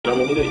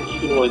mean, he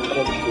didn't really. I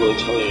don't think he really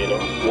tell you,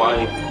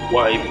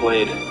 why he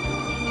played,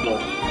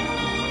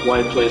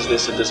 why he plays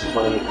this at this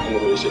point in the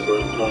music, or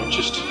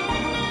just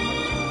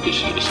it's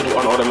sort of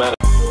on automatic.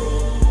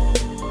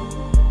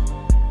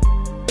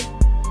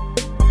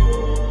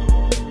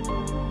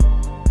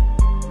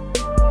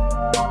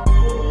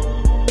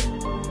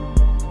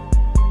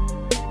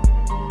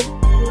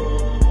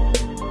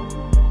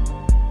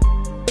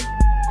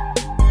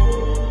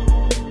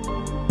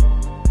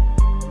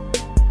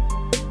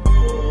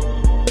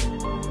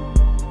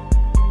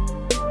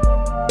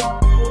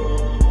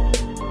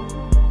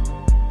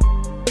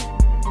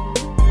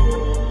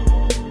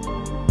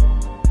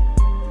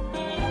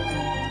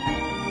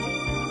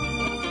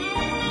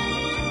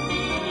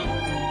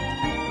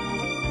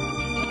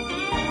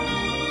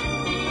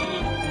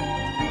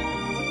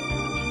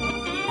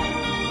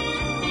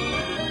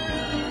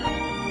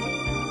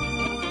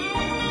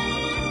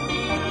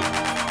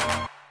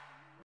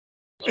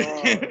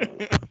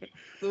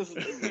 This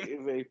nigga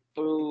is a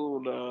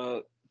fool,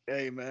 dog.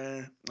 Hey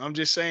man, I'm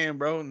just saying,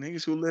 bro.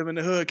 Niggas who live in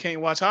the hood can't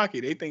watch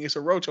hockey. They think it's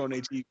a roach on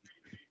their TV.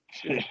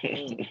 Shit.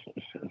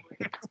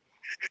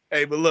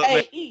 Hey, but look,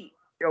 man. E.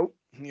 Yo.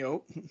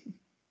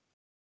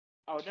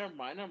 Oh, never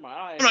mind.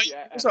 I'll ask you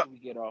after we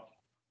get off.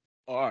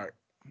 All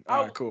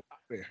right, cool.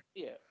 Fair.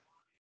 Yeah.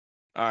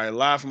 All right,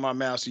 live from my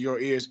mouth to your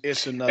ears.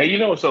 It's another. Hey, you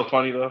know what's so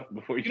funny though?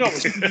 Before you,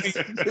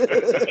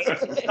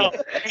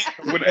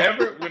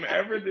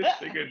 whenever this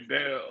nigga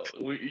Dale,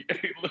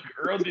 look,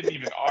 Earl didn't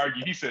even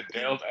argue. He said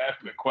Dale's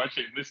asking a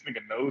question, and this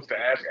nigga knows to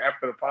ask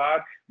after the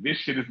pod. This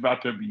shit is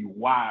about to be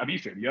wild. He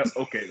said, "Yep,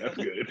 okay, that's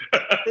good."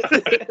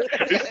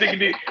 This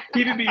nigga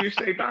didn't even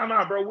say,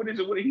 "Nah, bro. What is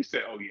it?" He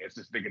said, "Oh yeah, it's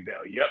this nigga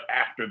Dale. Yep,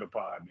 after the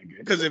pod, nigga."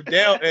 Because if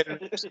Dale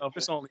edited stuff,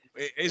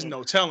 it's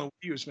no telling what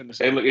he was finna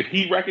say. Hey, look, if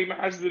he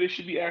recognizes that it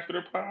should be after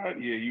the pod,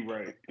 yeah, you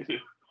right.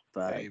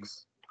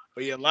 Thanks.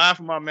 But yeah, live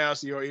from my mouth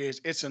to your ears,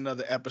 it's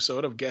another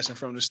episode of Guessing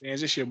from the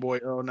Stands. It's your boy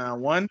Earl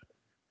 91.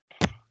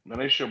 Man,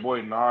 it's your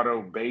boy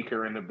Nardo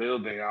Baker in the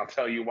building. I'll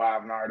tell you why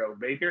I'm Nardo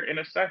Baker in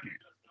a second.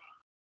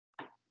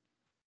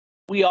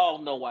 We all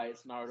know why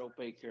it's Nardo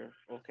Baker,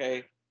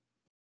 okay?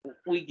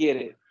 We get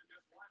it.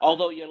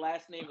 Although your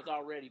last name is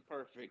already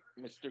perfect,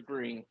 Mr.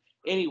 Green.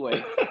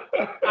 Anyway,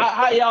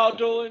 how y'all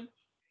doing?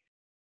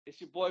 It's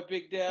your boy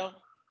Big Dell.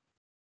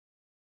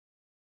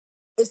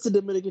 Este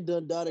Dominican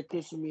Dundada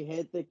Christian, mi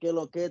gente, que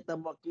lo que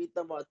estamos aquí,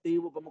 estamos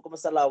activos, vamos a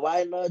comenzar la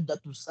vaina, ya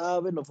tú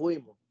sabes, nos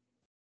fuimos.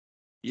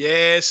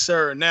 Yes,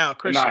 sir. Now,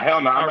 Christian. Nah, hell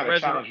no. I'm about to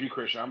challenge you,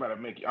 Christian. I'm about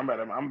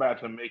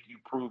to make you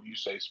prove you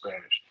say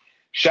Spanish.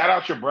 Shout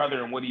out your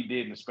brother and what he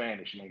did in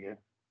Spanish, nigga.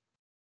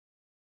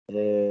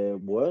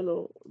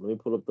 Bueno, let me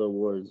pull up the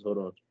words. Hold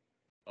on.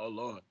 Oh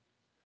Lord.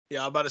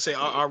 Yeah, I'm about to say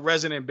our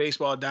resident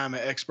baseball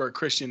diamond expert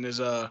Christian is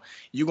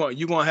you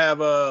gonna have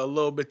a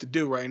little bit to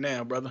do right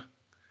now, brother.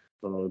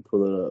 Let me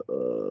pull it up.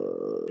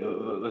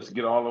 Let's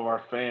get all of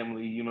our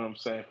family, you know what I'm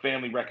saying,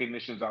 family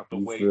recognitions out the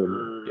way.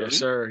 Yes,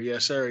 sir.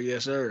 Yes,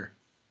 sir.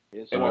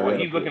 And while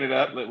he's looking it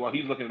up,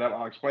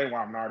 I'll explain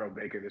why I'm Nardo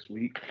Baker this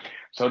week.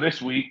 So this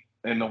week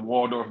in the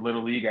Waldorf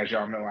Little League, as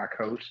y'all know, I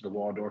coached the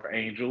Waldorf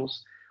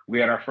Angels. We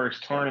had our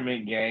first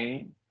tournament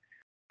game.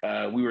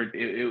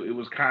 It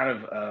was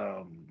kind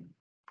of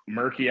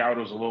murky out.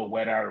 It was a little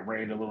wet out. It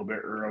rained a little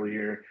bit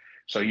earlier.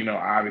 So,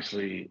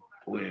 obviously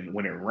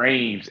when it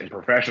rains in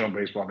professional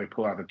baseball, they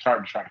pull out the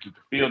tarp to try to keep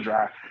the field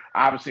dry.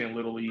 Obviously in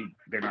Little League,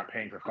 they're not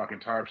paying for fucking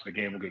tarps. The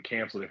game will get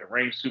canceled if it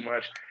rains too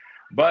much.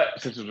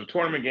 But since it was a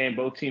tournament game,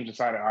 both teams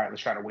decided, all right,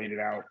 let's try to wait it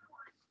out.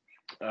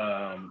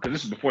 Because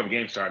this is before the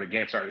game started. The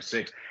game started at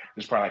 6.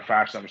 It's probably like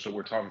 5 something. So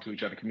we're talking to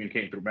each other,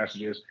 communicating through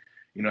messages.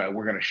 We're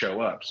going to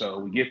show up. So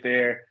we get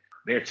there.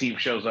 Their team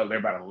shows up. They're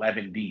about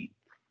 11 deep.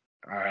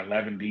 All right,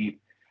 11 deep.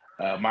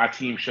 My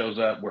team shows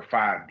up. We're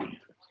 5 deep.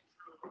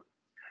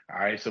 All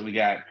right, so we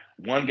got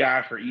one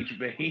guy for each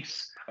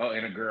base. Oh,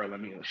 and a girl. Let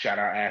me shout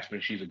out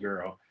Aspen. She's a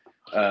girl.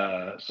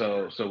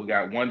 So we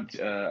got one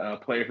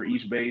player for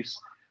each base,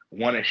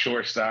 one at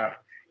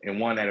shortstop, and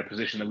one at a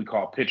position that we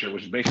call pitcher,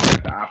 which is basically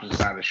at the opposite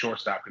side of the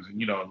shortstop because, in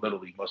Little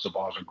League, most of the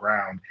balls are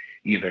ground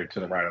either to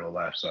the right or the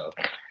left. So,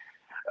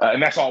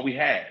 and that's all we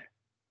had.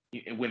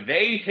 When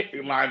they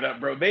lined up,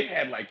 bro, they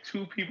had like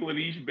 2 people at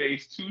each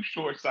base, 2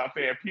 shortstops.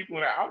 They had people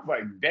in there. I was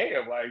like,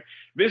 damn, like,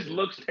 this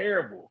looks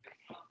terrible.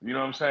 You know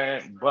what I'm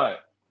saying?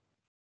 But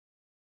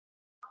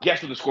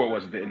guess what the score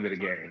was at the end of the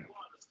game?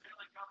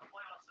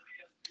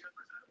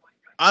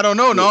 I don't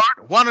know, Nard.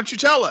 Why don't you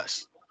tell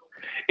us?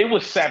 It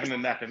was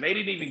 7-0. They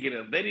didn't even get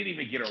a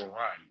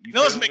run.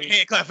 No, let's make a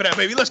hand clap for that,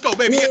 baby. Let's go,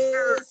 baby.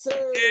 Yes,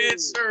 sir.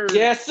 Yes, sir.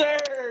 Yes, sir.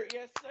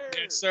 Yes, sir.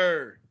 Yes,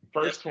 sir.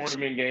 First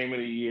tournament game of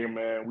the year,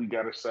 man. We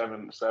got a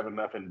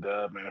 7-0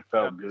 dub, man. It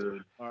felt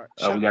good. All right.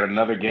 We got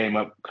another game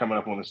coming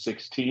up on the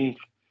 16th.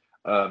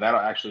 That'll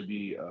actually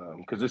be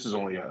because this is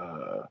only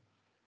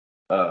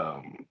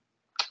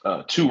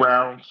 2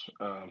 rounds.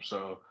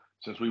 So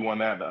since we won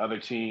that, the other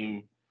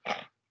teams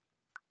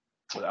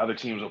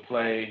will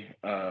play.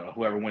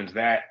 Whoever wins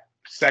that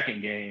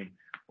second game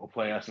will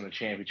play us in the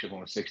championship on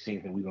the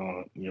 16th, and we're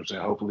gonna,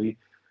 hopefully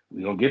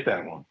we're gonna get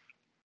that one.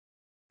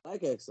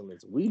 Like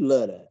excellence. We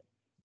love that.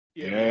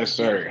 Yeah, man, Yes,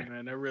 that's beautiful, sir.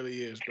 man. That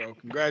really is, bro.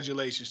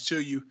 Congratulations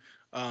to you.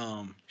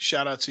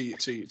 Shout out to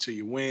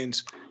your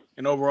wins,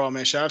 and overall,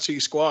 man. Shout out to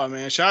your squad,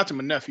 man. Shout out to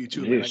my nephew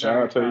too, man. Yeah, I gotta shout be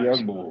out to the biased.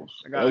 young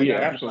bulls. Oh I yeah, gotta be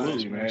absolutely,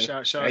 biased, man. man. Shout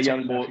out That to my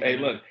young bull. nephew, Hey,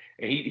 man. look,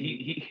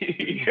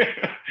 he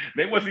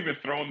they wasn't even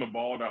throwing the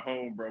ball to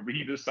home, bro. But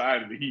he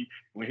decided that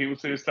when he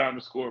was his time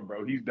to score,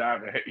 bro, he's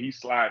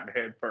sliding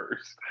head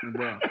first.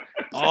 Bro.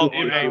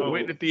 You Hey, know,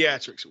 with the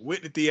theatrics.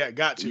 With the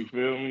you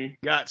feel me?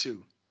 got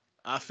to.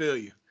 I feel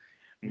you.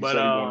 He But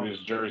said he wanted his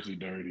jersey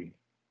dirty.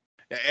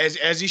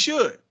 as he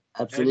should.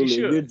 As he Absolutely.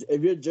 should.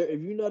 If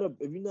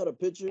you're not a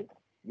pitcher,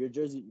 your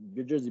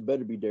jersey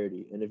better be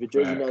dirty. And if your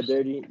jersey not Facts.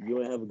 dirty,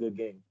 you ain't have a good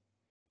game.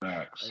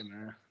 Facts. Hey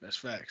man, that's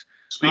facts.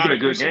 Speaking All right, of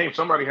good Christian. games,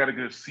 somebody had a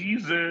good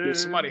season. Yeah,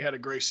 somebody had a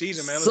great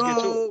season, man. Let's get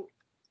to it. So,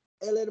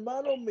 el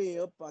hermano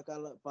mío,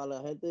 para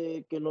la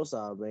gente que no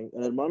saben,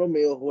 el hermano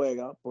mío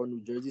juega por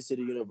New Jersey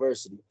City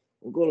University,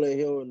 un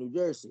colegio en New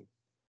Jersey.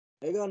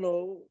 Él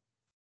ganó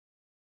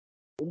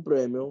un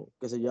premio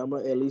que se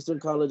llama el Eastern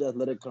College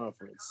Athletic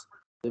Conference,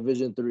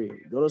 Division 3.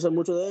 Yo no sé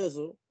mucho de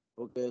eso,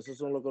 porque esos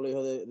son los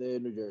colegios de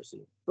New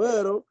Jersey.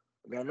 Pero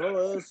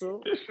ganó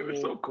eso This shit is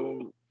so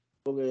cool.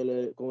 con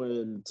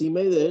el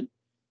teammate de él.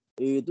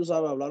 Y tú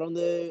sabes, hablaron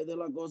de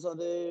las cosas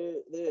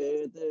de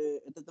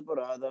esta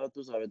temporada.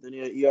 Tú sabes,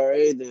 tenía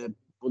ERA de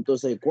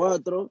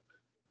 .64,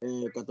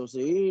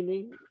 14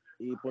 innings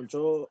y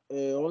ponchó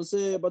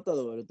 11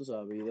 bateadores, tú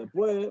sabes. Y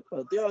después,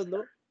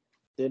 bateando,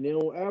 tenía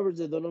un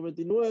average de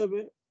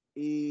 2.99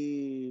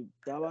 y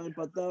estaba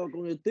empatado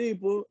con el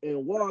tipo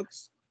en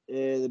walks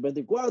de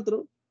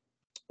 24.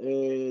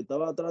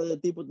 Estaba atrás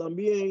del tipo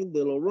también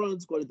de los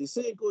runs,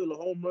 45, y los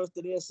home runs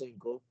tenía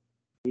 5.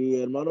 Y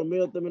el hermano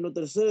mío terminó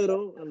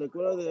tercero en la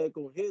escuela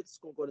con hits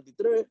con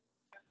 43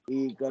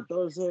 y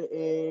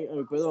 14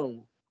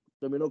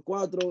 terminó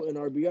 4 en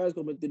RBIs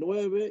con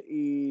 29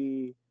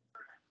 y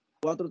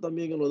 4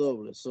 también en los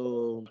dobles.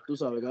 So, tú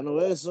sabes, ganó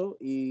eso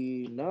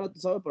y nada, tú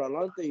sabes, para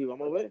adelante y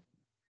vamos a ver.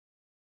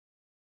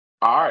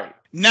 All right.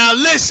 Now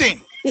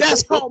listen,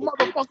 that's called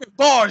motherfucking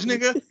bars,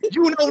 nigga.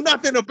 You know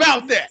nothing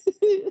about that.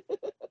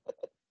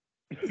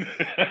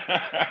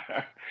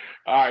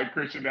 All right,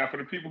 Christian. Now, for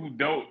the people who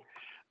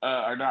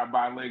are not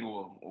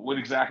bilingual, what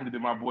exactly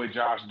did my boy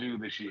Josh do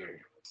this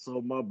year? So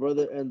my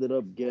brother ended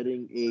up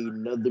getting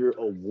another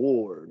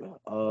award.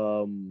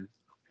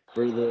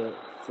 For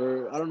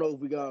I don't know if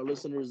we got our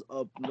listeners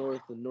up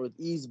north and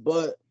northeast,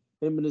 but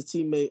him and his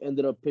teammate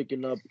ended up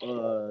picking up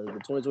the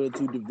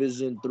 2022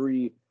 Division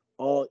 3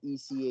 All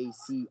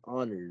ECAC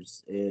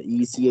honors.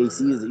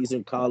 ECAC is the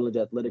Eastern College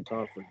Athletic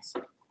Conference.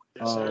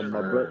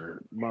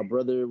 My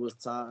brother was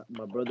tied.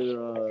 My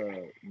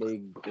brother,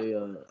 they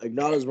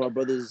acknowledged my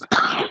brother's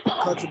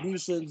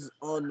contributions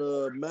on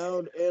the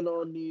mound and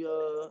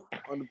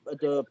at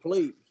the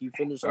plate. He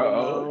finished on the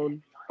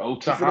mound. Oh,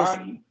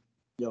 Tahani.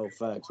 Yo,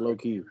 facts, low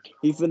key.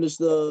 He finished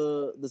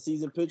the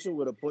season pitching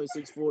with a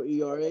 .64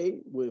 ERA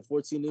with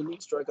 14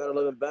 innings, struck out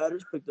 11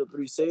 batters, picked up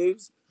 3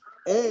 saves,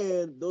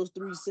 and those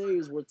 3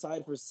 saves were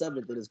tied for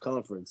 7th in his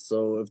conference.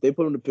 So if they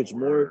put him to pitch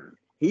more,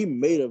 he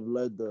may have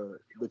led the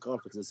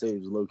conference in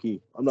saves, low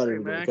key. I'm not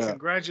even man, gonna count.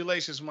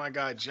 Congratulations, my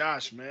guy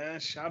Josh, man.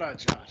 Shout out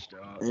Josh,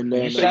 dog. And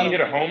then you said he hit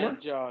a homer,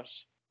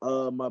 Josh.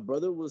 My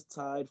brother was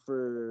tied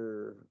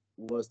for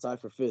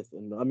 5th,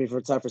 and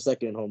tied for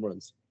 2nd in home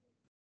runs.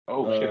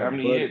 Oh shit! How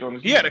many hit on the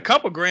season? He had a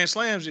couple grand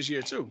slams this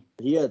year too.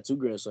 He had 2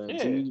 grand slams.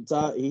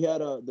 Yeah. He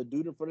had the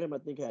dude in front of him, I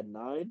think, had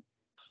 9,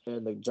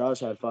 and Josh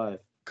had 5.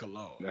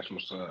 Cologne. That's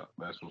what's up.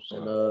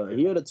 And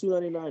he had a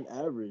 299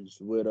 average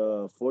with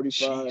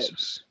 45.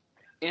 Jesus.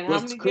 In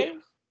how many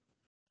games?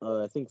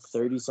 I think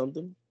 30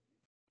 something,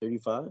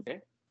 35.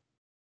 Okay.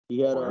 He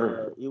had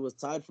he was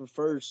tied for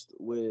first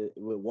with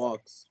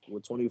walks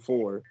with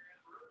 24.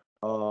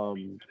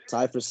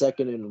 Tied for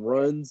 2nd in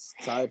runs,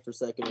 tied for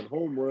 2nd in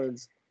home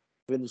runs,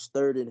 finished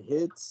 3rd in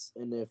hits,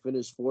 and then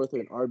finished 4th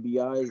in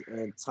RBIs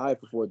and tied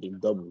for 4th in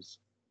doubles.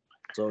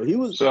 So he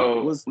was.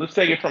 Let's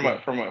take it from a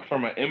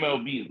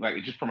MLB, like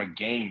just from a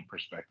game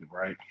perspective,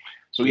 right?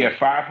 So he had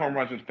 5 home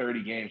runs in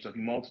 30 games. So if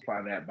you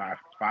multiply that by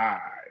 5,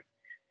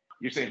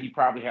 you're saying he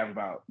probably have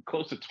about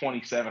close to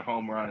 27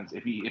 home runs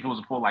if it was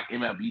a full like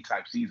MLB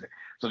type season.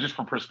 So just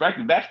for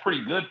perspective, that's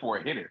pretty good for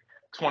a hitter.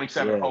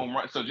 27 home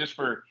runs. So just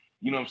for,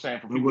 you know what I'm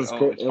saying, for people, it's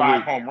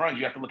 5 home runs.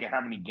 You have to look at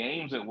how many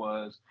games it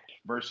was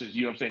versus,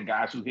 you know what I'm saying,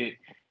 guys who hit,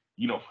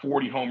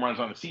 40 home runs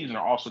on the season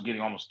are also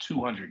getting almost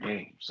 200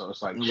 games. So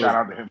it's like, shout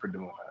out to him for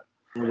doing that.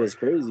 And what's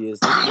crazy is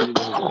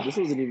this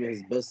wasn't even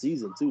his best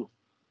season too.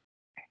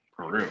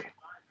 For real.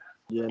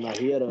 Yeah, no,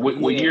 he had a.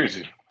 What year is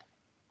it?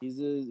 He's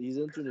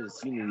entering his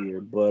senior year,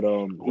 but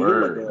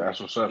that's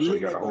what's up. So he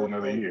got a whole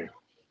another year.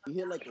 He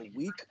hit like a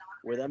week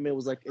where that man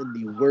was like in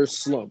the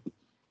worst slump.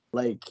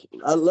 Like,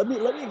 let me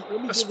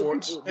give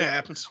sports. The people. It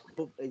happens.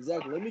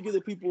 Exactly. Let me give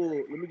the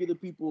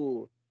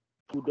people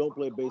who don't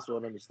play baseball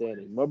an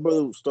understanding. My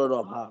brother started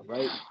off hot,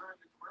 right?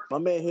 My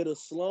man hit a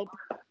slump.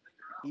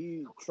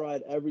 He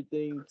tried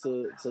everything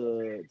to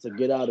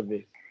get out of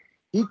it.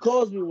 He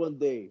calls me one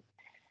day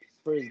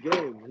for his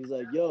game. He's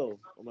like, "Yo,"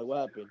 I'm like,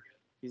 "What happened?"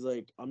 He's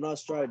like, I'm not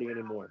striding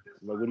anymore.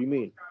 I'm like, what do you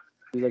mean?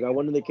 He's like, I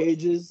went in the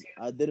cages.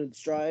 I didn't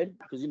stride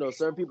because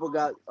certain people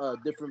got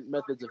different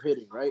methods of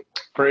hitting, right?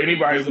 For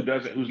anybody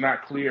who's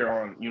not clear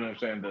on, what I'm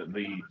saying,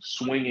 the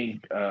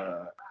swinging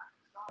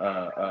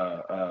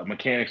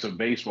mechanics of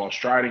baseball,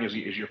 striding is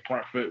your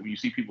front foot. When you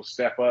see people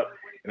step up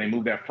and they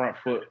move that front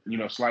foot,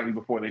 slightly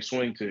before they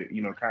swing to,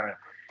 kind of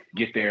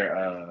get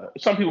their.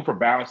 Some people for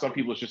balance, some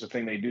people it's just a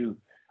thing they do,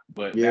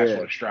 but that's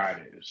what a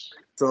stride is.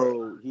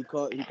 So he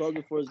called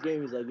me for his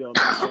game. He's like, yo, I'm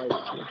not striding.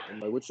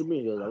 I'm like, what you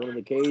mean? He goes, I went in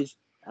the cage.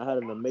 I had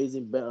an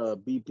amazing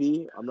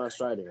BP. I'm not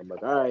striding. I'm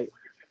like, all right.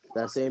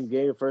 That same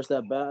game, first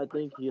at bat, I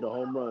think he hit a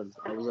home run.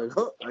 I was like,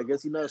 I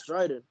guess he's not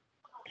striding.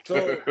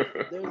 So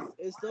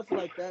it's stuff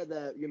like that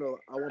I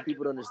want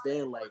people to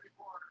understand. Like,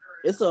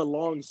 it's a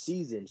long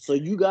season, so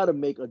you got to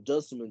make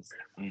adjustments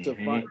to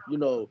find,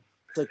 to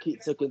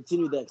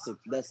continue that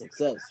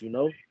success.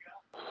 Like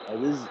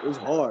it's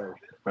hard.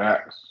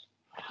 Facts.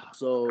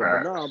 So,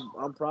 but no,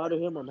 I'm proud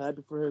of him. I'm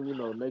happy for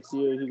him. Next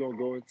year he's gonna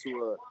go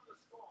into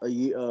a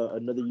year,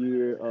 another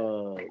year.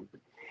 I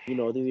think he's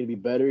gonna be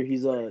better.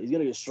 He's gonna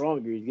get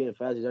stronger. He's getting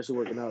faster. He's actually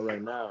working out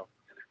right now.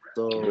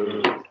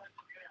 So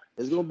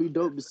it's gonna be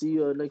dope to see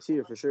next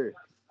year for sure.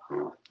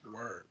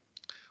 Word.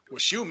 Well,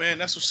 shoot, man,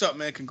 that's what's up,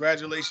 man.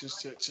 Congratulations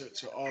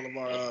to all of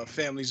our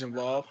families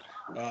involved.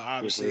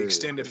 Obviously,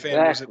 extended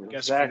families.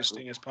 Guest from the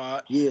Stands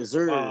Pod. Yeah,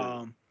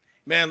 sir.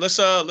 Man, let's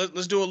do a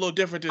little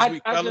different this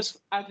week, fellas.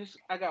 I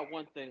got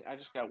one thing. I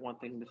just got one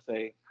thing to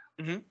say.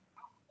 Mm-hmm.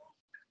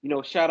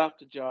 Shout out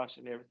to Josh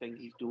and everything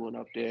he's doing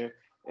up there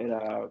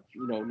at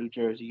New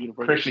Jersey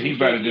University. Christian, he's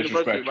about to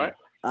disrespect you. Right?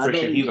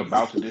 Christian, he's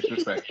about to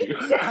disrespect you.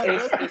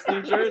 It's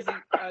New Jersey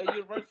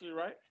University,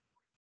 right?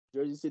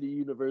 Jersey City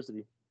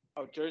University.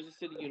 Oh, Jersey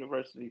City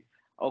University.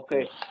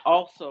 Okay.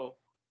 Also,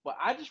 but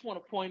I just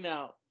want to point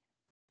out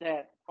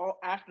that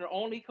after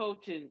only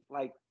coaching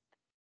like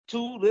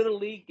 2 Little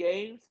League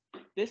games,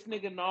 this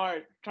nigga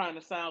Nard trying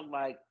to sound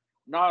like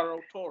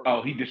Naruto Toro.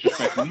 Oh, he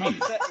disrespecting me.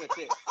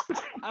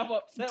 I'm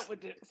upset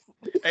with this.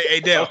 Hey,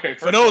 Dale. Okay,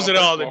 for those of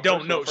y'all that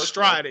don't know,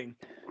 striding.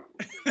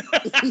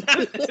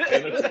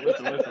 Hey, listen.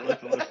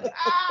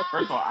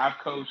 First of all, I've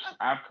coached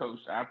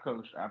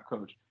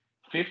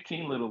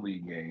 15 Little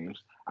League games.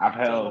 I've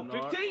held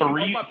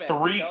three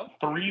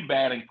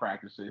batting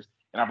practices,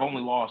 and I've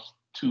only lost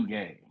 2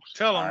 games.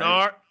 Tell him,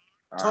 Nard.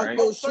 Talk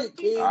your shit,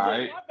 kid. All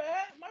right.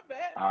 My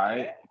bad. All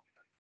right.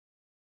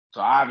 So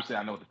obviously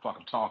I know what the fuck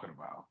I'm talking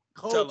about.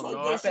 Tell him,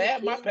 Nard.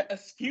 My bad.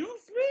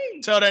 Excuse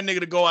me. Tell that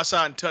nigga to go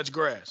outside and touch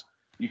grass.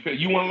 You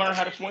want to learn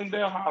how to swing,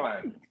 Dale? Holla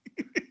at me.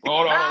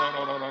 Hold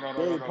on.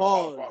 Hey,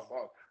 pause.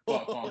 Hey,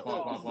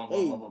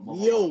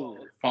 yo.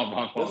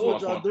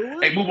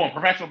 Hey, move on.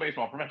 Professional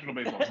baseball.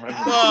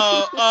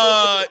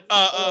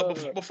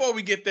 Before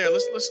we get there,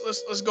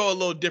 let's go a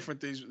little different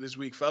this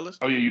week, fellas.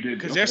 Oh yeah, you did.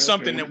 Because there's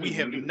something that we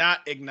have not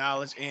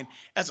acknowledged, and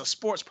as a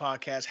sports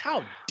podcast,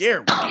 how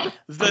dare we?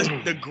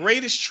 The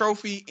greatest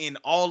trophy in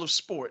all of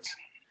sports,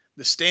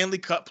 the Stanley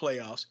Cup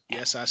playoffs.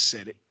 Yes, I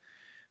said it.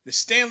 The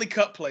Stanley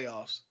Cup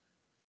playoffs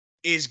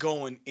is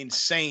going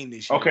insane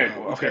this year. Okay.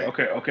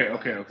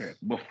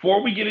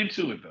 Before we get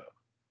into it, though,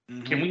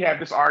 can we have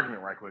this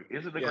argument right quick?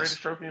 Is it the greatest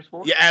trophy in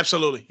sports? Yeah,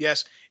 absolutely.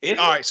 Yes.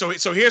 All right. So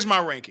here's my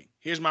ranking.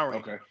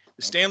 Okay.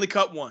 The Stanley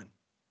Cup 1.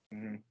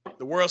 Mm-hmm.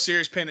 The World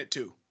Series pennant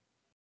 2.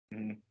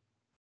 Mm-hmm.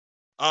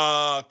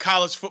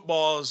 College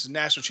football's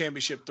national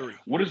championship 3.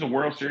 What does the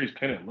World Series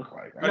pennant look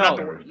like?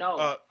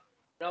 No.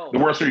 The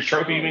World Series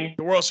trophy, you mean?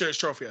 The World Series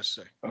trophy, I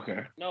should say.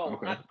 Okay. No.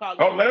 Okay.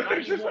 Not let him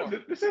finish this.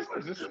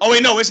 Oh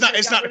wait, no, it's not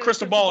the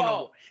crystal ball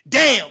no.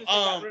 Damn.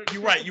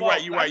 You're right.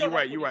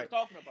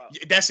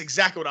 That's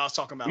exactly what I was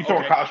talking about. You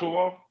talking college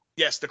football?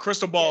 Yes, the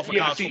crystal ball for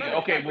college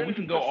football. Okay, well we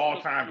can go all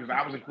time because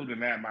I was including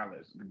that in my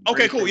list.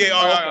 Okay, cool. Yeah,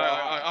 all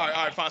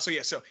right, fine. So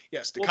yes,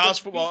 the college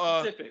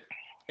football.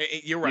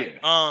 You're right.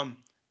 Yeah.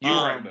 You're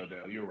right, though,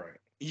 Dale. You're right.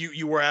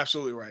 You were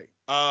absolutely right.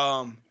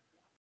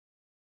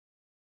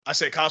 I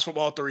said college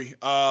football 3.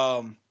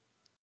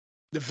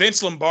 The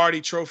Vince Lombardi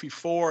Trophy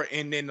 4,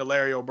 and then the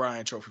Larry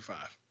O'Brien Trophy 5.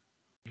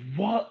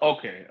 What?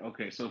 Okay.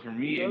 So for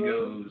me, it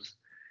goes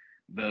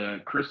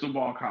the Crystal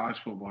Ball College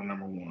Football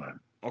number 1.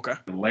 Okay.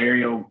 The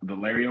Larry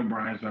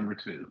O'Brien's number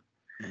 2.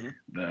 Mm-hmm.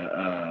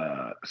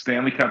 The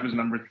Stanley Cup is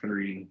number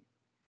 3.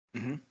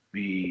 Mm-hmm.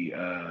 The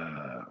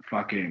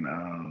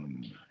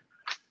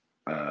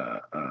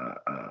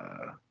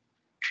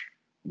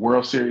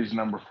World Series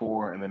number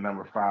 4, and then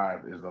number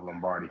 5 is the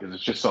Lombardi because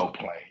it's just so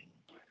plain.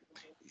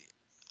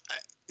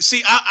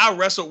 See, I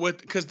wrestled with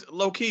because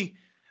low key,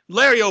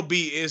 Larry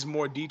O.B. is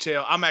more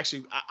detailed. I'm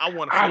actually I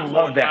want to. I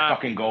love that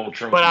fucking gold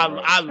trophy, but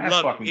bro. I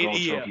love fucking it. gold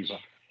Yeah. Trophies.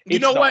 You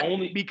know what?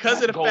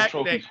 Because of the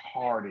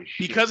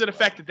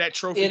fact that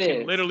trophy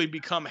can literally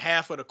become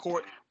half of the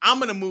court, I'm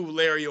gonna move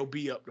Larry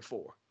O.B. up to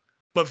 4,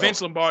 but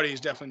Vince Lombardi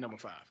is definitely number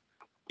 5.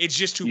 It's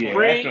just too.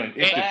 Bring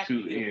back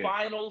the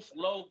finals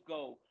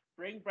logo.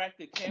 Bring back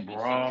the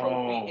championship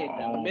trophy in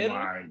the middle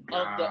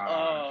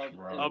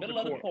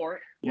of the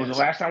court. Was the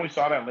last time we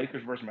saw that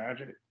Lakers versus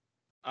Magic?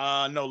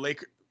 No,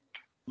 Lakers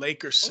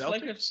Celtics.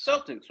 Lakers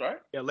Celtics, right?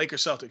 Yeah,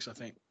 Lakers Celtics, I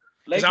think.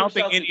 Because I don't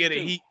think Celtics any of the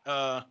too.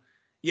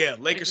 Heat.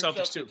 Lakers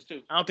Celtics too.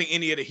 I don't think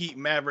any of the Heat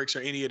Mavericks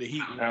or any of the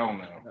Heat. Hell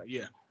no.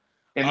 Yeah.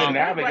 And then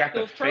now they Write got the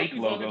those fake trophies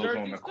on the logos on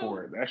jerseys, the too.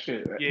 court. That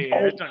shit.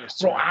 Yeah, that junk is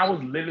too bro, much. I was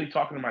literally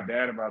talking to my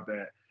dad about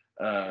that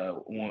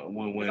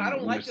when we I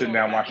don't were like it sitting on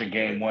down the back watching of the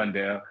game jersey. one,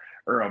 Dale.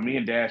 Or me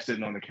and Dad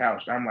sitting on the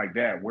couch. I'm like,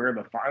 Dad, where are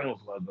the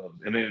finals logos?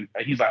 And then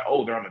he's like,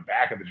 oh, they're on the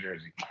back of the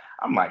jersey.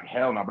 I'm like,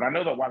 hell no. But I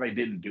know that why they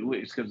didn't do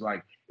it is because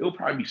like it'll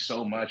probably be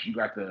so much. You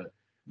got the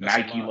That's a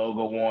Nike lot.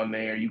 logo on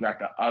there. You got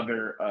the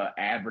other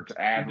ad logos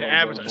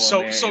advertise.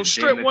 on there. So and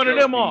strip then the one of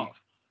them trophy.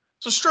 off.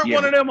 So strip Yeah,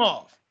 one of them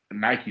off.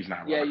 Nike's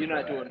not. Yeah, rocking you're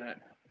not for doing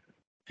that.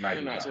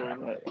 Nike's You're not not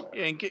doing that.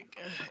 Yeah, and get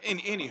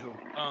anywho.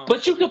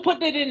 But you can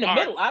put it in the all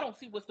middle. I don't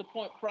see what's the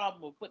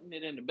problem of putting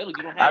it in the middle.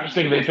 You don't I have. just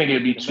think they think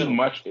it'd be in the too middle.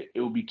 much.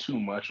 It would be too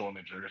much on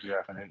the jersey.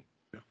 I think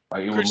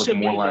like it would Christian,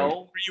 look more like. No.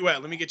 Where you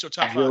at? Let me get your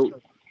top five. Yo,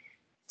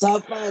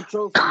 top 5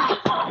 trophy.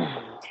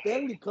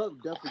 Stanley Cup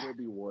definitely gonna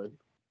be one.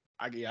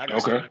 I got Okay.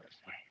 some.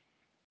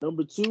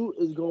 Number 2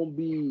 is gonna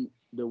be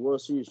the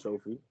World Series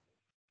trophy.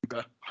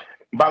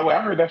 By the way,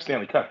 I heard that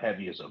Stanley Cup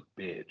heavy as a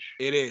bitch.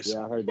 It is.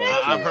 Yeah, I heard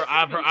that.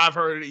 I've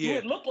heard it. Do Yeah.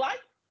 it look like?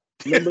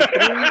 Number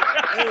 3,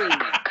 hey.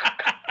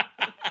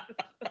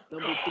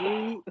 Number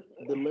 3,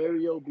 the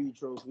Larry O.B.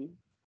 trophy.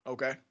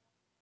 Okay.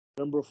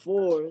 Number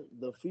 4,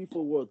 the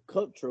FIFA World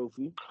Cup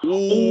trophy.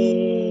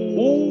 Ooh.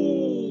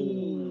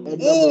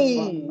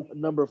 And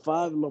number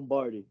 5,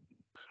 Lombardi.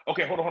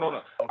 Okay, hold on.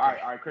 Okay. All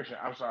right, Christian.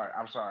 I'm sorry.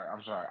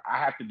 I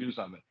have to do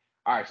something.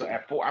 All right, so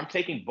at 4, I'm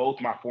taking both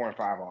my 4 and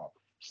 5 off.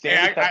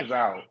 Stanley Cup is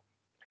out.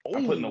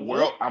 I'm putting the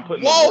World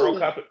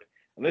Cup.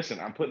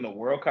 Listen, I'm putting the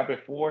World Cup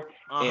at 4,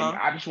 and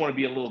I just want to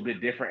be a little bit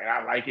different, and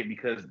I like it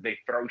because they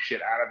throw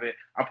shit out of it.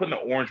 I'm putting the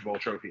Orange Bowl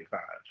trophy at 5.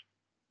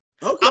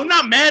 Okay. I'm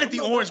not mad at the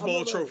Orange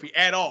Bowl trophy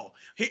at all.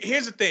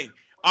 Here's the thing.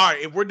 All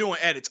right, if we're doing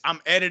edits, I'm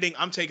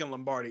taking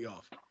Lombardi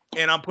off,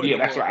 and I'm putting. Yeah,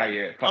 that's World right. Cup.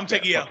 Yeah, I'm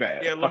taking. Fuck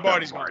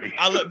Lombardi's Lombardi. going.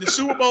 I love the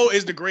Super Bowl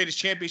is the greatest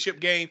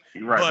championship game.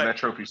 You're right, but that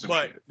trophy's some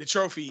but shit. the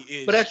trophy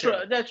is. But that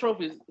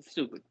trophy is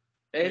stupid.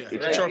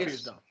 the trophy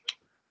is dumb.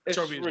 It's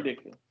Trophy is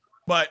ridiculous.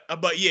 But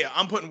yeah,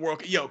 I'm putting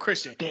World. Yo,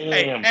 Christian.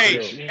 Damn,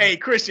 Christian. Hey,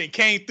 Christian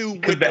came through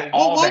with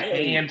all the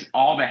hands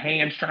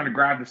trying to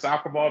grab the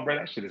soccer ball, bro.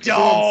 That shit is.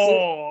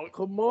 Dog.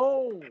 Come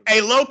on. Hey,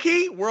 low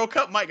key, World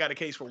Cup might got a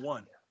case for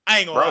 1. I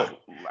ain't gonna lie.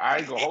 I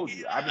ain't gonna hold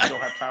you. I just don't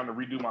have time to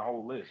redo my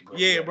whole list. Bro.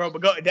 Yeah, bro,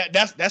 but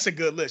that's a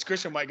good list.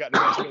 Christian might got the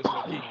best list.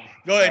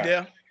 Go ahead,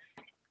 Dale.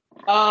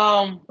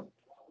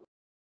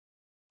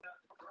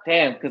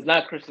 Damn, because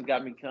now Christian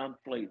got me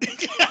contemplating.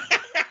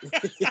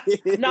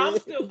 No, I'm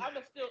still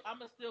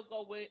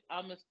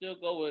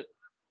go with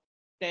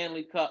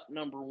Stanley Cup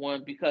number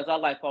 1 because I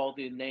like all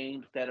the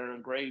names that are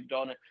engraved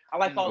on it. I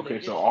like all the.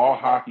 Okay, so all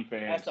hockey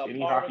fans, that's a any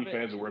part hockey of it.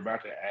 fans that we're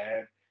about to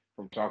add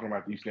from talking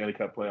about these Stanley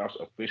Cup playoffs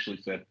officially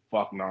said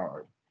fuck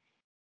Nard.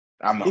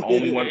 I'm the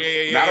only one.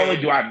 Not only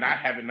do I not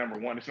have it number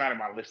 1, it's not in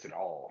my list at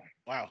all.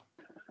 Wow.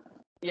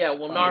 Yeah,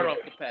 well, Nard off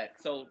the pack.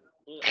 So.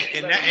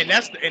 And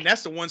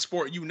that's the one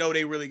sport you know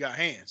they really got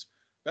hands.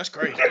 That's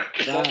crazy.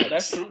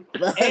 That's true.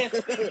 I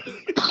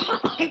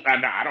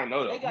don't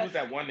know though. Who's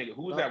that one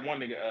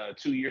nigga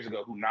 2 years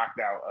ago who knocked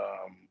out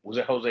was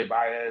it Jose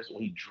Baez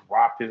when he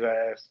dropped his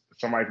ass?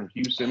 Somebody from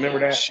Houston. Remember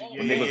that?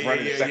 When nigga was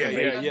running second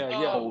base.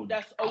 Yeah.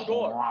 That's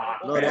Odor.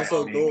 No, that's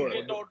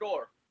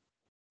Odor.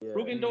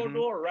 Rugen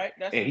Odor, right?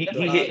 That's and he that's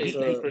dropped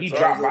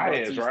Jose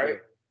Baez, Bautista. right?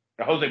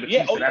 Jose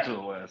Bautista, that's who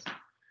it was.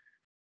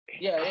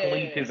 Yeah.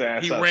 Cleaned his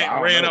ass He up.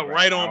 ran up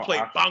right on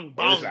plate. Bang,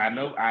 bang. Listen,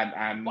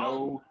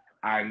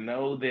 I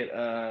know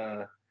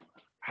that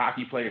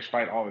hockey players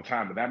fight all the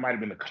time, but that might have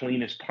been the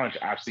cleanest punch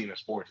I've seen in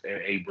sports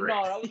at a break.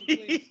 No, that was the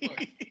cleanest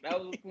punch. That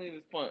was the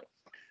cleanest punch.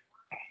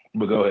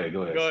 But go ahead.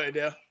 Go ahead,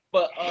 Dale.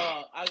 But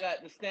I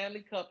got the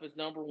Stanley Cup as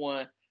number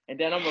 1, and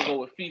then I'm gonna go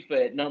with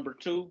FIFA at number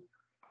 2,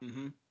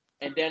 and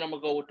then I'm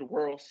gonna go with the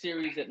World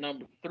Series at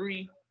number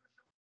 3,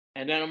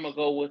 and then I'm gonna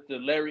go with the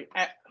Larry.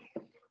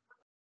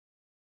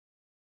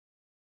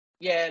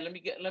 Yeah,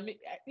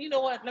 you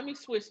know what? Let me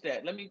switch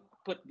that. Let me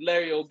put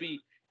Larry O.B.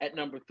 at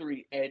number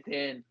 3, and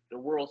then the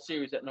World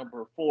Series at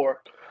number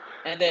 4,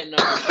 and then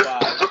number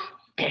 5.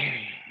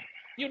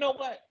 You know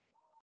what?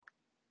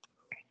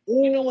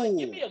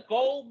 Give me a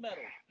gold medal.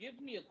 Give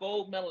me a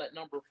gold medal at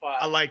number 5.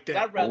 I like that.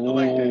 I'd rather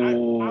like that. I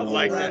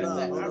like that.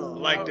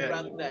 like that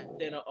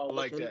than a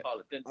like that.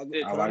 I'm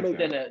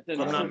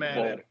not mad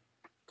at it.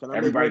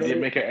 Everybody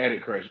did make an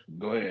edit, Chris.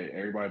 Go ahead.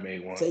 Everybody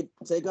made one.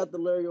 Take out the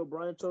Larry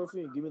O'Brien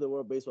trophy and give me the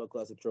World Baseball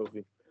Classic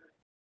trophy.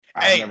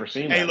 I've never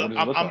seen that. Hey, look,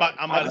 I'm about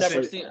I've to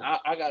never say. seen.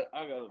 I got.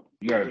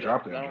 You gotta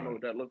drop that. I don't know what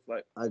that looks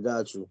like. I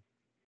got you.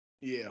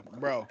 Yeah,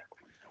 bro.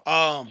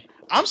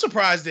 I'm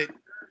surprised that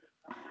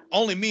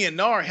only me and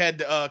Nar had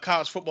the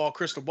college football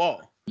crystal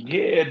ball.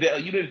 Yeah,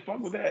 you didn't fuck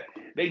with that.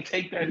 They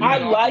take that. I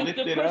like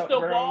the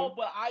crystal ball,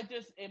 but I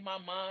just in my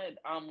mind,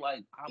 I'm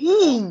like, I'm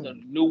on the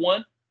new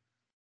one.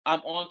 I'm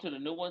on to the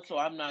new one, so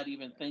I'm not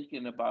even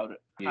thinking about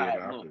it.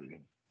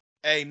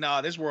 Hey,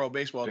 this World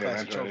Baseball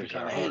Classic trophy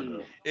kind of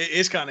hitting.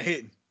 It's kind of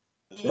hitting.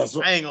 That's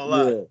what, I ain't gonna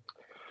lie.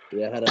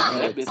 Yeah, I had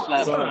That bitch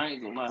slapped. sorry. I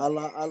ain't gonna I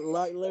lie.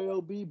 like Larry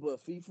O.B.,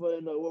 but FIFA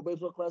and the World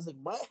Baseball Classic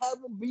might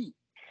have him beat.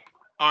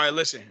 All right,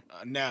 listen.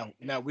 Now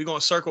we're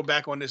gonna circle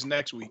back on this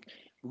next week.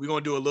 We're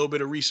gonna do a little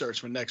bit of research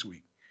for next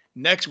week.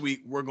 Next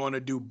week we're gonna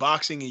do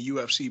boxing and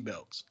UFC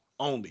belts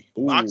only.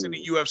 Boxing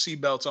and Ooh. UFC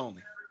belts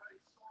only.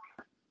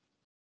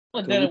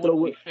 But Can then we it wouldn't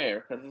throw be it?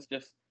 fair because it's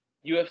just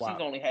UFC's Wow.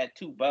 only had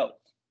 2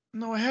 belts.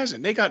 No, it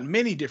hasn't. They got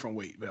many different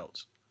weight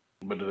belts.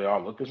 But do they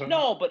all look the same?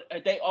 No, but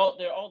they're all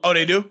the Oh,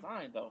 they same do?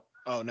 design though.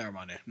 Oh, never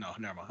mind. Then. No,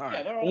 never mind. All Yeah,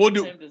 right. they're all We'll the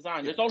do. same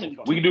design. There's only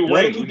We can do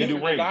Why rings. don't We can do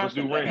different rings. designs Let's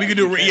do for that. rings. We could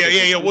do. Yeah.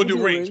 Championship We'll We do can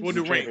do rings. rings. We'll do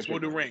rings. Championship We'll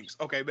do rings. rings.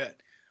 Okay,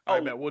 bet. All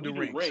right, bet. We'll do we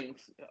rings.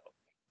 rings.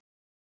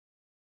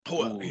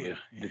 Well, Ooh, yeah.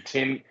 the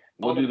 10.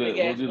 Oh, We'll the do big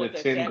ass the ones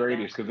that 10 Shaq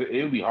greatest because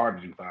it would be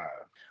hard to do 5.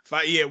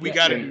 Yeah, we Yeah.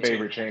 got to 10 do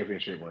favorite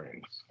championship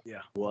rings.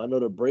 Well, I know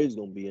the Braves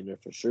gonna be in there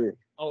for sure.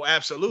 Oh, But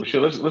absolutely.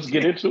 shit, let's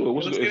get into it.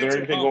 Let's Is get there into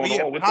anything it.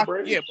 going on with the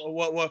Braves? Yeah,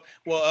 well.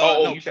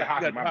 Oh, No, you said we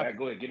hockey. got My hockey. bad.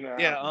 Go ahead. Get into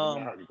Yeah, hockey. Get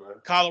into hockey,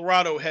 bro.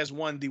 Colorado has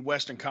won the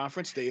Western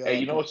Conference. They Hey,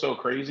 you know what's so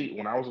crazy?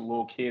 When I was a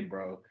little kid,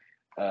 bro,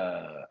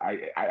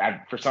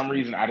 I for some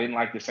reason I didn't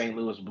like the St.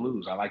 Louis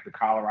Blues. I like the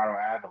Colorado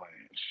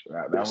Avalanche.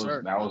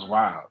 That was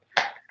wild.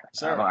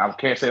 sir. I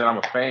can't say that I'm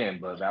a fan,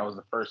 but that was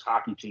the first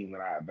hockey team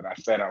that I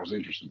said I was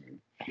interested in.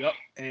 Yep,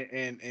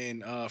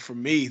 and for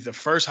me, the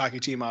first hockey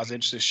team I was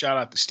interested. Shout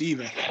out to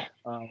Steven,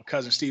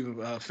 cousin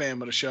Steven,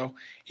 fan of the show.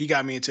 He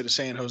got me into the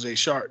San Jose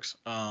Sharks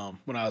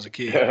when I was a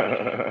kid.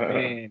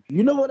 And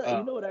You know what? You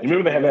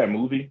remember they had that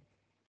movie?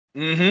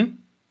 mm-hmm.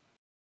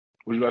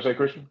 What you about to say,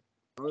 Christian?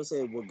 I'm gonna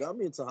say what got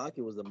me into hockey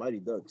was the Mighty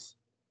Ducks.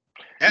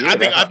 I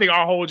think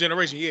our whole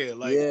generation,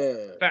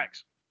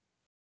 facts.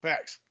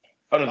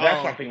 Oh no,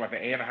 that's what I'm thinking about, the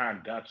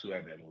Anaheim Ducks who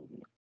had that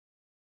movie.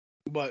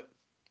 But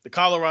the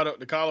Colorado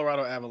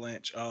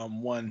Avalanche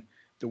won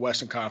the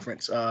Western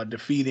Conference,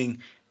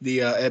 defeating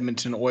the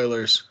Edmonton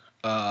Oilers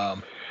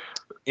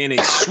in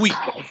a sweep,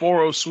 a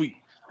 4-0 sweep.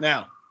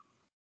 Now,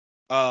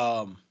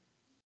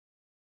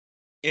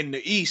 in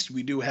the East,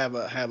 we do have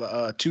a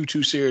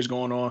 2-2 series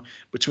going on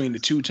between the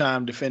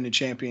 2-time defending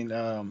champion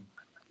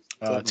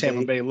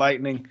Tampa Bay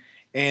Lightning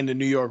and the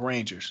New York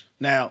Rangers.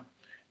 Now,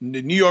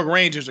 the New York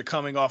Rangers are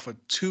coming off of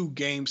 2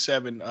 Game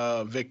 7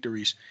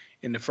 victories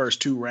in the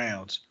first 2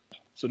 rounds.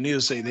 So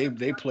needless to say,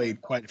 they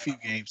played quite a few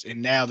games,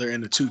 and now they're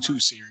in the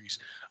 2-2 series.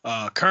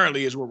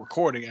 Currently, as we're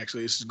recording,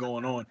 actually, this is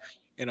going on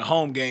in a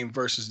home game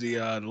versus the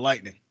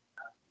Lightning.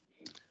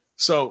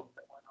 So,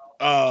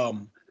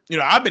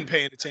 I've been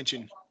paying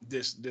attention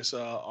this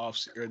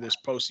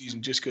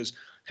postseason just because,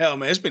 hell,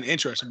 man, it's been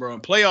interesting, bro.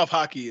 And playoff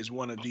hockey is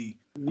one of the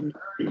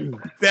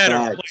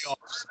better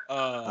playoffs.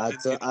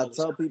 I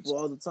tell people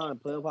all the time,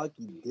 playoff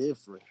hockey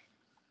different.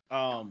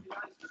 I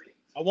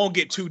won't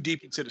get too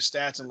deep into the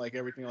stats and like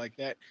everything like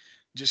that,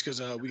 just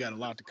because we got a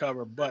lot to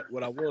cover. But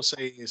what I will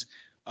say is,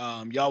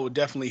 y'all will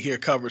definitely hear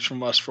coverage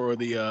from us for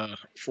the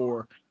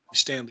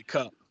Stanley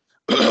Cup.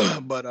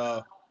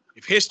 But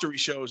if history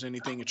shows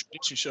anything and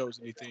tradition shows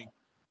anything,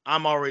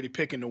 I'm already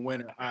picking the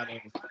winner out of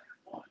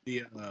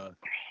the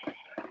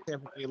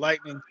Tampa Bay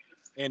Lightning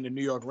and the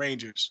New York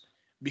Rangers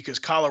because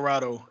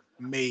Colorado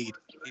made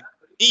an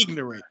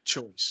ignorant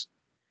choice.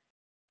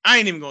 I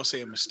ain't even gonna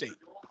say a mistake.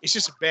 It's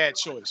just a bad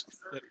choice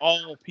that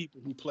all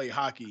people who play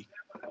hockey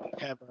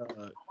have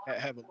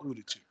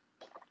alluded to.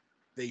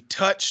 They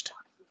touched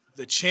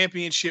the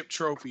championship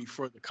trophy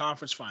for the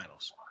conference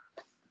finals.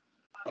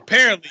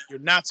 Apparently, you're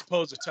not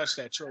supposed to touch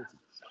that trophy,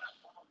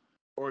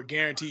 or it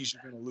guarantees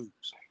you're going to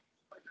lose.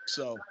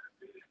 So,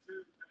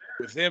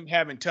 with them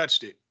having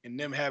touched it and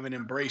them having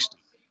embraced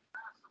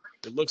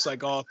it, it looks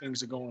like all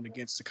things are going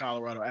against the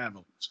Colorado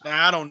Avalanche.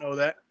 Now, I don't know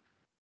that.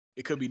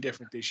 It could be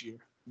different this year.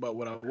 But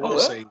what I will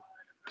say,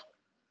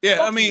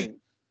 I mean,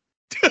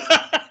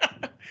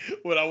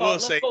 what I will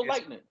say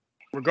is,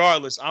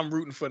 regardless, I'm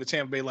rooting for the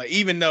Tampa Bay Lightning,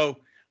 even though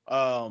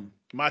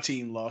my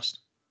team lost.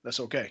 That's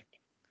okay,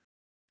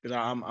 because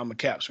I'm a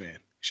Caps fan.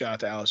 Shout out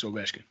to Alex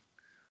Ovechkin.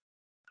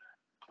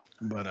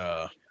 But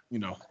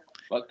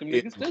fuck them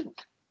niggas too.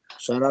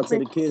 Shout out to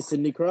the kid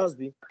Sidney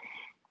Crosby.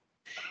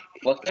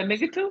 Fuck that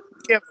nigga too.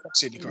 Yeah, fuck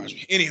Sidney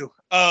Crosby. Anywho,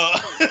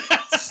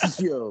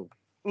 Yo,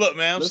 look,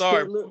 man, I'm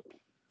sorry.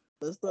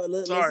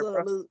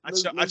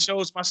 I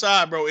chose my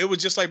side, bro. It was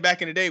just like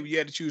back in the day when you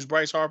had to choose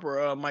Bryce Harper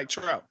or Mike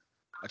Trout.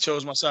 I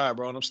chose my side,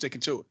 bro, and I'm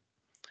sticking to it.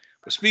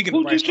 But speaking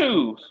of Bryce, who'd you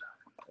choose?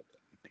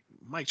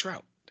 Mike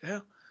Trout. The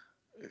hell?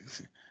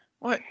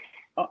 What?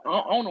 I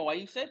don't know why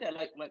you said that.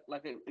 Like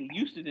it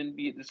used to didn't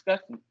be a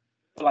discussion.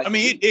 Like, I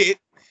mean, it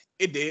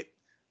did,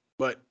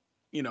 but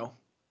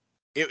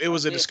it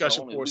was a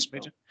discussion for a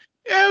smidgen.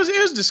 Yeah, it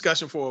was a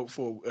discussion for a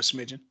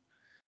smidgen.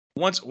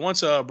 Once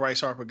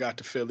Bryce Harper got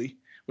to Philly,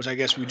 which I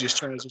guess we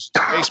just transitioned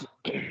to baseball.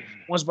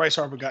 Once Bryce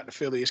Harper got to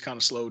Philly, it's kind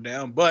of slowed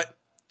down. But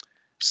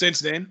since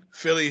then,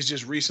 Philly has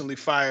just recently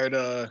fired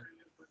Joe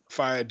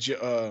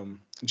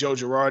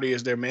Girardi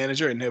as their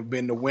manager, and have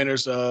been the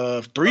winners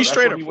of 3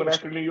 straight. He went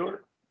after New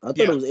York. I thought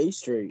it was 8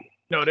 straight.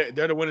 No,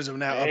 they're the winners of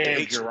now up to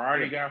 8.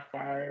 Girardi got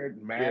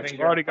fired. Madden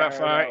Girardi got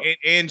fired,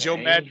 and Joe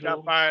Angels. Madden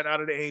got fired out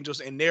of the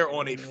Angels, and they're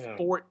on a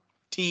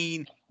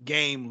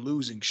 14-game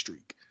losing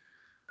streak.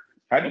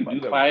 How do you do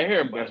that? Fire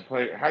here, with the best bud.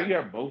 player? How do you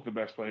have both the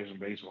best players in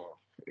baseball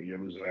and you're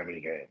losing that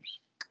many games?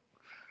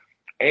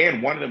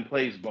 And one of them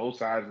plays both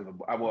sides of the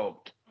ball.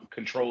 Well,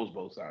 controls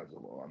both sides of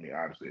the ball. I mean,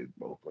 obviously,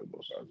 both play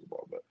both sides of the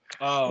ball, but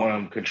one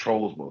of them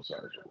controls both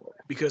sides of the ball.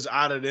 Because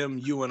out of them,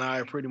 you and I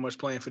are pretty much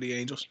playing for the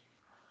Angels.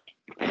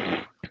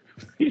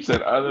 He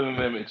said, other than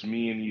them, it's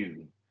me and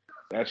you.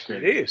 That's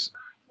crazy. It is.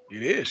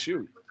 It is.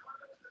 Shoot.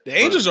 The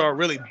Angels are a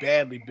really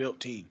badly built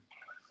team.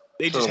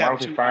 They So just why have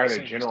don't they two fire their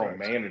insane general stars.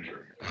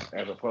 manager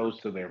as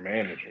opposed to their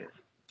manager?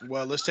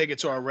 Well, let's take it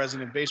to our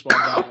resident baseball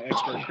guy, the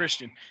expert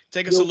Christian.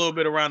 Take us a little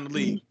bit around the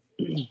league.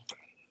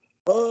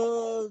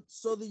 So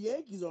the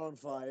Yankees are on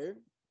fire.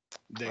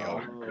 They Oh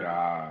are.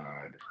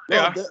 God. They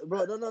are.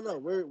 Bro, no.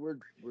 We're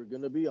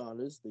gonna be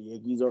honest. The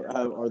Yankees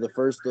are the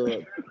first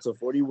to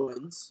 40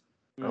 wins.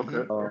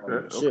 Okay.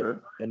 Shit. Okay.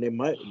 And they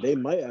might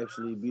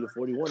actually be the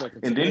 41 after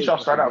And today, didn't y'all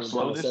after start out being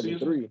slow down this 7-3.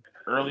 season?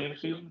 Early in the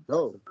season?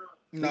 No.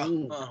 No,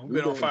 Mm-mm. we've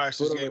been on fire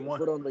since game one.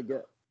 Foot on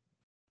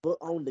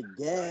the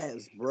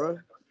gas, bro.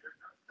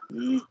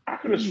 I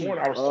could have sworn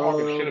I was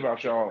talking shit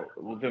about y'all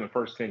within the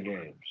first 10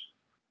 games.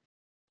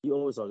 You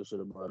always talking shit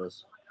about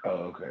us. Oh,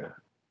 okay.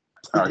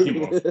 All right, keep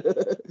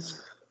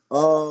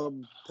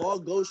on. Paul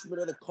Goldschmidt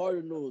of the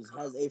Cardinals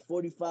has a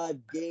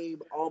 45-game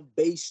on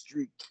base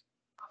streak.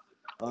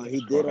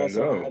 He did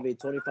also have a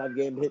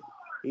 25-game hit.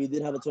 He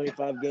did have a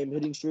 25-game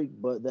hitting streak,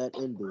 but that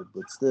ended.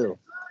 But still,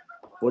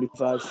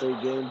 45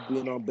 straight games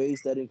being on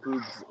base, that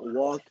includes a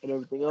walk and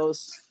everything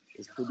else,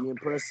 is pretty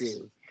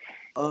impressive.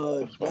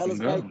 Dallas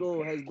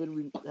Keuchel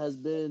has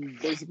been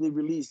basically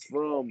released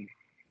from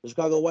the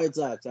Chicago White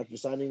Sox after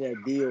signing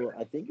that deal.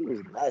 I think it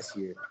was last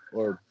year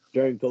or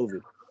during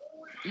COVID.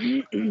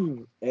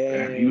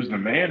 And he was the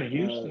man in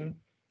Houston.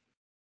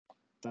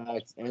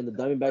 And the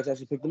Diamondbacks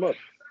actually picked him up.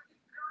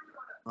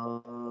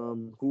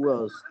 Who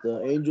else?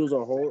 The Angels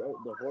are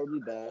horribly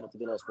bad. I think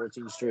they lost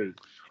 14 straight.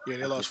 Yeah,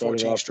 they lost Starting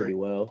 14 off straight. pretty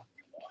well.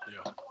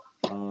 Yeah.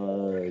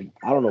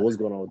 I don't know what's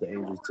going on with the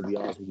Angels, to be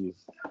honest with you.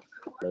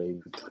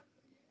 Like,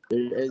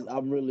 they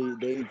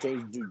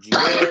changed to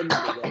GM, they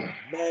got a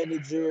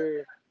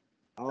manager.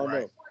 I don't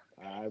know.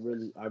 I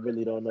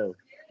really don't know.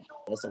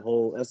 That's a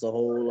whole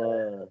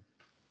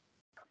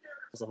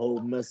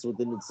mess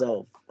within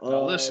itself.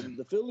 Now listen.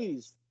 The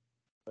Phillies.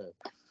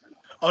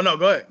 Oh no,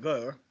 go ahead.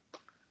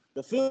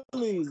 The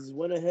Phillies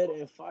went ahead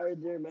and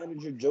fired their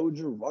manager Joe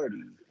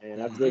Girardi,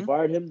 and after they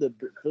fired him, the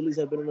Phillies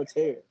have been on a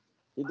tear.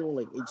 They're doing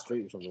like 8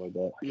 straight or something like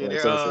that. Yeah,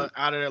 they're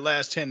out of their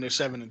last 10, they're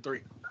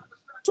 7-3.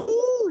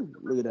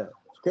 Look at that,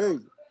 it's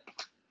crazy.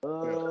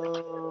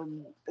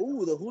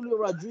 The Julio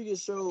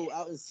Rodriguez show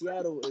out in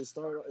Seattle is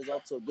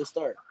off to a good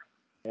start,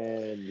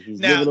 and he's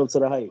living up to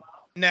the hype.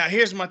 Now,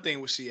 here's my thing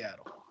with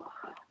Seattle.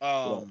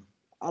 I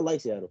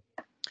like Seattle.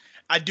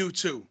 I do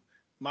too.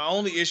 My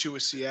only issue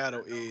with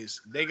Seattle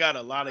is they got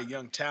a lot of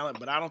young talent,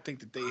 but I don't think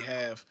that they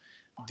have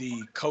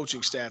the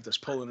coaching staff that's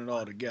pulling it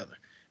all together.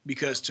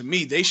 Because to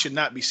me, they should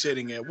not be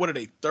sitting at, what are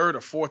they, 3rd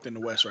or 4th in the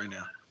West right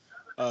now?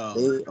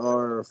 They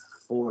are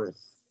 4th.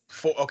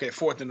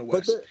 Fourth in the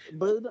West.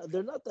 But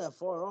they're not that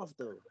far off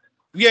though.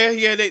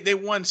 Yeah, they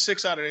won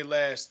 6 out of their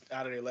last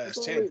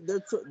 10.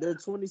 They're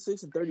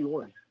 26 and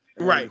 31.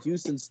 Right.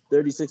 Houston's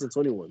 36 and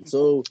 21.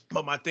 So,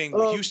 but my thing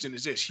with Houston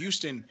is this: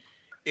 Houston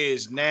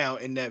is now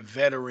in that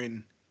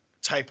veteran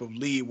type of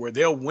league where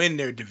they'll win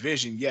their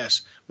division,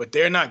 yes, but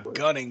they're not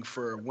gunning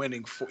for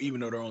winning, even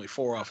though they're only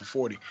 4 off of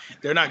 40.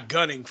 They're not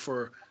gunning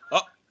for.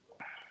 Oh,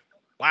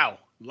 wow!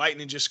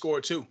 Lightning just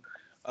scored 2,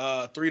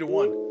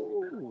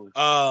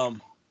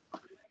 3-1.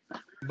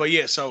 But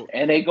yeah, so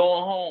and they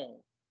going home.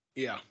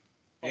 Yeah,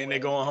 and they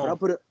going home. I'll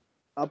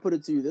put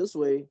it to you this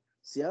way: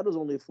 Seattle's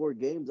only 4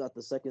 games out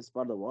the second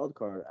spot of the wild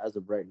card as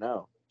of right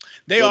now.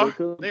 They are.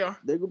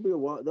 They'll be a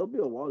wild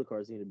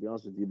card team, to be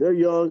honest with you. They're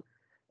young.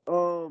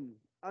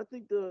 I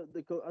think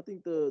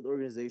the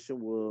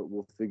organization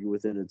will figure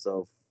within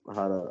itself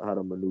how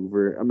to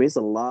maneuver. I mean, it's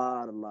a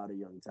lot of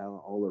young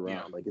talent all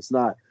around. Yeah. Like it's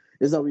not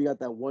we got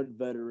that one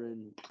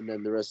veteran and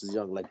then the rest is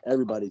young. Like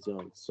everybody's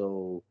young.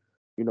 So,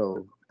 I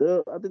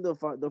think they'll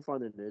find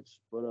their niche.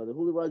 But the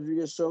Julio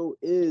Rodriguez show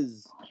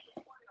is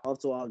off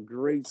to a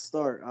great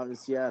start out in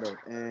Seattle.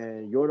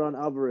 And Yordan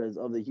Alvarez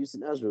of the Houston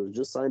Astros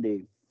just signed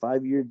a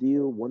 5-year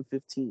deal,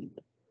 $115.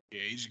 Yeah,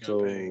 he just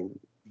got paid.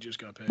 He just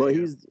got paid. But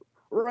he's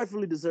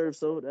rightfully deserved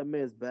so. That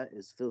man's bat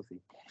is filthy.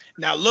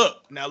 Now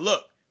look.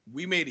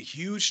 We made a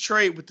huge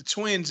trade with the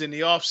Twins in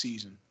the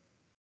offseason.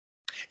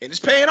 And it's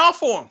paying off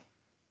for him.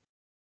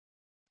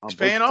 It's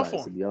paying off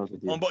for him.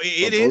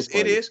 It is.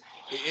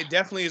 It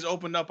definitely has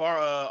opened up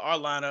our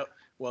lineup.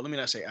 Well, let me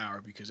not say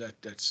our because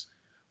that's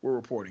we're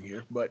reporting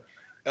here. But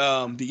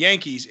the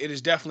Yankees, it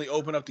has definitely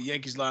opened up the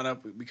Yankees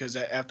lineup because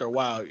after a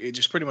while, it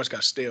just pretty much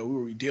got stale. We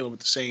were dealing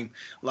with the same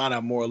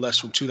lineup more or less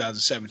from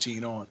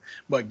 2017 on.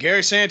 But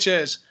Gary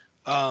Sanchez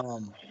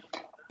and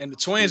the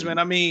Twins, man,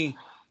 I mean,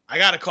 I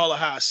got to call it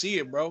how I see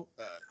it, bro.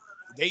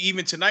 They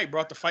even tonight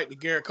brought the fight to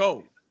Garrett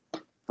Cole.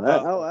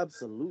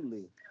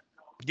 Absolutely.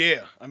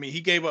 Yeah, I mean,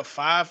 he gave up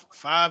five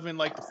in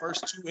like the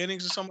first 2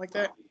 innings or something like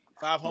that.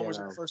 5 homers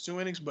Yeah, in no. the first 2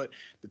 innings. But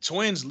the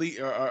Twins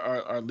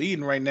are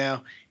leading right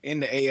now in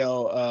the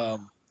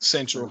AL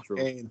Central.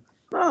 And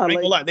Nah, I ain't like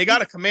gonna lie, they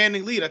got a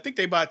commanding lead. I think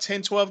they about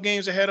 10, 12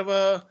 games ahead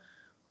of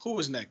who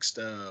was next?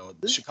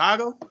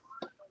 Chicago?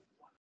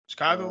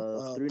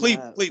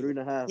 Cleveland. three and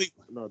a half.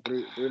 Cleveland. No,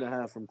 three and a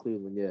half from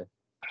Cleveland. Yeah.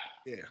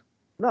 Yeah.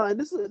 No, and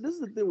this is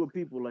the thing with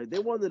people. Like they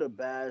wanted to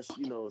bash,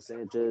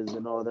 Sanchez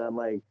and all that.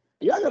 Like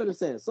y'all gotta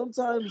understand.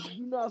 Sometimes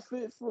you're not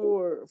fit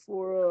for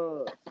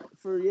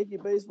Yankee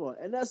baseball,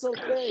 and that's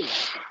okay.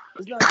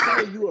 It's not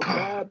saying you a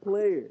bad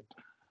player.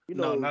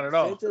 No, not at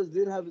all.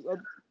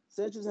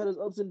 Sanchez had his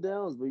ups and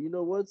downs, but you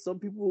know what? Some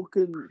people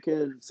can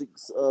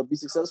be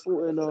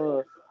successful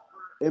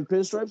in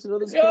pinstripes and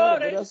others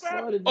can't. But that's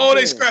fine. If you Oh,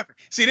 they can. scrapping.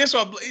 See, this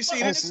is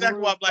exactly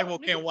why Black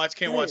folk can't watch.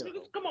 Come on.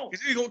 Come on.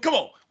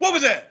 What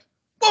was that?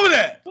 What was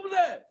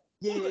that?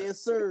 Yes,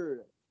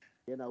 sir.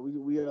 Yeah, no, we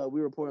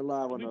reporting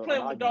live on We the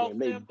playing with dogs,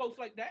 game. damn folks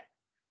like that.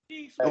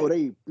 Hey,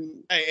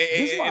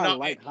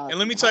 And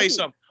let me tell you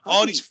something.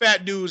 All these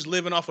fat dudes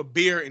living off of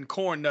beer and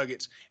corn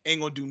nuggets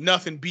ain't gonna do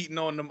nothing beating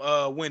on them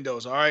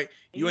windows. All right,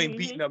 you ain't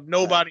beating up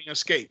nobody on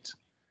skates,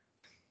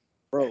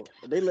 bro.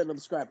 They letting them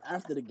scrap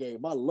after the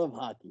game. I love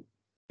hockey.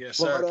 Yes,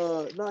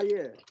 sir. But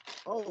yeah.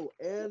 Oh,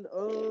 and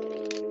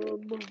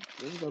what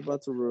was I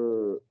about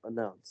to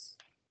announce?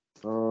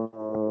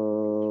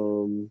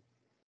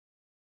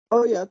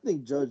 Oh yeah, I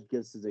think Judge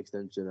gets his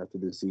extension after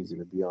this season.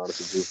 To be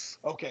honest with you.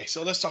 Okay,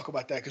 so let's talk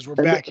about that because we're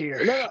back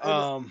here.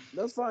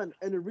 That's fine.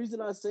 And the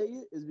reason I say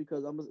it is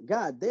because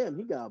God damn,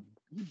 he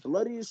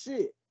bloody as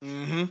shit.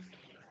 Mm-hmm.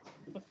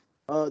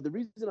 The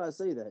reason I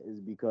say that is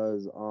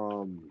because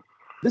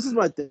this is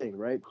my thing,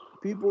 right?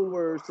 People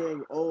were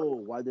saying, "Oh,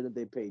 why didn't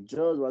they pay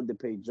Judge? Why did they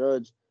pay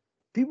Judge?"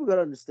 People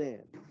gotta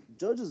understand.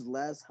 Judge's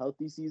last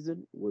healthy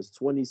season was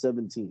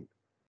 2017.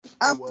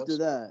 After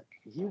that,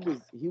 he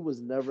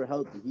was never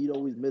healthy. He'd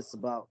always miss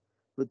about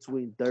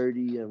between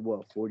 30 and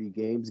 40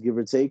 games, give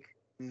or take,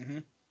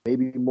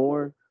 maybe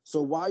more.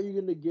 So why are you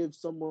gonna give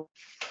someone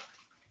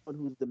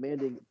who's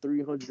demanding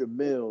 $300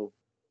 million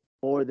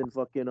more than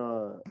fucking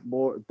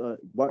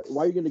why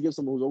are you gonna give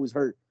someone who's always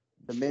hurt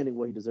demanding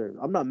what he deserves?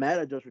 I'm not mad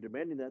at Judge for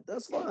demanding that.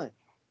 That's fine.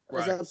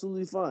 That's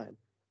absolutely fine.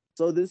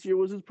 So this year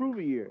was his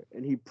proving year,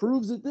 and he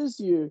proves it this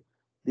year.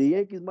 The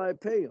Yankees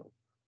might pay him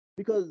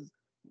because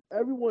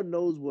everyone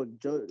knows what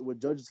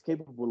Judge is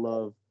capable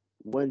of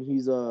when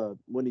he's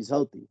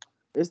healthy.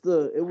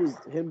 It was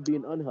him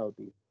being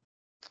unhealthy.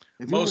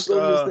 If he was able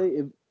to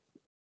stay,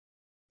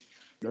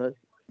 go ahead.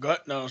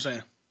 No, I'm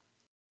saying.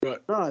 No,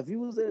 if he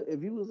was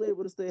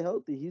able to stay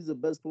healthy, he's the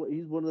best player.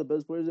 He's one of the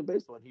best players in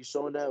baseball. And he's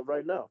showing that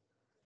right now.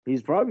 He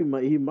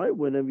might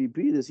win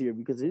MVP this year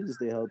because he needs to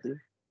stay healthy.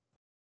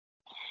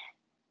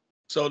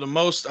 So the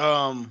most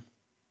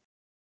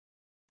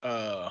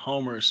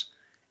homers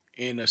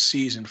in a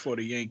season for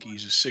the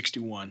Yankees is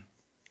 61.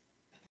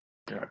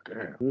 God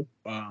damn.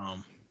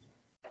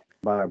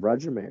 By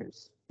Roger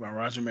Maris.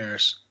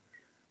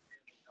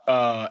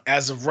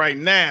 As of right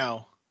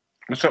now,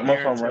 what's up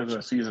most home runs in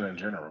a season in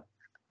general?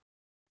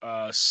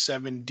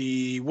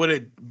 70. What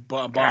did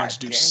Bonds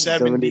do?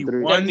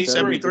 71,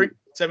 73?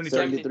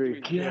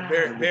 73. Yeah,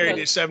 Barry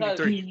did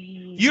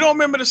 73. You don't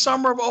remember the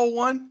summer of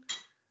 01?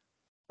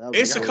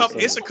 It's a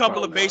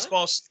couple of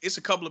baseballs. It's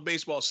a couple of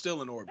baseballs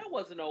still in orbit. That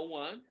wasn't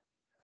 01.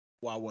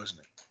 Why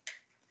wasn't it?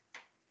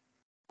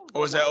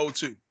 Or was that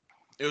 02?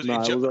 It was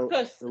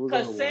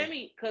because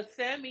Sammy,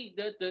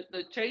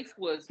 the chase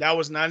was that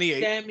was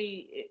 98.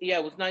 Sammy,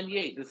 it was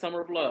 98, the summer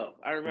of love.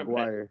 I remember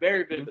that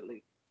very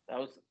vividly. That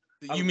was.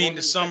 You mean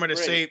the summer to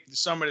save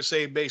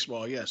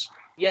baseball? Yes.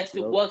 Yes,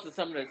 it was the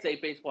summer to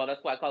save baseball.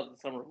 That's why I call it the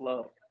summer of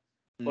love.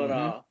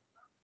 But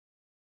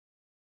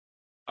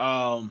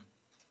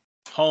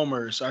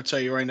homers, I tell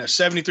you right now,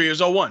 73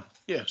 is 01.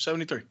 Yeah,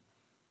 73.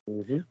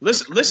 Mm-hmm.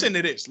 Listen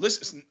to this.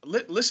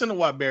 Listen to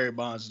why Barry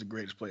Bonds is the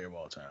greatest player of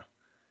all time.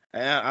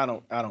 I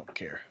don't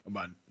care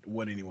about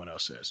what anyone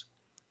else says,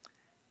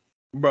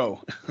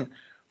 bro.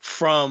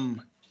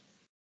 From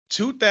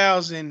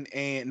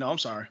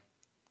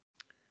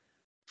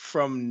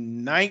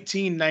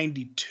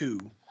 1992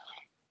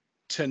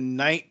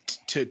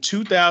 to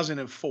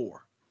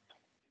 2004,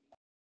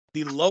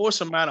 the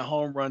lowest amount of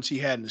home runs he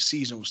had in the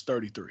season was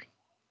 33.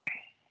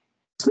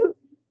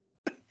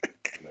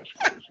 That's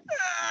crazy.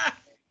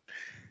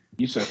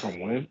 You said from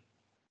when?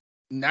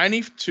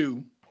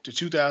 92 to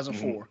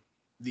 2004.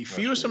 The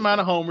fewest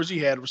amount of homers he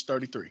had was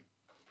 33.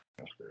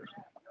 That's crazy.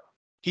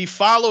 He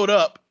followed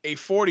up a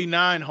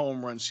 49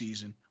 home run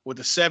season with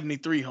a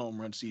 73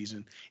 home run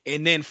season,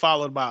 and then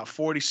followed by a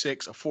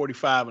 46, a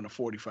 45, and a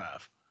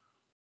 45.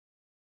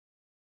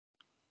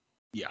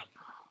 Yeah.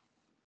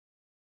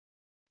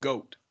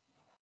 Goat.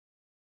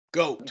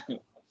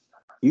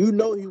 You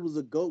know he was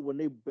a GOAT when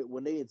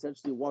they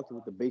intentionally walked him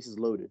with the bases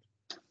loaded.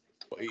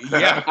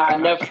 Yeah. I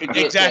never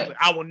forget exactly.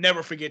 that. I will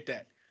never forget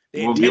that.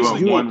 We'll give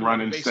him one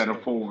run instead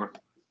of 4.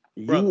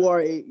 You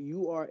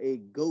are a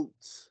GOAT.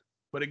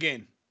 But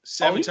again,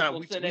 he was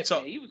gonna send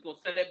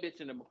that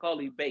bitch in the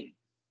Macaulay Bay.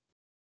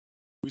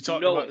 We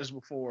talked about this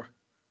before.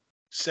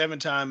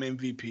 7-time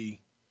MVP.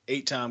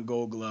 8-time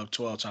Gold Glove,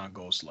 12-time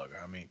Gold Slugger.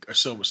 I mean, or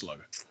Silver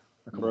Slugger.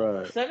 Come on.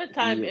 Bruh.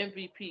 7-time Yeah.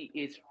 MVP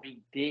is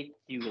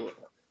ridiculous.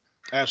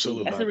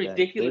 Absolutely. That's a About that.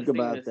 ridiculous Think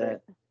thing about to say.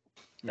 that.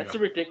 That's Yeah.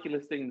 a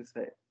ridiculous thing to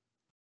say.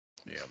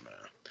 Yeah,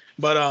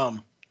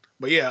 man.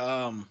 But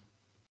yeah,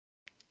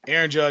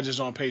 Aaron Judge is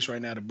on pace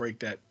right now to break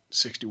that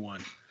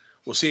 61.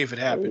 We'll see if it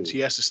happens. Hey,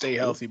 He has to stay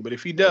healthy, but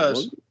if he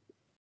does, expect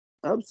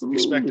a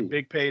absolutely.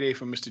 big payday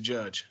from Mr.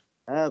 Judge.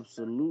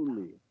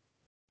 Absolutely.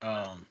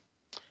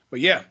 But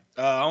yeah,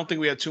 I don't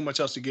think we have too much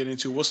else to get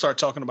into. We'll start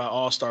talking about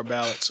All-Star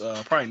ballots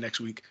probably next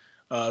week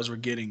as we're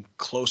getting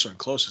closer and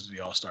closer to the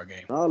All-Star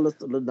game. Now let's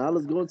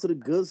go into the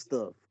good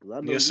stuff. 'Cause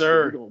I know Yes,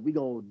 sir. we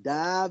gonna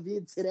dive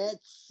into that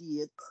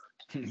shit.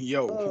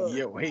 Yo.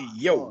 Hey,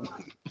 Yo.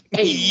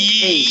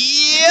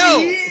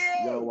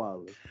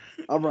 Wally.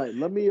 All right,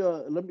 let me.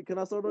 Can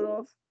I start it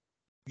off?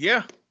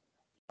 Yeah.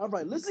 All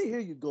right, listen here,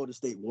 you Golden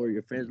State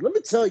Warrior fans. Let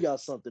me tell y'all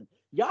something.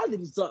 Y'all need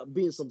to stop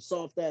being some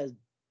soft ass.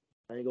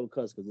 I ain't gonna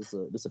cuss because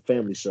it's a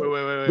family show.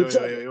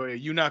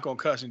 Wait. You're not gonna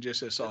cuss and just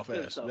say soft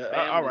ass. All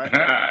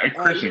right.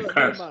 Christian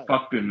cuss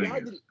fuck them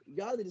niggas.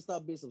 Y'all need to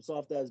stop being some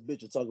soft ass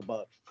bitch and talk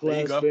about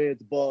There you class go.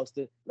 fans,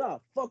 Boston. Nah,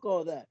 fuck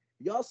all that.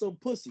 Y'all some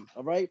pussy,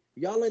 all right?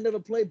 Y'all ain't never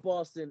played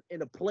Boston in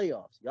the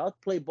playoffs. Y'all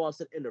played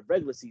Boston in the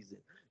regular season.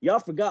 Y'all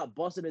forgot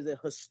Boston is a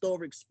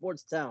historic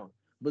sports town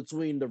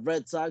between the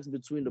Red Sox,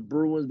 between the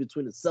Bruins,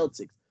 between the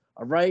Celtics.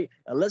 All right?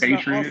 And let's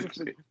not also Patriots.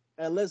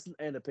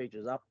 and the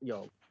Patriots. I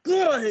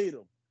hate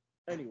them.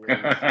 Anyway,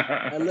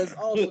 and let's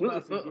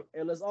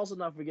also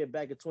not forget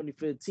back in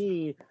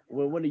 2015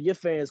 when one of your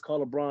fans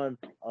called LeBron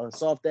a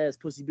soft ass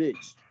pussy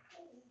bitch.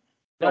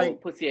 No,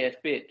 pussy ass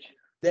bitch.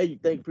 There you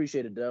think,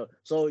 appreciate it, though.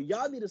 So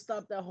y'all need to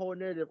stop that whole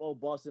narrative. Oh,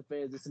 Boston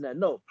fans, this and that.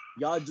 No,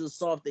 y'all just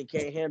soft and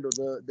can't handle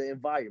the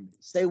environment.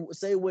 Say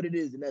what it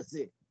is, and that's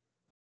it.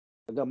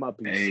 I got my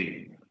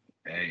piece.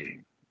 Hey,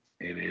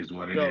 it is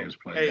what it Yo, is,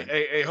 player.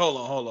 Hey, hold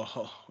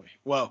on.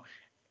 Well,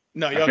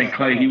 no, I think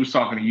Clay. He was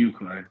talking to you,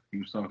 Clay.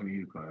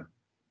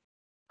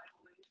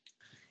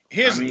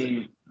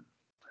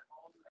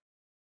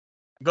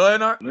 Go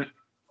ahead, Art.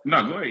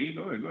 No, go ahead.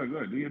 Go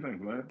ahead. Do your thing,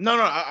 Clay. No,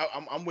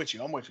 I'm with you.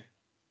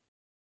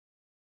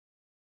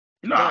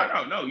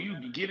 No.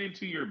 You get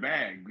into your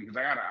bag because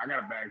I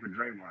got a bag for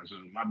Draymond. So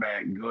my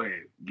bag. Go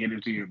ahead. Get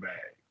into your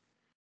bag.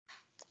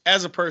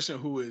 As a person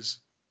who is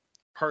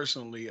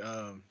personally,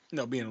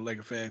 being a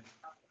Laker fan,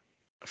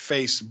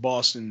 faced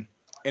Boston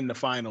in the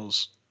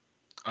finals,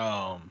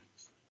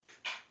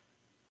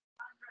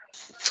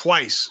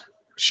 twice.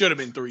 Should have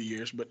been 3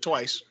 years, but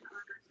twice.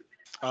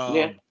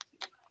 Yeah.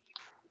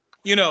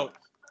 I'm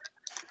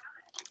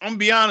gonna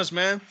be honest,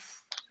 man.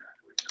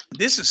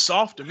 This is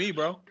soft to me,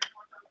 bro.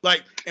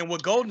 Like, and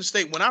with Golden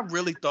State, when I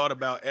really thought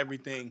about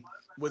everything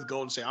with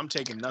Golden State, I'm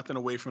taking nothing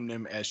away from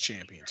them as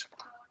champions.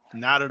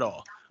 Not at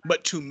all.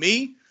 But to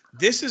me,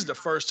 this is the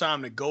first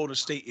time that Golden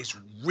State is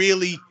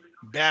really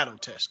battle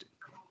tested.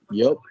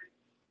 Yep.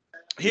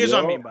 Here's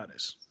what I mean by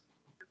this.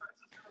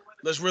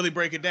 Let's really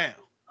break it down.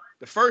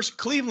 The first,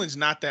 Cleveland's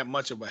not that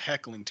much of a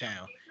heckling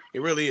town.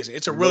 It really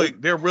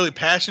isn't. They're really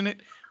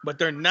passionate, but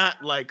they're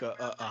not like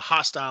a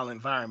hostile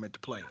environment to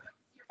play in.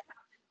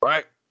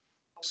 Right?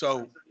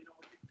 So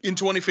in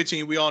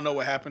 2015, we all know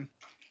what happened.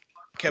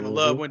 Kevin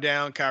Love went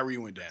down, Kyrie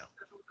went down.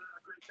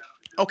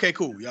 Okay,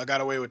 cool. Y'all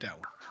got away with that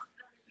one.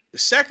 The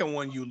second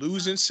one, you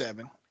lose in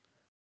 7.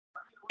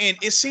 And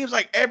it seems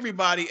like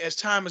everybody, as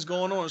time is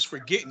going on, is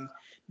forgetting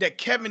that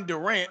Kevin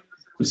Durant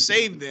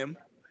saved them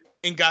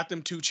and got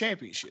them 2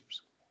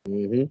 championships.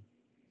 Mm-hmm.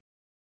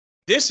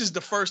 This is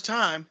the first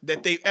time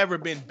that they've ever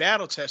been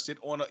battle tested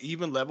on an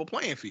even level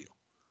playing field.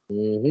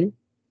 Mm-hmm.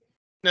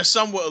 Now,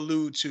 some will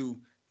allude to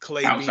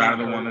Clay outside of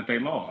the hurt. one that they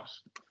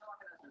lost.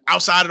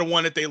 Outside of the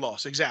one that they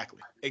lost, exactly.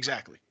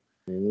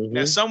 Mm-hmm.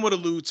 Now, some would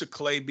allude to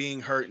Clay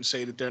being hurt and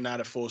say that they're not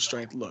at full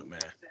strength. Look,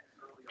 man,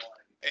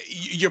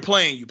 you're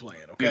playing,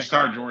 okay? You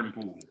start Jordan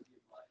Poole.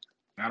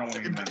 I don't want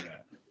to hear none of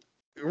that.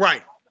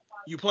 Right.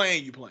 You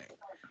playing.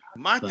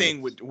 My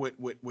thing with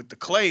the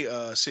Clay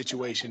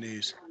situation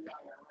is,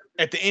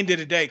 at the end of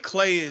the day,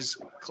 Clay is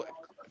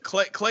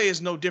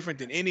no different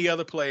than any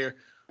other player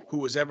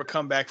who has ever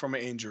come back from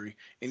an injury,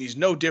 and he's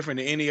no different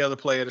than any other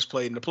player that's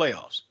played in the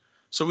playoffs.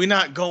 So we're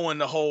not going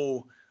the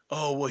whole,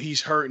 oh, well,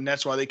 he's hurt and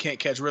that's why they can't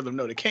catch rhythm.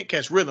 No, they can't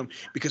catch rhythm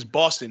because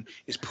Boston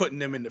is putting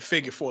them in the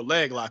figure 4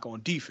 leg lock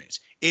on defense.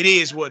 It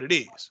is what it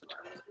is.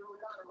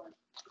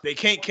 They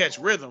can't catch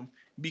rhythm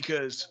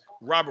because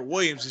Robert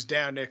Williams is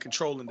down there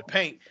controlling the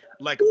paint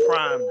like a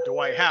prime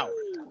Dwight Howard.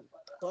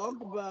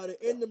 Talk about it.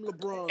 And them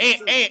LeBron.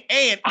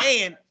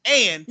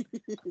 And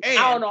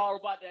I don't know all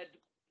about that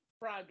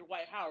prime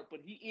Dwight Howard, but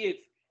he is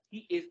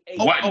a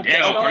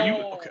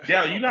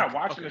Dale, you not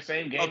watching the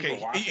same game? Okay,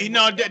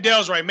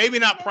 Dale's right. Maybe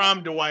not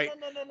prime Dwight,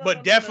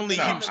 but definitely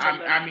Houston.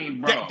 I mean,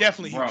 bro,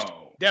 definitely bro, Houston.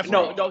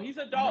 Definitely. No, he's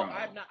a dog. Bro.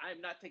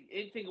 I'm not taking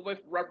anything away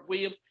from Robert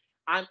Williams.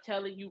 I'm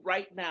telling you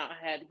right now,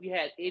 had we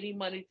had any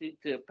money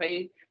to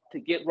pay to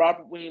get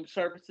Robert Williams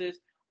services,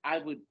 I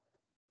would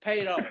pay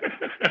it off.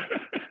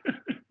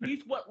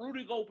 He's what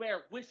Rudy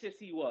Gobert wishes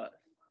he was.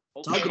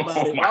 Talk Okay?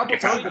 about it. my I'm gonna God.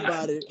 tell Talk you,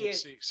 about it.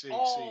 it's See.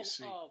 all of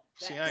See,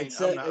 that. I ain't,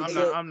 Except-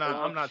 I'm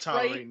not Straight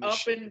tolerating this up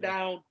shit and today.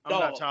 down I'm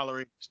not dog.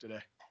 tolerating this today.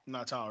 I'm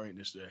not tolerating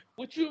this today.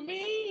 What you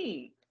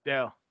mean?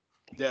 Dell,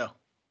 bro,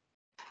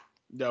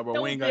 we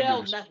Don't ain't gotta do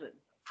Dell this. nothing.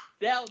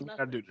 Dell We gotta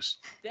nothing. do this.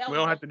 Dell We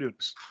don't have nothing. to do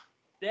this.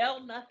 Dell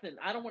nothing.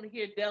 I don't want to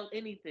hear Dell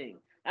anything.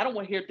 I don't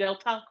want to hear Dell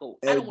Taco.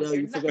 I Hey, don't want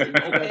Dell, to hear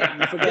nothing. Okay?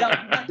 Dell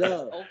nothing.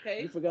 Dell,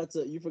 Okay? you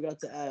forgot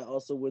to add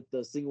also with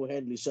the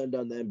single-handedly shutting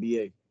down the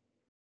NBA.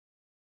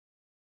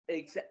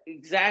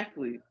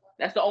 Exactly.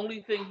 That's the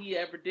only thing he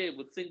ever did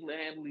was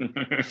single-handedly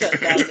shut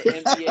down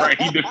the NBA.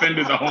 Right, he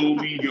defended the whole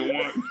league at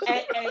once.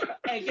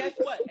 And guess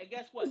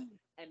what?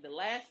 And the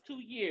last 2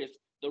 years,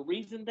 the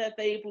reason that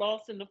they've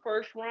lost in the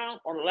first round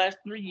or the last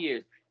 3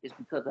 years is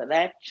because of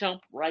that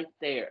chump right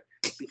there.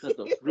 Because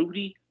of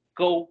Rudy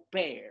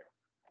Gobert.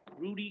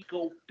 Rudy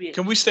Gobert.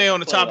 Can we stay on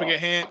the topic at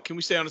hand? Can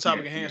we stay on the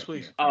topic at hand,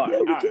 please? All right, Yeah,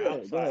 we all right. can. I'm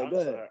Go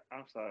sorry. ahead.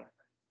 I'm sorry.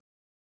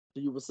 So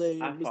you were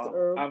saying, I'm Mr. sorry.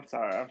 Earl? I'm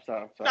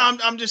sorry. No,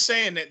 I'm just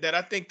saying that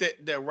I think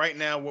that right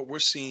now what we're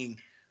seeing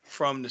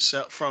from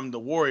the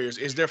Warriors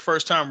is their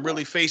first time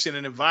really facing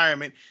an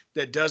environment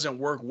that doesn't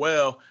work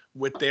well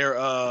with their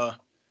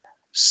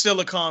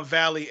Silicon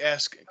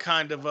Valley-esque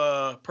kind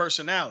of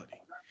personality.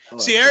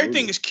 See,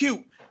 everything is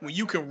cute when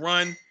you can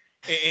run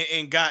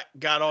and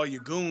got all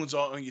your goons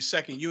on your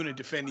second unit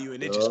defending you,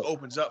 and it just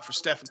opens up for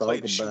Steph and Clay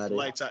to shoot the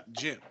lights out the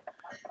gym.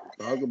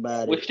 Talk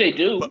about Which they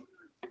do.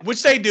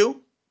 Which they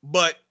do,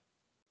 but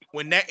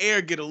when that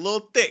air get a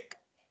little thick,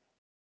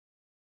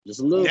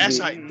 just a little that's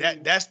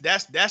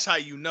bit. that's how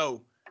you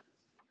know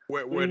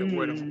where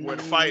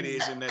the fight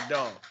is in that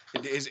dog.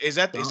 Is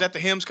that the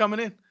hymns coming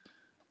in?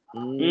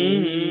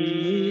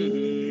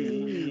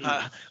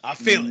 I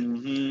feel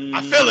it.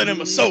 I feel it in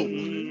my soul.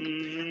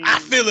 I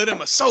feel it in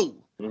my soul.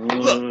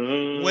 Look,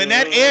 when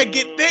that air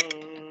get thick,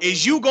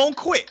 is you gonna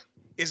quit?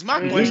 Is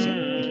my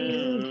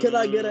question. Can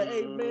I get an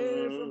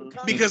amen from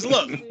the Because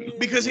look,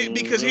 because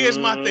here's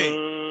my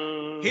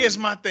thing. Here's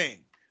my thing.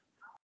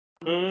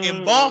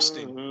 In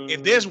Boston,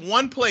 if there's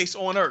one place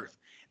on earth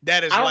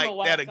that is like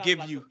that'll give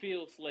like you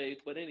field slave,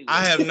 but anyway.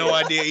 I have no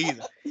idea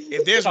either.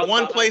 If there's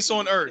one place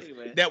on earth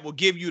anyway. that will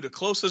give you the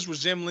closest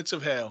resemblance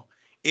of hell,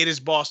 it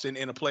is Boston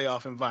in a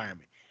playoff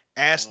environment.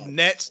 Ask the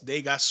Nets,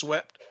 they got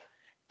swept.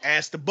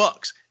 Ask the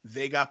Bucks,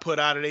 they got put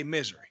out of their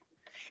misery.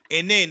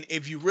 And then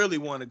if you really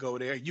want to go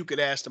there, you could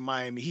ask the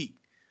Miami Heat.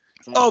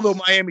 Although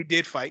Miami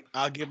did fight,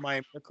 I'll give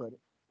Miami the credit.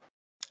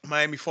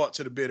 Miami fought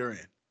to the bitter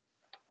end.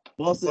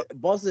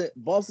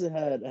 Boston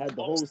had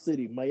the whole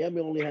city.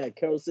 Miami only had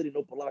Carroll City,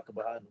 no Palaka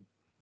behind them.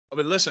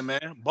 But listen,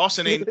 man,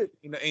 Boston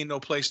ain't no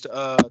place to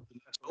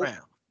mess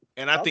around.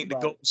 And I think the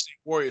Golden State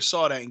Warriors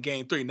saw that in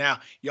Game 3. Now,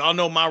 y'all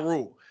know my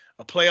rule: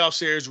 a playoff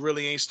series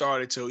really ain't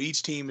started till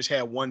each team has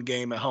had one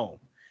game at home.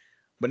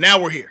 But now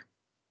we're here,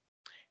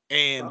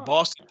 and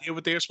Boston did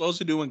what they were supposed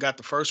to do and got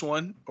the first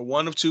one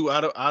of two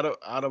out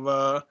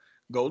of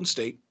Golden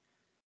State,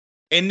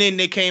 and then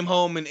they came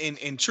home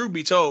and truth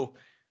be told,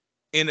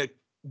 in a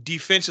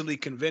defensively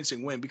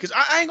convincing win, because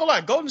I ain't gonna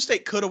lie, Golden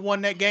State could have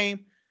won that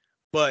game,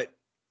 but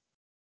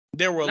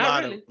there were a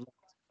lot of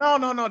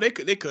no they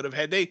could have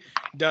had they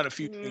done a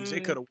few things they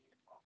could have,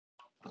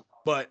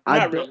 but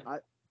I really.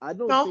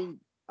 don't think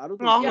I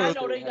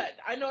know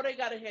they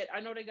got ahead. I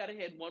know they got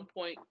ahead 1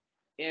 point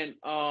in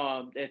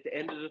at the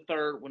end of the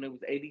third when it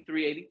was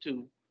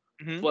 83-82.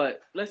 Mhm.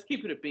 But let's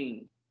keep it a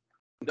bean.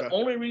 The Okay.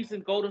 only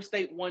reason Golden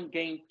State won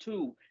Game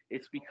 2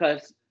 is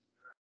because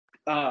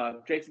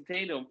Jason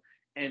Tatum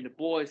and the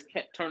boys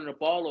kept turning the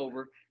ball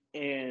over,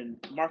 and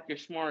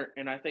Marcus Smart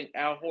and I think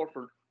Al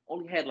Horford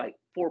only had like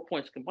 4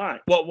 points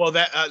combined. Well,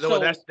 that's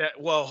that.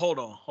 Well, hold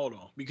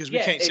on, because we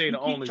can't say the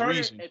only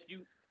reason.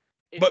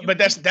 But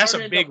that's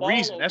a big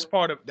reason. That's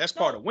part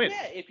of winning.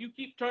 Yeah, if you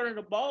keep turning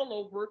the ball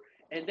over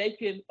and they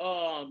can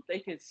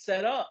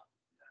set up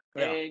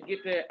and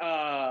get their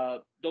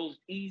those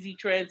easy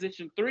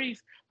transition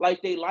threes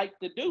like they like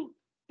to do,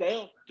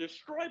 they'll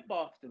destroy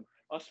Boston,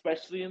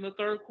 especially in the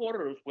third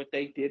quarter, is what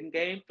they did in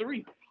Game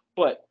 3.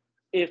 But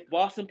if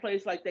Boston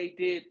plays like they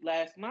did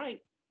last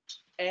night,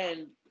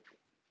 and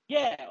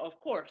yeah, of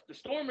course, the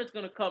Storm is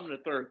going to come in the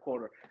third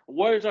quarter.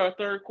 Warriors are a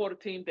third quarter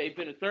team. They've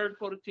been a third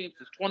quarter team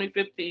since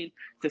 2015,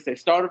 since they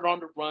started on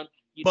the run.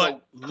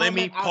 But let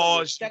me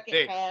pause you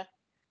there. Half.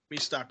 Let me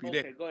stop you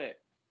Okay, there. go ahead.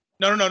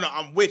 No.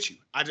 I'm with you.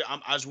 I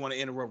just want to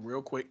interrupt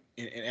real quick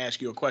and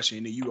ask you a question,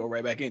 and then you go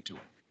right back into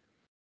it.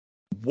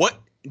 What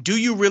do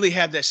you really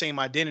have that same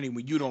identity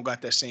when you don't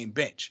got that same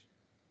bench?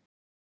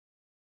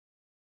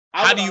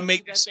 How do you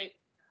make this?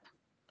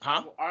 I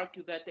will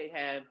argue that they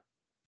have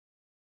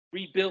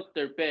rebuilt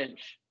their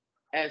bench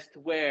as to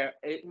where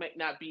it might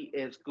not be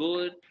as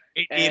good.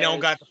 It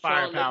don't got the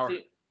firepower.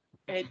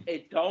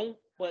 It don't,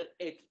 but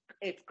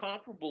it's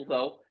comparable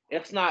though.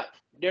 It's not.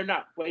 They're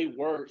not way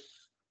worse.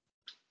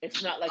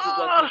 It's not like it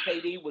was when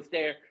KD was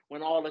there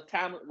when all the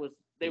talent was.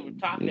 They were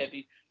top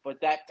heavy,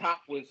 but that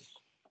top was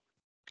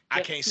I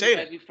just can't too say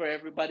that. heavy for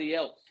everybody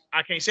else.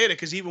 I can't say that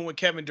because even when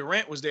Kevin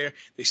Durant was there,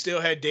 they still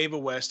had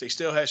David West, they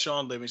still had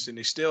Sean Livingston,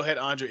 they still had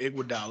Andre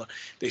Iguodala,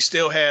 they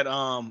still had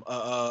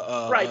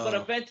Right, but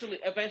eventually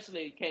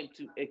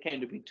it came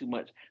to be too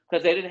much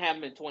because they didn't have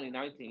him in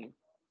 2019.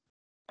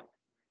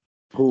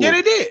 Who? Yeah,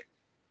 they did.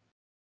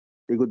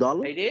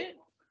 Iguodala? They did.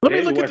 Let me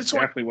David look at West the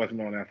 20. definitely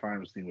wasn't on that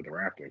finals team with the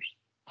Raptors.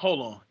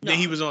 Hold on. No, Then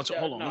he was on. no,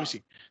 Hold on. no. Let me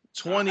see.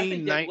 I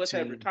think David West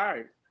had 2019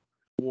 retired.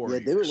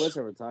 Warriors. Yeah, David West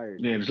had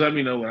retired. Yeah, just let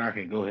me know when I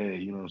can go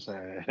ahead. You know what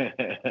I'm saying?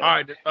 All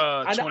right.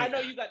 I know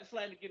you got the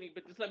slander getting,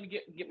 but just let me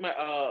get my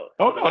Oh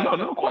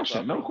no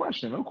question.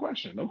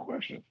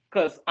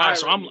 Because all right.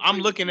 So I'm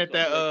looking at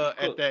that.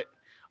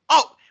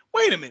 Oh,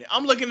 wait a minute.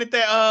 I'm looking at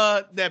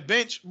that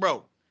bench,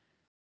 bro.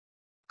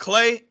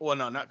 Clay. Well,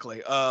 no, not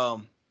Clay.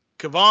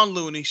 Kevon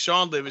Looney,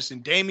 Sean Livingston,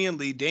 Damian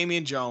Lee,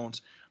 Damian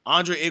Jones,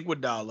 Andre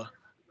Iguodala,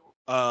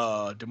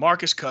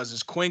 DeMarcus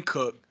Cousins, Quinn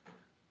Cook.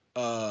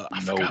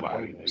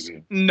 Nobody,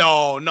 nigga.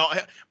 No,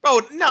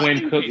 bro. No,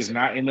 Quinn Cook is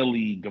not in the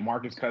league.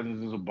 DeMarcus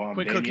Cousins is a bum.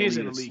 Quinn Cook is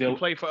in the league. He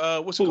played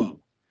for what's it called?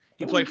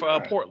 He played for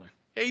Portland.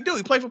 Yeah, he do.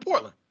 He played for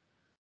Portland.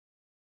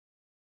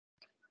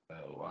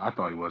 Oh, I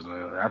thought he wasn't.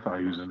 I thought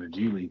he was in the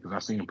G League because I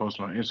seen him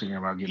posting on Instagram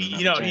about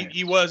getting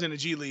he was in the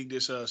G League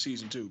this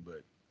season too,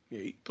 but yeah,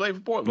 he played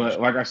for Portland.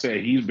 But like I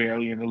said, he's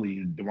barely in the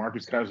league.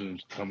 DeMarcus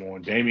Cousins, come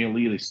on. Damian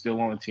Lee is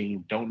still on the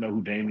team. Don't know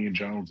who Damian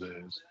Jones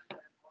is.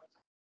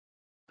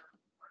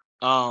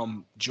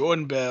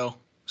 Jordan Bell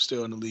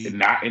still in the league.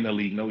 Not in the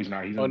league. No, he's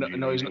not. He's in the G League. He's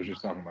not. I was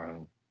just talking about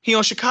him. He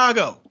on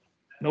Chicago.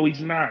 No,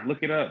 he's not.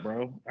 Look it up,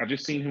 bro. I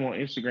just seen him on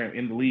Instagram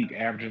in the league,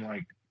 averaging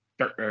like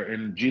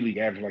in G League,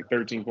 averaging like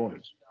 13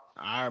 points.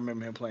 I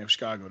remember him playing for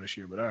Chicago this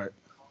year, but all right.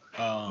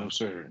 No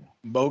sir.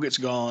 Bogut's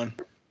gone.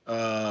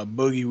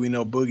 Boogie, we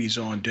know Boogie's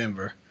on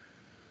Denver.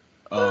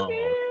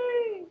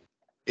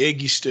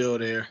 Iggy's still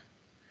there.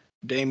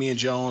 Damian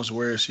Jones,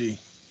 where is he?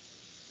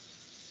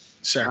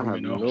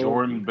 Sacramento.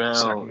 Jordan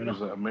Bell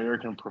is an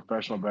American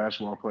professional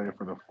basketball player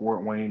for the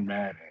Fort Wayne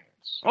Mad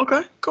Ants.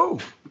 Okay, cool.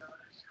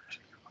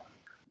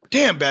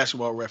 Damn,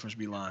 Basketball Reference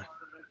be lying.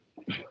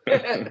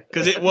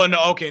 Because it wasn't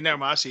okay. Never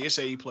mind. I see. It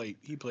say he played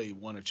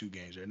 1 or 2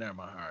 games there. Never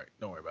mind. All right,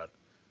 don't worry about it.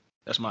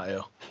 That's my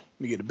L.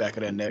 Let me get the back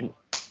of that neck.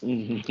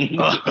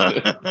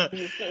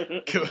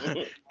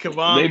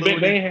 Kevon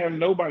they have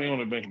nobody on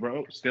the bench,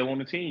 bro. Still on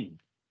the team.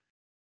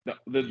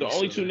 The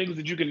only 2 niggas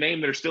that you can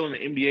name that are still in the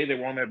NBA that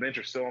were on that bench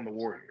are still on the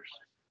Warriors.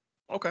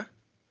 Okay.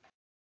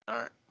 All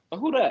right.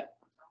 Who that?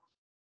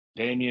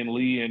 Damian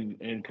Lee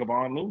and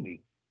Kevon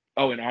Looney.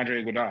 Oh, and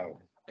Andre Iguodala.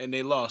 And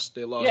they lost.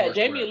 Yeah,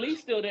 Damian Lee's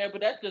still there,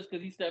 but that's just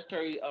because he's Steph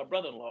Curry's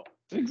brother-in-law.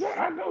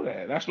 Exactly. I know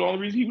that. That's the only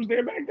reason he was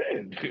there back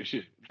then.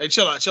 Shit. Hey,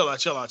 chill out, man.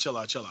 Chill out.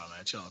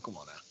 Come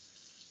on now.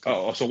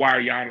 Oh, so why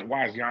is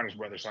Giannis'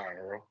 brother signing,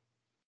 bro?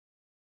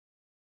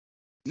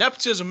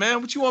 Nepotism,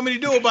 man. What you want me to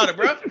do about it,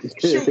 bro?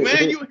 Shoot,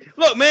 man.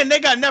 Look, man. They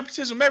got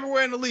nepotism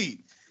everywhere in the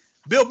league.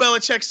 Bill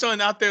Belichick's son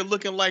out there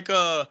looking like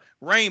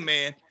Rain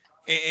Man,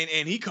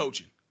 and he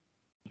coaching.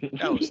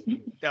 That was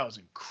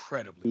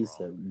incredibly wrong. He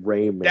said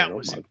Rain Man. That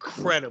was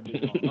incredibly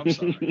wrong. I'm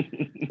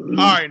sorry. All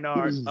right,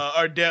 Nard.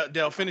 Or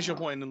Del, finish your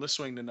point and then let's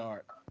swing to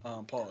Nard.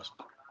 Pause.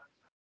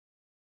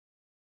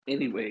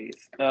 Anyways,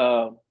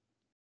 where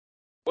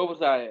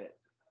was I at?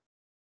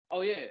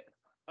 Oh yeah.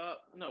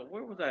 No,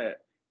 where was I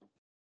at?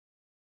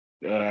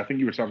 I think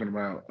you were talking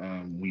about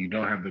when you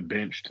don't have the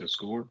bench to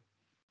score.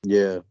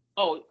 Yeah.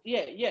 Oh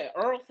yeah.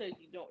 Earl said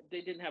they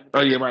didn't have.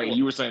 Oh yeah, right.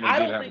 You were saying they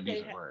did have a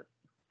decent bench.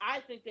 I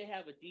think they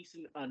have a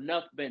decent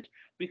enough bench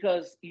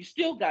because you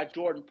still got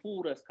Jordan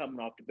Poole that's coming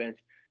off the bench.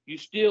 You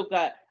still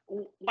got.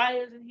 Why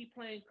isn't he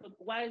playing?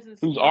 Why isn't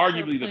who's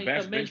arguably the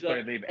best bench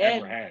player they've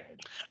ever had?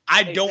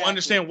 I don't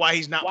understand why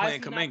he's not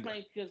playing Kuminga. Not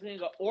playing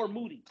Kuminga or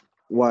Moody?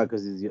 Why?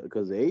 Because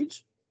of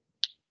age?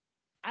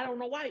 I don't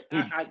know why.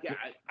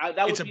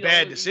 It's a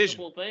bad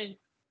decision.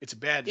 It's a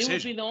bad decision. It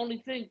would be the only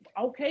thing.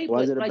 Okay,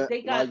 why but like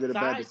they got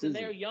size and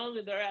they're young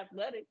and they're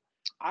athletic.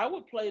 I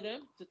would play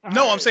them.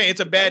 No, I'm saying it's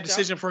a bad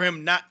decision for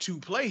him not to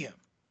play him.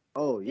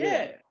 Oh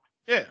yeah.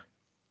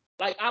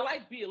 Like I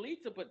like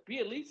Bielitsa, but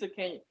Bielitsa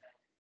can't.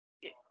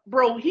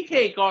 Bro, he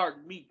can't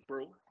guard me,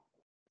 bro.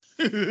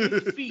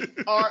 His feet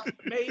are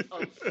made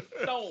of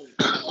stone.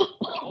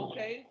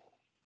 Okay.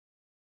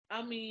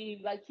 I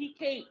mean, like he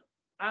can't.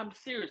 I'm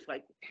serious.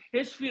 Like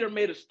his feet are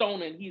made of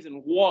stone, and he's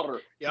in water.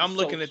 Yeah, I'm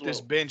looking at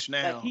this bench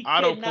now. Like, he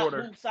Otto cannot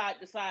Porter. Move side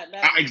to side.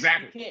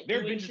 Exactly.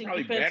 Their bench is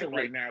probably better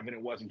right now than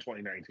it was in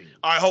 2019.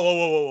 All right,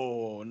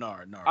 whoa,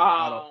 Nard.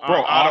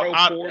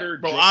 Otto Porter,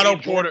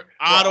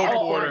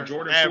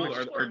 Jordan Poole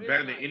are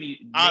better than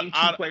any name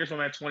 2 players on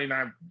that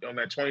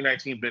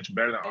 2019 bench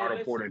better than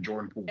Otto Porter and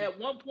Jordan Poole. At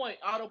one point,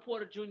 Otto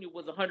Porter Jr.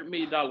 was $100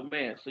 million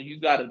man, so you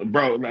got to.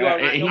 Bro,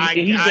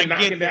 he's been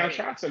knocking down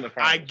shots in the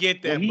finals. I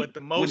get that, but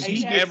the most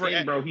he's ever.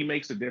 Bro, he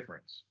makes a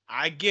difference.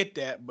 I get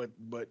that, but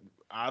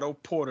Otto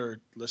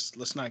Porter,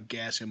 let's not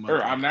gas him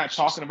up. I'm not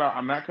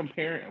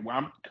comparing.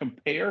 I'm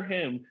compare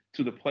him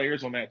to the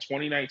players on that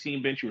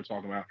 2019 bench you were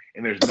talking about,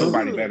 and there's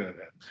nobody better than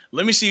them.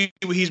 Let me see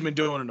what he's been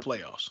doing in the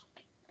playoffs.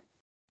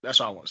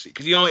 That's all I want to see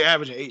because he only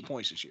averaging 8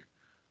 points this year.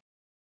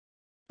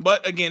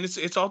 But again,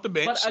 it's off the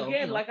bench. But so,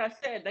 again, like I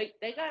said,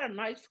 they got a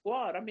nice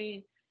squad. I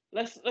mean,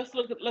 let's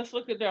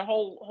look at their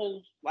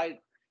whole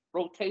like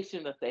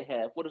rotation that they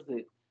have. What is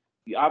it?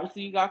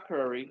 Obviously you got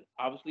Curry.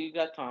 Obviously you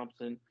got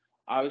Thompson.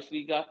 Obviously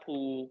you got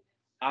Poole.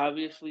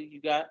 Obviously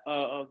you got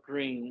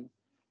Green.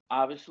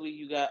 Obviously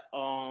you got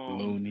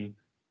Looney.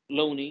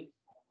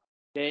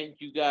 Then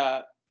you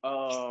got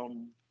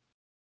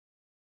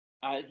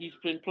he's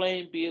been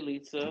playing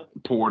Bielitsa.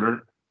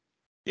 Porter.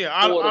 yeah,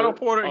 Otto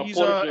Porter. He's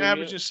Porter Jr.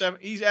 averaging 7.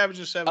 He's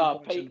averaging 7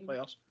 points Peyton. in the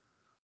playoffs.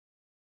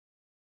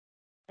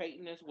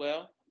 Peyton as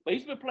well. But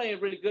he's been playing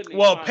really good.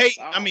 Well,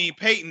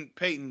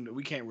 Peyton.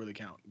 We can't really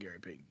count Gary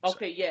Payton. So.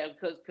 Okay, yeah,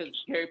 because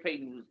Gary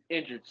Payton was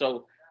injured,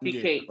 so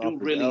he can't Off do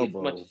his really elbow.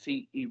 as much as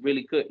he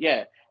really could.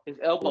 Yeah, his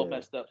elbow Yeah.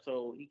 messed up,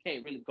 so he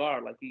can't really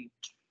guard like he.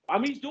 I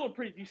mean, he's doing a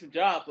pretty decent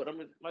job, but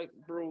I'm like,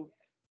 bro,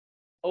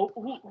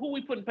 who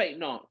we putting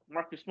Peyton on?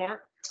 Marcus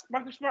Smart.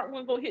 Marcus Smart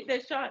wouldn't go hit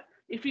that shot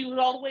if he was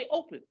all the way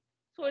open,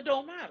 so it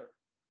don't matter.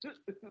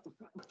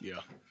 Yeah.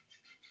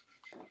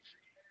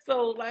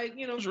 So like,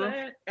 you know what I'm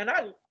saying?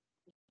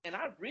 And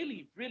I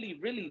really, really,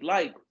 really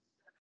like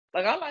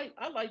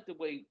I like the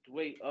way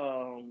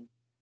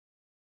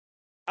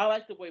I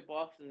like the way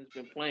Boston has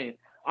been playing.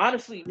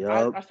 Honestly,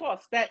 Yup. I saw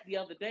a stat the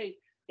other day.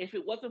 If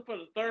it wasn't for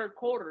the third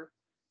quarter,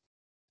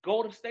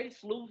 Golden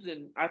State's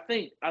losing, I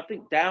think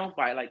down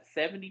by like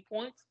 70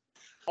 points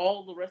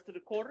all the rest of the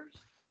quarters.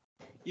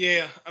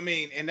 Yeah, I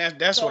mean, and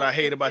that's So what I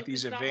hate if- about if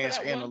these it's not for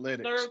advanced that one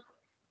analytics. third-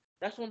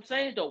 that's what I'm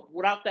saying though.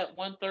 Without that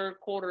 1/3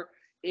 quarter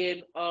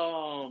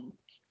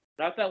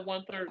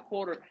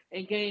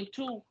in game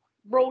 2,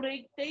 bro,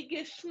 they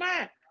get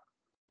smacked.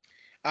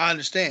 I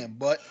understand,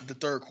 but the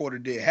third quarter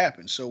did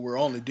happen, so we're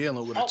only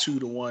dealing with a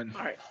 2-1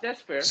 All right,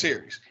 that's fair.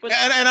 series. But-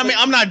 and I mean, but-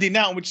 I'm not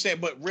denying what you're saying,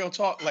 but real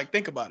talk, like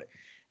think about it.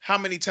 How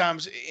many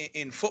times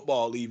in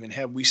football even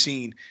have we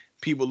seen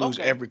people lose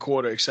Okay. every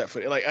quarter except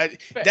for Fair.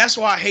 that's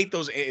why I hate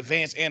those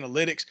advanced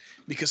analytics,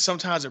 because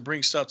sometimes it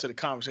brings stuff to the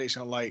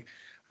conversation. I'm like,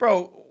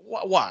 bro,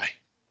 why?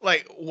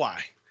 Like,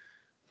 why?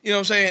 You know what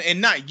I'm saying? And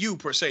not you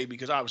per se,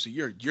 because obviously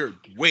you're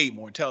way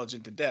more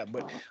intelligent than that.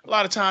 But a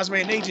lot of times,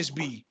 man, they just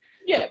be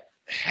Yeah,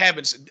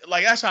 having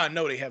like that's how I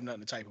know they have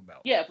nothing to type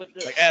about. yeah, but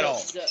At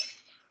all.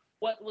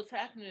 What was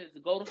happening is the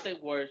Golden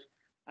State Warriors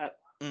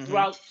Mhm.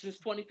 throughout since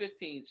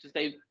 2015, since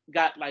they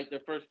got like their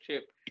first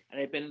chip and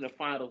they've been in the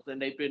finals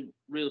and they've been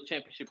real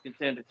championship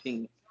contender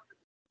team.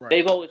 Right.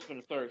 They've always been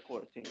a third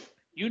quarter team.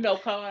 You know,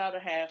 coming out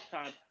of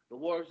halftime, the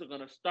Warriors are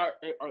going to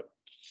start, or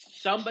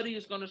somebody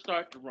is going to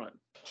start to run.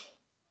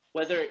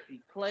 Whether it be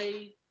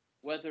Clay,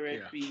 whether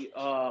it Yeah. be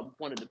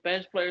one of the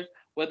bench players,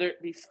 whether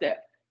it be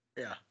Steph.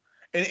 Yeah.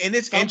 And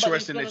it's Somebody's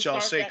interesting gonna that y'all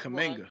start say that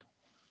Kuminga, run.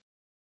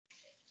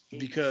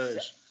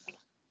 because How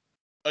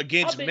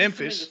against big is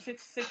Memphis, Kuminga?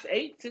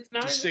 6'8",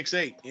 6'9"? he's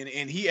 6'8",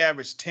 and he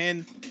averaged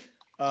 10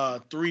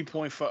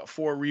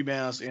 3.4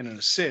 rebounds and an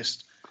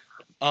assist.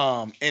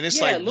 And it's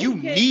Yeah, like Luke you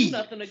can't do need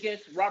nothing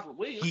against Robert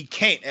Williams. he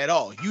can't at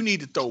all. You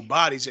need to throw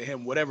bodies at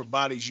him, whatever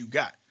bodies you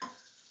got.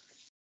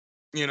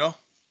 You know?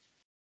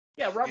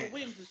 Yeah, Robert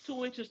Williams is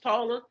 2 inches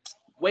taller,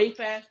 way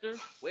faster,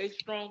 way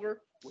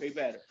stronger, way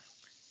better.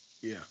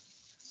 Yeah.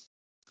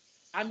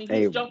 I mean,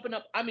 Hey. he's jumping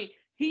up. I mean,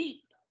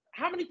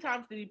 how many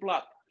times did he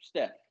block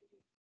Steph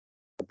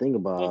I think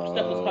when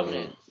Steph was coming about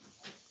in?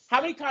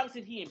 How many times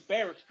did he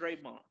embarrass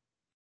Draymond?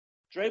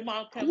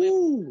 Draymond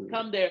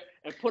come there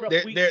and put up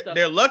weak stuff.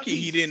 They're lucky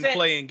he didn't sent-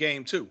 play in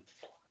game 2.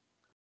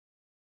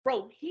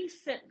 Bro, he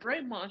sent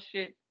Draymond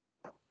shit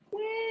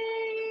way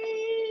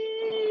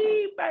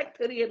back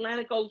to the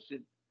Atlantic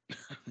Ocean.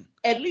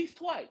 At least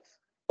twice.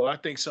 Well, I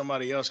think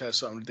somebody else has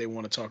something that they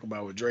want to talk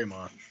about with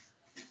Draymond.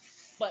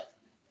 But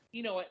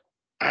you know what?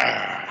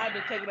 I've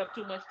been taking up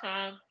too much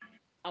time.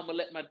 I'm gonna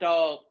let my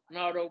dog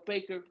Nardo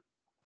Baker.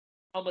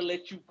 I'm gonna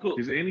let you cook.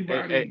 Is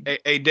anybody?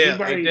 Hey, Dale.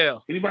 Anybody-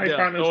 Dale. anybody Dale,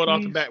 find those throw it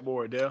off the keys?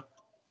 backboard, Dale.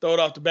 Throw it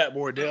off the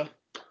backboard, Dale.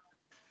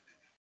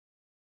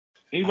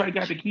 Anybody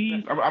got the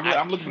keys?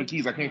 I'm looking for the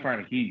keys. I can't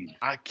find the keys.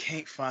 I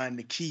can't find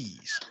the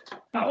keys.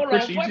 Hold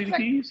Chris, on, you one see the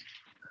second. keys?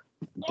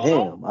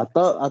 damn. I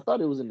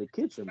thought it was in the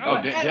kitchen.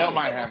 Oh, bro. Dale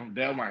might have them.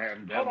 Dale might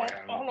have them.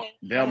 Hold on.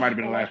 Dale might have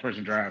been the last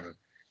person driving.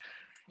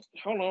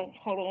 Hold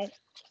on.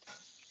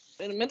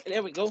 In a minute.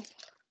 There we go.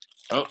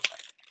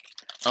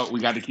 Oh, we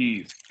got the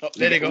keys. Oh,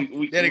 there they go.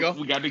 There they go.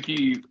 We got the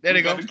keys. There they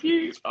We got go. the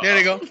keys. There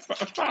they go.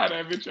 Fire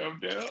that bitch up,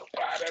 Dale.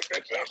 Fire that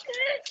bitch up,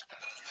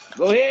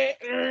 Go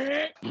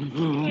ahead.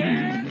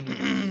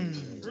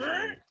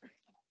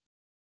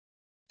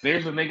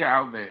 There's a nigga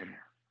out there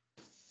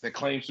that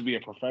claims to be a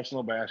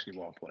professional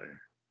basketball player,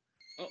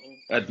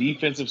 Uh-oh. a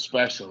defensive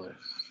specialist,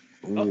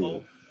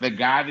 Uh-oh. the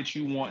guy that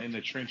you want in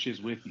the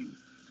trenches with you.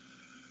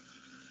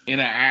 In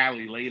an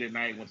alley late at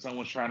night when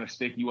someone's trying to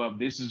stick you up,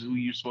 this is who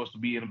you're supposed to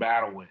be in a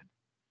battle with.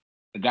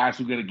 The guys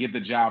who are going to get the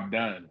job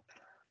done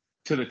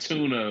to the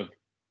tune of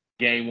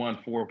game 1,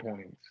 4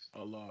 points.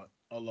 Oh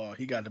Lord,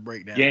 he got the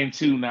breakdown. Game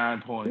 2,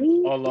 9 points.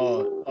 Oh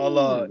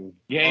Lord.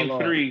 Game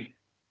Lord. 3,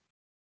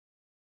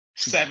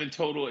 9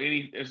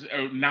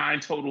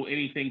 total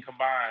anything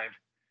combined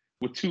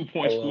with 2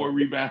 points, 4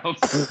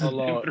 rebounds,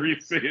 and 3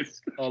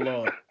 assists. Oh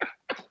Lord.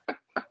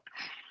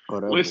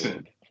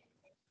 Listen,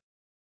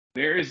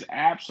 there is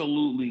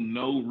absolutely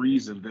no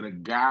reason that a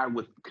guy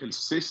with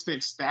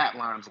consistent stat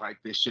lines like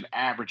this should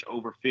average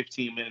over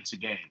 15 minutes a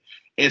game,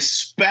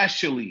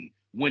 especially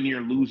when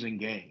you're losing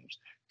games.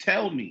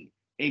 Tell me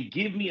and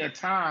give me a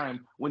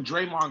time when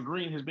Draymond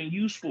Green has been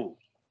useful.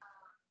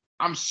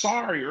 I'm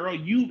sorry, Earl.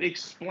 You've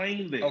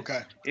explained this.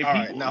 Okay. All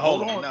right. Now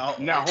hold on.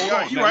 Now hold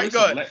on. You're right.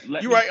 Go ahead.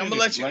 You're right. I'm gonna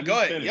let you go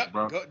ahead. Yep.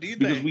 Bro. Go, do you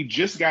because think? we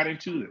just got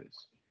into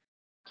this.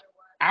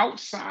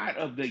 Outside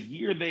of the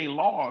year they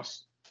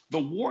lost, the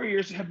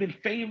Warriors have been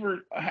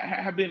favors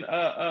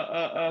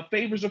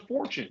of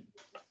fortune.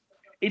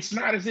 It's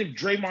not as if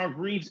Draymond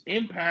Green's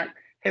impact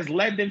has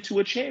led them to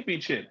a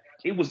championship.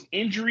 It was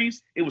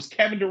injuries, it was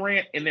Kevin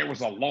Durant, and there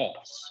was a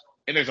loss.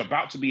 And there's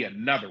about to be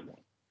another one.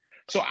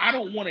 So I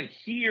don't want to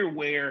hear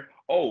where,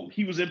 oh,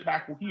 he was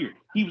impactful here.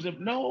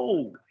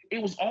 No,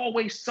 it was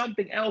always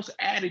something else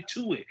added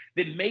to it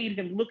that made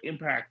him look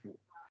impactful.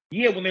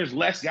 Yeah, when there's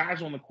less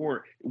guys on the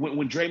court,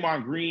 when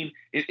Draymond Green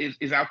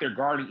is out there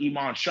guarding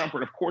Iman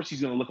Shumpert, of course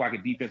he's going to look like a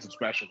defensive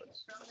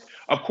specialist.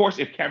 Of course,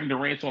 if Kevin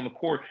Durant's on the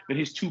court, then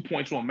his 2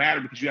 points won't matter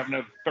because you have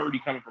another 30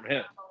 coming from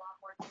him.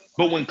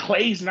 But when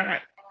Clay's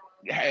not,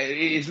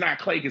 it's not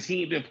Clay because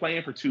he ain't been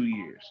playing for 2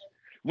 years.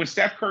 When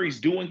Steph Curry's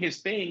doing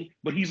his thing,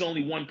 but he's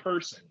only one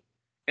person,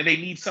 and they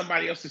need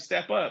somebody else to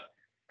step up,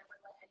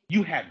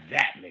 you have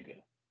that nigga.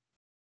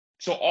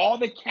 So all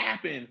the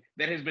capping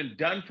that has been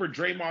done for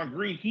Draymond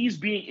Green, he's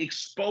being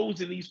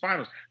exposed in these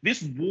finals.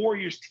 This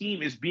Warriors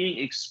team is being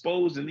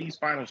exposed in these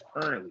finals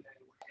currently.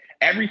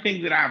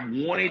 Everything that I've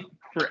wanted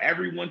for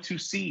everyone to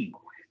see,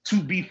 to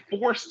be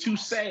forced to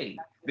say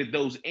that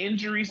those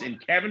injuries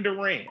and Kevin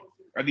Durant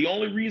are the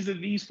only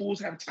reason these fools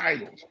have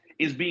titles,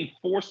 is being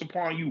forced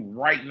upon you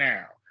right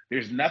now.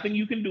 There's nothing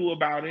you can do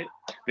about it.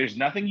 There's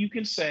nothing you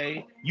can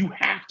say. You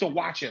have to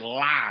watch it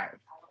live,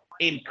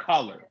 in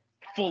color,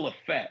 full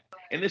effect.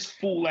 And this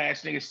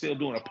fool-ass nigga still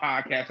doing a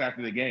podcast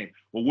after the game.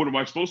 Well, what am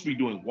I supposed to be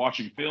doing?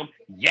 Watching film?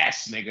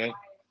 Yes, nigga.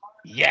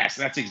 Yes,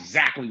 that's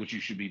exactly what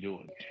you should be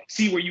doing.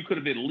 See where you could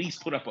have at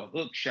least put up a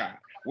hook shot,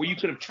 where you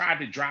could have tried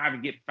to drive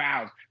and get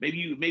fouls.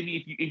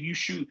 Maybe if you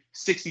shoot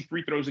 60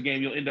 free throws a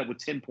game, you'll end up with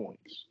 10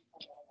 points.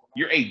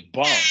 You're a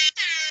bum.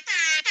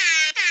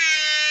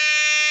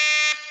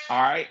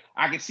 All right?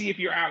 I can see if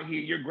you're out here,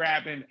 you're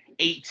grabbing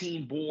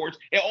 18 boards.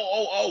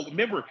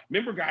 Remember,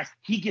 guys,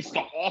 he gets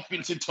the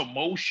offense into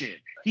motion.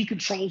 He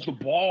controls the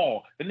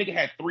ball. The nigga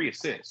had 3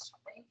 assists.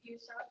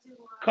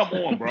 Come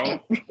on, bro.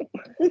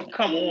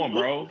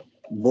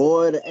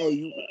 Boy,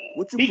 hey,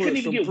 what you he couldn't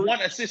even get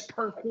 1 assist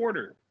per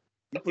quarter.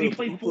 He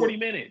played 40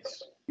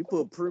 minutes. You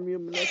put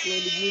premium in that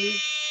Lamborghini?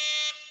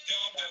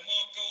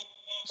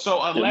 So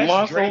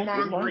unless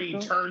Draymond Green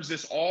turns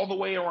this all the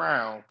way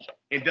around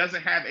and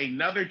doesn't have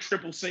another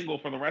triple single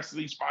for the rest of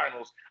these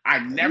finals, I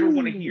never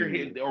want to hear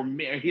his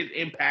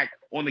impact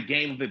on the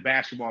game of the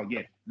basketball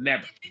again.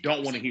 Never.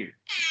 Don't want to hear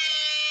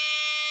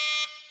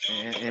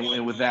it.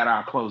 And with that,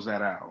 I'll close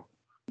that out.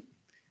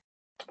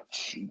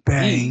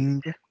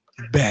 Bang,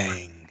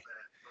 bang.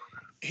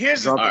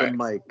 Here's Drop the the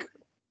mic.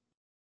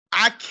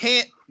 I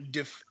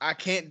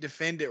can't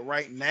defend it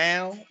right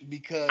now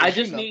because I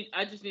just need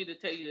to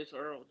tell you this,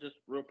 Earl, just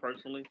real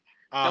personally.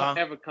 Don't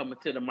ever come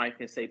into the mic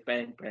and say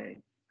bang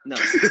bang. No.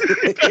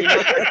 you're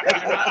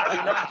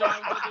not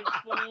John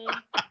Witherspoon.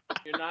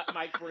 You're not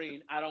Mike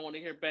Green. I don't want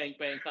to hear bang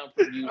bang come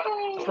from you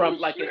from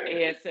like an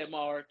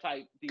ASMR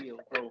type deal,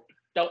 bro.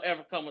 Don't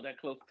ever come with that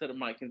close to the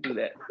mic and do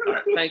that. All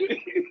right, thank you.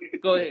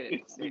 Go ahead.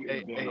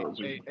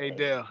 Hey,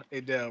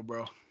 Dale,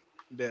 bro.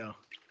 Dale.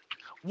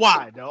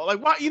 Why, though?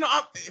 Like, why? You know,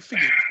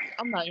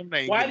 I'm not.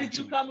 Why did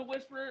you come and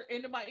whisper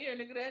into my ear,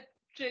 nigga? That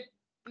shit.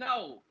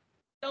 No,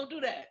 don't do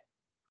that.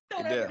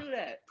 Don't ever do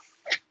that.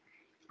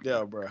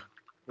 Yeah, bro.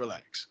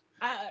 Relax.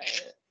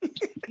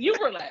 You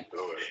relax.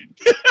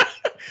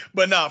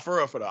 But nah, for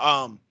real.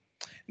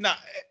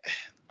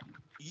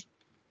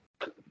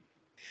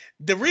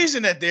 The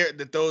reason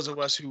that those of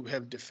us who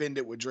have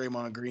defended what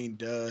Draymond Green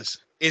does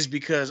is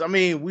because, I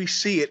mean, we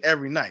see it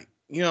every night.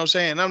 You know what I'm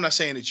saying? I'm not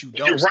saying that you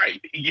don't. You're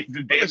right. He gets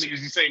the damn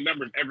niggas the same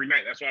numbers every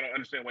night. That's why I don't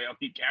understand why y'all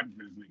keep capping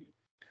this nigga.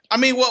 I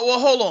mean, well,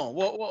 hold on.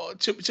 Well,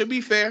 to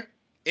be fair,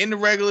 in the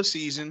regular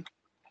season,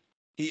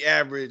 he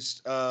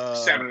averaged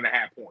 7.5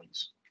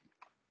 points.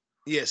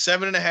 Yeah,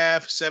 7.5,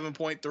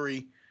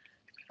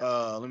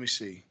 7.3. Let me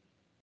see.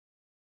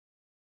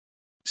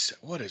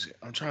 What is it?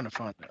 I'm trying to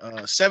find it.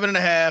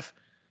 7.5,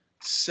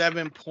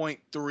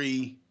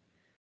 7.3,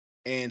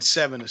 and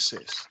 7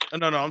 assists.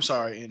 No, I'm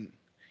sorry. And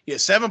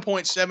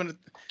 7.7,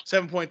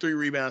 7.3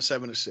 rebounds,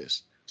 7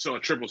 assists. So a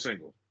triple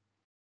single.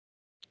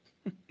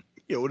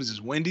 Yeah, what is this,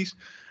 Wendy's?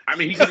 I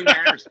mean, he didn't even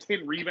average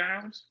 10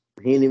 rebounds.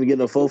 He ain't even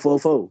getting a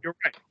 4-4-4. You're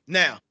right.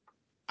 Now,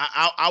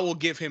 I will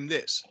give him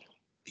this.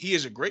 He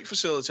is a great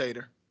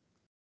facilitator.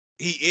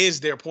 He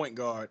is their point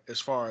guard as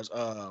far as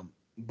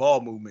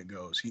ball movement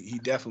goes. He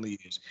definitely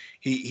is.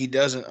 He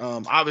doesn't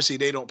obviously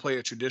they don't play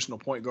a traditional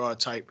point guard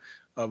type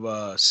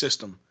of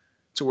system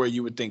to where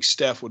you would think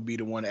Steph would be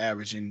the one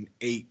averaging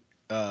 8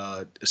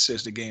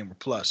 assists a game or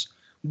plus.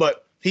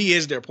 But he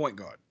is their point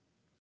guard.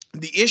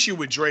 The issue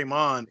with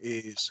Draymond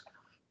is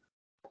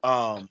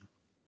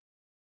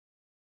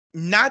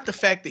not the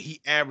fact that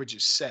he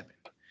averages 7.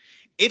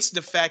 It's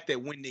the fact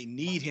that when they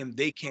need him,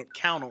 they can't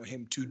count on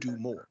him to do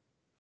more.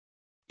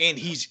 And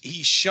he's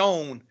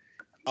shown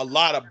a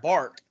lot of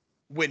bark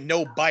with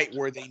no bite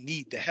where they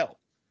need the help.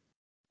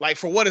 Like,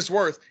 for what it's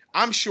worth,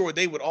 I'm sure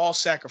they would all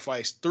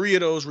sacrifice 3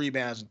 of those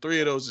rebounds and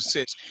 3 of those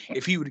assists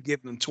if he would have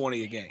given them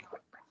 20 a game.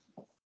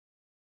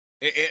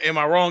 Am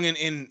I wrong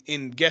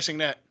in guessing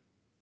that?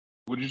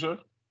 What'd you say?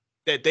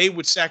 That they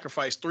would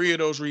sacrifice 3 of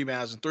those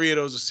rebounds and 3 of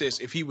those assists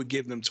if he would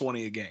give them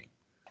 20 a game.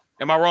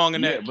 Am I wrong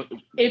in that? But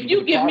if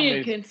you give me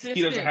a consistent,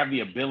 he doesn't have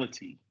the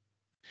ability.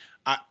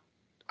 I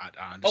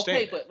understand.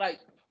 Okay, but like,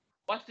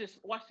 watch this,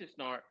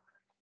 Nard.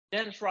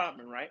 Dennis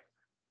Rodman, right?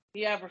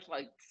 He averaged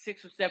like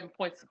 6 or 7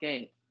 points a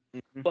game,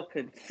 but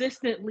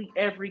consistently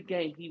every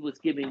game he was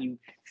giving you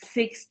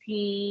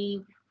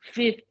 16,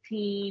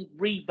 15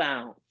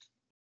 rebounds.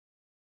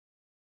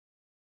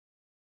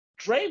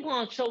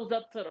 Draymond shows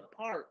up to the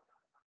park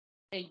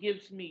and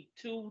gives me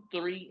 2,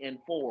 3, and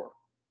 4.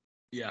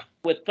 Yeah.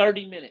 With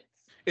 30 minutes.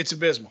 It's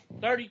abysmal.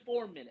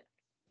 34 minutes.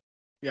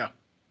 Yeah.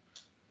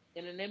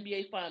 In an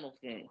NBA Finals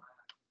game.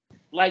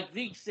 Like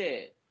Zeke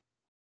said,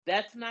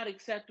 that's not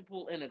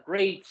acceptable in a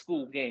grade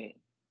school game.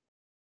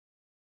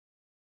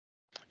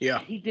 Yeah.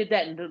 He did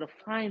that into the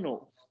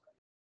finals.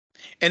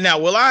 And now,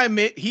 will I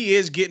admit he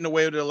is getting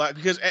away with it a lot?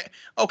 Because,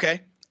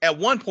 at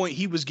one point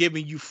he was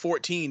giving you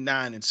 14,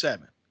 9, and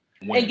 7.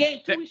 In game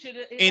 2, he should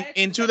have.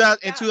 In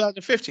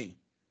 2015,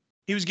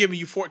 he was giving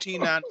you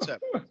 14, 9, and 7.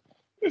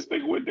 This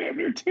thing went damn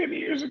near 10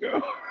 years ago.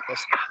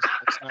 That's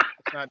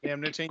not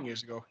damn near 10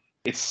 years ago.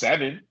 It's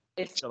 7.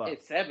 It's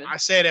 7. I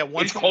said at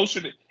one. It's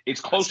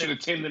closer to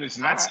 10 than it's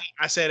not.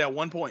 I said at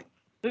one point.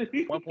 1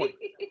 point.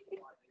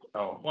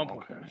 Oh, 1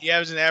 point. Okay. He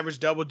has an average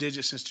double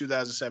digit since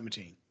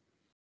 2017.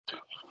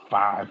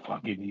 5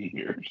 fucking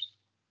years.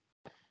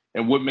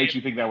 And what makes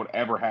you think that would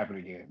ever happen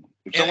again?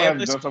 If someone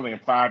hasn't done something in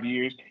 5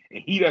 years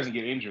and he doesn't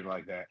get injured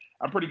like that,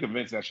 I'm pretty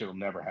convinced that shit will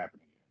never happen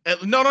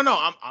again.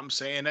 No. I'm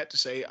saying that to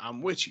say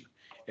I'm with you.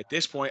 At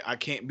this point, I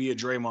can't be a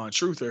Draymond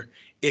truther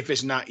if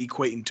it's not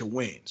equating to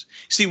wins.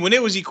 See, when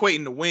it was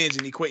equating to wins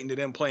and equating to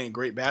them playing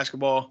great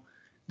basketball,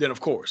 then of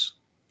course,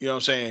 you know what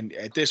I'm saying?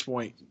 At this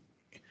point,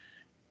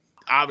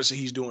 obviously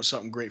he's doing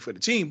something great for the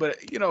team. But,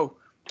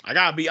 I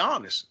got to be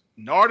honest.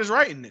 Nard is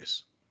writing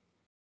this.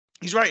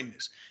 He's writing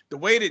this. The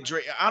way that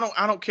Dray, I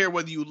don't care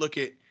whether you look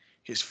at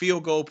his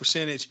field goal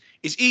percentage.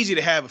 It's easy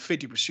to have a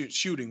 50%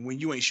 shooting when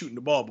you ain't shooting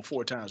the ball but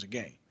 4 times a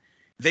game.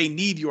 They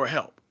need your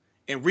help.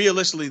 And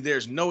realistically,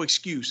 there's no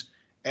excuse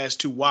as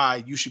to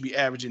why you should be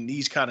averaging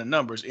these kind of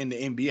numbers in the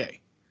NBA.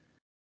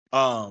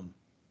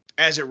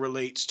 As it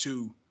relates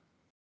to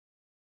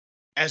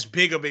as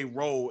big of a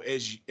role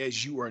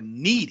as you are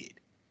needed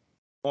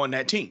on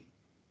that team.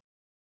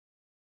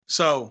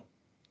 So,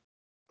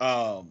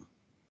 yeah,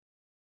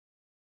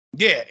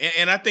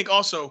 and I think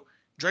also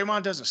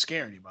Draymond doesn't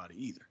scare anybody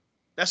either.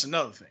 That's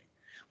another thing.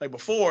 Like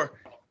before,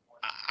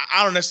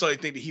 I don't necessarily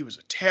think that he was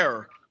a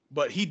terror,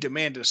 but he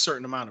demanded a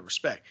certain amount of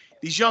respect.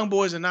 These young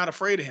boys are not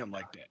afraid of him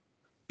like that.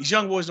 These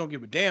young boys don't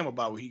give a damn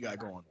about what he got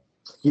going on.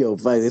 Yo,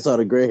 they saw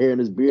the gray hair in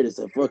his beard and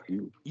said, fuck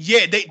you.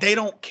 Yeah, they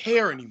don't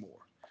care anymore.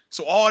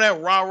 So all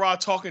that rah-rah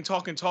talking,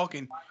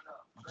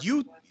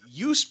 you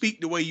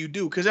speak the way you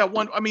do. Because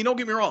don't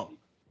get me wrong.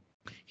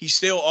 He's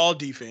still all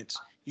defense.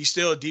 He's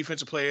still a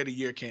defensive player of the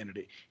year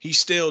candidate. He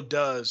still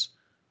does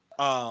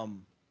a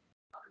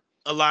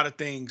lot of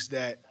things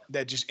that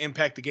just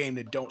impact the game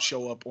that don't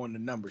show up on the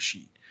number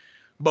sheet.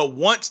 But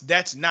once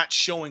that's not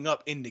showing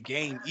up in the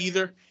game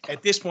either,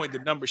 at this point, the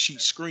number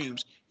sheet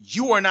screams,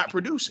 you are not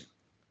producing.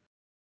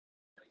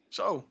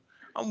 So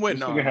I'm with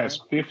This nigga has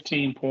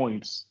 15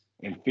 points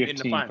and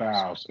 15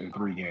 fouls in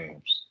 3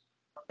 games.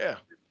 Yeah.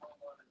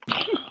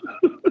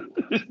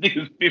 This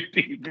nigga's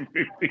 15 for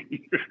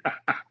 15.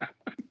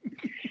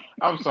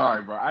 I'm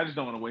sorry, bro. I just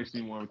don't want to waste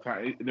any more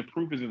time. The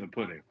proof is in the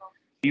pudding.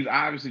 He's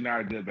obviously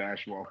not a good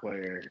basketball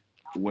player.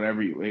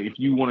 Whatever. If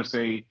you want to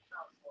say,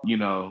 you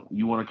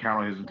want to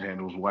count on his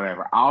intangibles,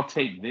 whatever. I'll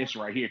take this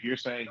right here. If you're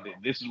saying that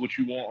this is what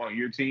you want on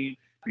your team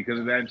because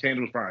of that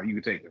intangibles, fine. You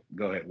can take it.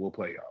 Go ahead. We'll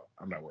play y'all.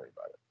 I'm not worried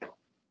about it.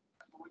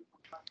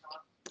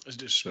 It's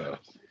just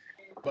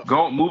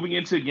moving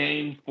into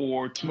game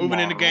 4 tomorrow. Moving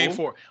into game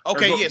 4.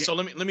 Okay, yeah. So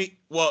let me.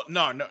 Well,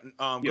 no.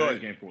 Go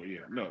ahead. Game 4. Yeah.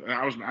 No,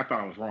 I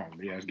thought I was wrong.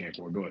 But yeah, it's game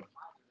 4. Go ahead.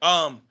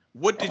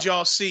 What did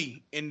y'all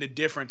see in the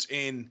difference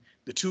in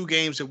the 2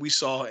 games that we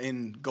saw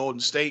in Golden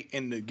State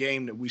and the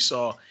game that we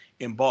saw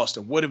in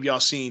Boston? What have y'all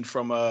seen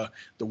from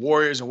the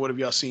Warriors, and what have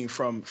y'all seen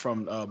from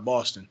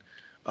Boston?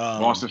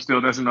 Boston still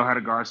doesn't know how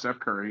to guard Steph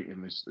Curry,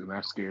 and that's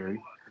scary.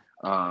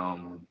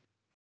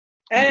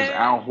 Because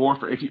Al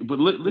Horford.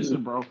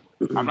 Listen, bro,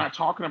 I'm not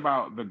talking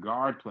about the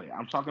guard play.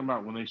 I'm talking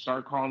about when they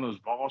start calling those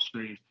ball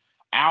screens.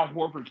 Al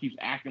Horford keeps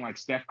acting like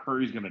Steph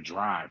Curry's gonna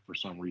drive for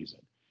some reason.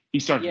 He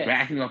starts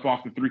backing up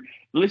off the 3.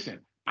 Listen,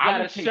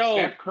 I will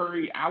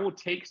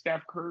take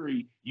Steph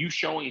Curry. You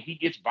showing he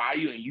gets by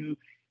you, and you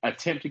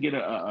attempt to get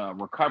a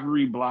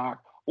recovery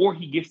block, or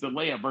he gets the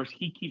layup versus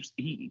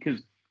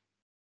because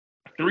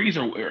threes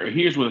are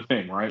here's what the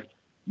thing, right?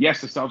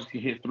 Yes, the Celtics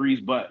can hit threes,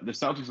 but the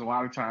Celtics a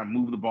lot of time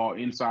move the ball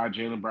inside.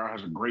 Jaylen Brown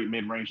has a great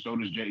mid-range. So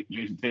does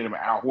Jason Tatum.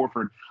 And Al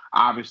Horford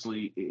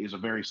obviously is a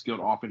very skilled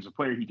offensive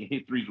player. He can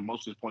hit threes, but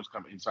most of his points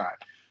come inside.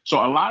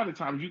 So a lot of the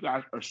times you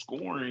guys are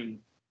scoring,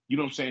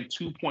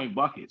 2-point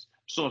buckets.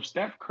 So if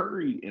Steph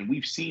Curry, and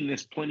we've seen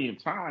this plenty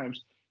of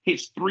times,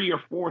 hits 3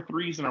 or 4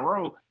 threes in a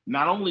row,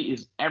 not only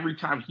is every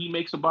time he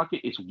makes a bucket,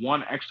 it's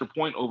 1 extra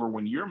point over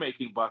when you're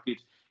making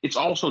buckets, it's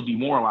also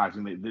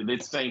demoralizing.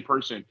 That same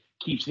person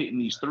keeps hitting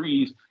these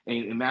threes,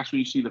 and that's when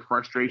you see the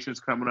frustrations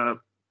coming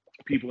up.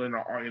 People in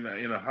a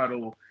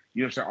huddle,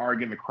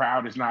 arguing. The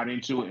crowd is not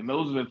into it, and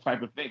those are the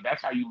type of thing.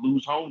 That's how you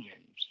lose home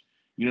games.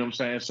 You know what I'm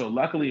saying? So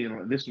luckily,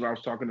 and this is what I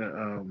was talking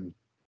to.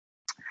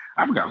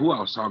 I forgot who I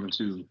was talking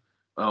to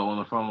on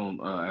the phone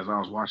as I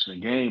was watching the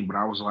game, but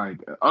I was like,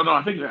 oh no,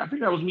 I think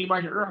that was me,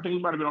 Mike, and Earl. I think we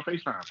might have been on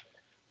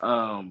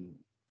FaceTime,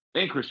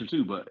 and Christian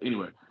too. But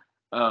anyway,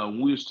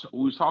 we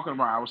was talking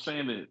about. I was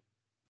saying that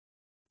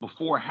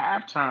before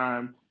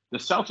halftime, the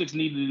Celtics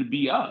needed to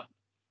be up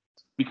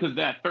because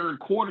that third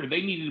quarter,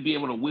 they needed to be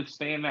able to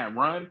withstand that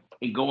run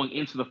and going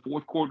into the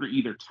fourth quarter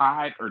either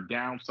tied or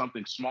down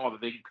something small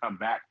that they can come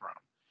back from.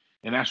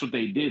 And that's what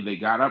they did. They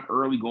got up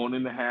early going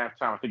into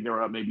halftime. I think they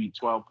were up maybe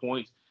 12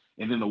 points.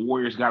 And then the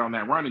Warriors got on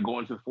that run and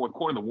going into the fourth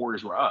quarter, the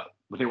Warriors were up,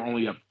 but they were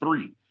only up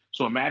 3.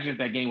 So imagine if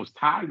that game was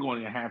tied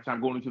going into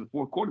halftime, going into the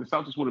fourth quarter, the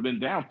Celtics would have been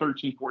down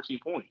 13, 14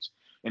 points.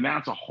 And now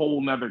it's a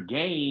whole nother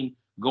game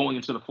going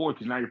into the fourth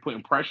because now you're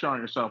putting pressure on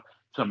yourself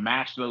to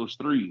match those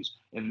threes.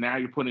 And now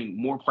you're putting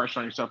more pressure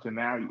on yourself to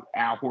now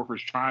Al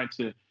Horford's trying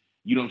to,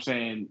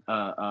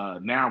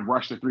 now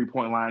rush the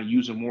 3-point line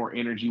using more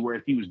energy, where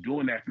if he was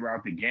doing that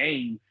throughout the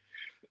game,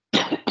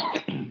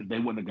 they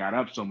wouldn't have got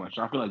up so much.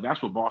 So I feel like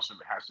that's what Boston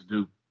has to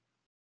do.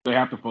 They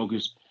have to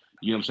focus,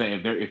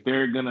 if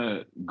they're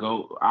gonna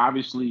go,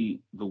 obviously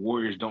the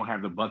Warriors don't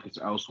have the buckets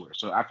elsewhere.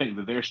 So I think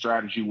that their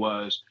strategy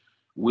was,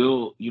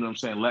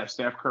 let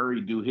Steph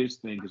Curry do his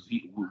thing because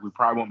we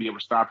probably won't be able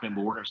to stop him,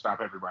 but we're gonna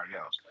stop everybody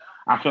else.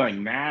 I feel like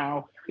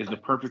now is the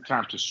perfect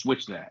time to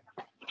switch that.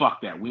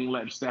 Fuck that. We ain't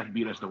letting Steph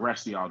beat us. The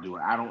rest of y'all do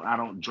it. I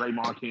don't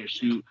Draymond can't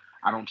shoot.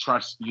 I don't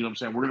trust, We're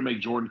gonna make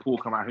Jordan Poole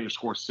come out here and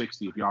score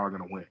 60 if y'all are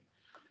gonna win.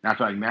 And I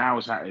feel like now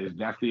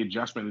that's the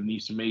adjustment that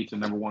needs to be made to,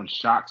 number one,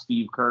 shock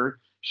Steve Kerr,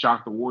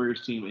 shock the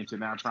Warriors team into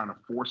now trying to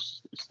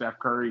force Steph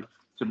Curry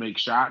to make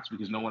shots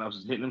because no one else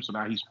is hitting him. So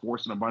now he's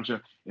forcing a bunch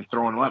of and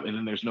throwing them up. And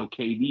then there's no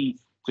KD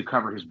to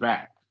cover his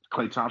back.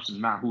 Klay Thompson's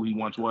not who he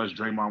once was.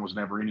 Draymond was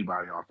never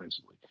anybody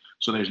offensively.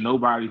 So there's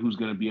nobody who's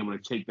going to be able to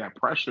take that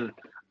pressure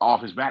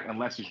off his back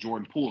unless it's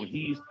Jordan Poole.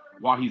 And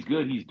while he's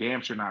good, he's damn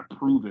sure not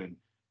proven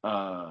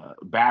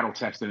battle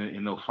tested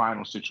in no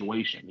final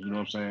situation. You know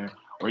what I'm saying?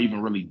 Or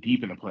even really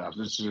deep in the playoffs.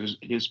 This is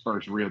his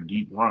first real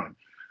deep run.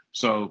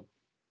 So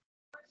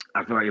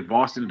I feel like if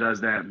Boston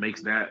does that,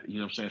 makes that,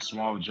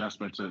 small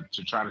adjustment to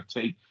try to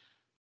take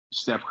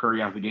Steph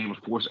Curry out of the game and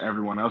force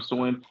everyone else to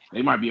win,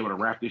 they might be able to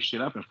wrap this shit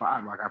up in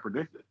 5 like I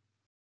predicted.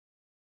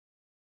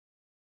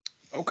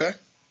 Okay.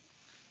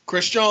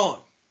 Christian.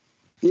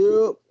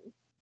 Yep.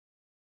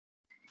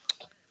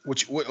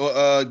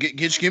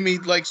 Give me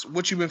like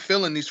what you've been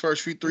feeling these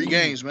first 3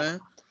 games, man.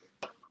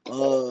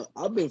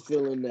 I've been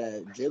feeling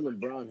that Jaylen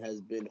Brown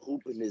has been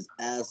hooping his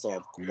ass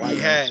off.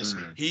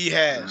 He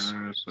has.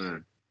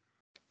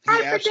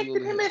 I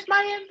predicted him as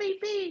my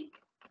MVP.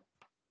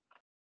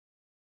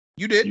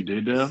 You did. You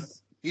did, Dale?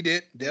 He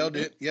did. Dale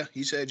did. Yeah,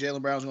 he said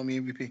Jaylen Brown's going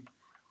to be MVP.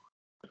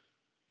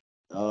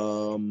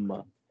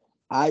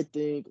 I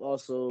think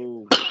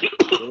also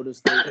Golden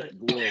State,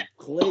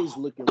 Clay's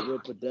looking real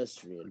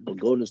pedestrian, but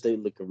Golden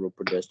State looking real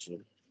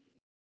pedestrian.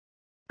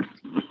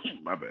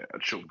 My bad. I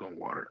choked on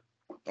water.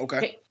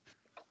 Okay.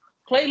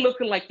 Clay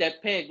looking like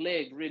that peg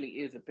leg really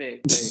is a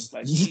peg leg.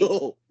 Like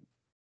Yo,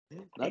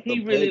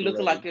 he really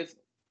looking like this.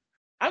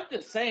 I'm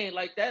just saying,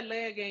 like that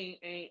leg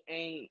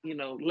ain't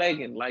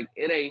legging. Like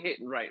it ain't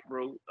hitting right,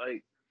 bro.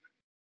 Like,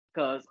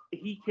 cause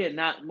he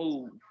cannot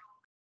move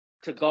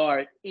to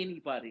guard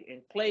anybody,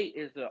 and Clay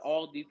is an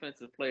all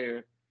defensive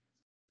player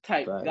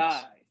type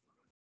guy.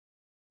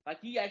 Like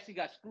he actually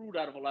got screwed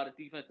out of a lot of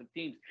defensive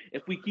teams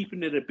if we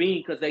keeping it a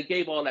bean because they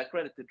gave all that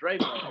credit to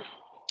Draymond.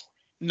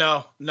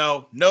 No.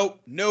 Nope.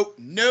 What?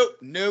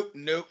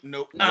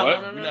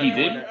 He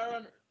didn't?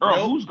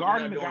 Bro, who's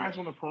guarding the guys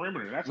on the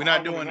perimeter? That's we're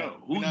not doing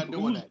that. We're not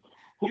doing that.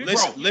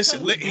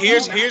 Listen.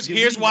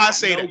 Here's why I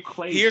say that.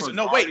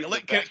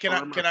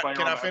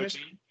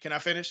 Can I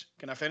finish?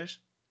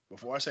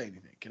 Before I say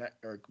anything,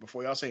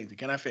 before y'all say anything,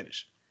 can I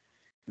finish?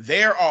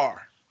 There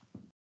are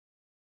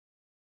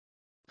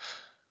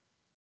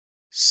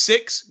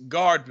 6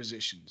 guard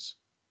positions,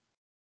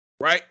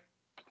 right?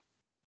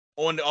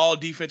 On the all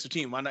defensive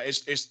team.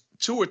 It's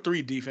 2 or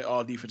 3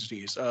 all defensive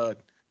teams. 2.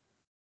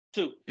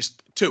 It's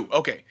 2.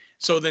 Okay.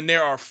 So then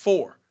there are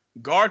 4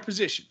 guard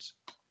positions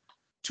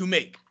to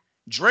make.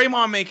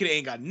 Draymond making it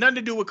ain't got nothing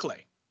to do with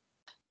Clay.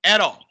 At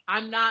all.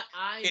 I'm not.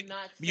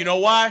 You know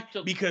saying why? that he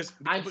took- Because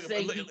I'm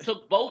saying he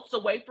took votes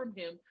away from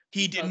him.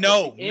 he did because of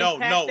no. the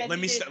impact that Let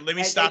he me did, let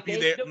me and stop they you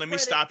gave there. the Let me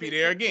credit stop you to-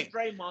 there to again.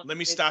 Draymond Let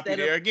me stop you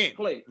instead there of again.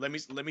 Klay. Let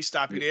me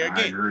stop you there I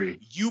again. agree.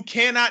 You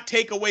cannot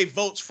take away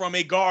votes from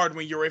a guard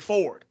when you're a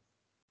forward.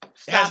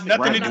 It has Stop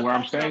nothing Right, to but do. what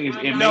I'm saying is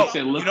it No, makes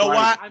it you look know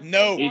like why?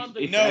 No,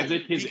 it's no, as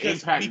if his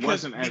impact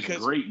wasn't as because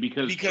great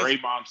because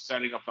Draymond's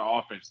setting up the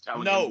offense,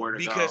 telling him where to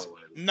because go.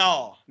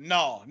 no,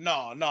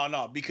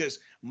 because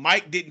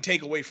Mike didn't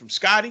take away from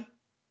Scotty.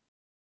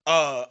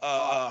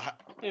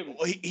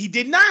 He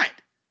did not.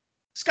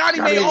 Scotty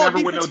Scotty made ain't all never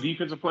win no defense.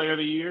 defensive player of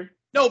the year.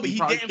 No, but he he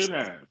probably damn should sure-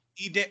 have.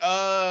 He did.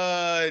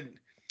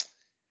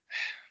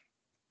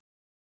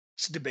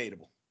 It's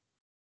debatable.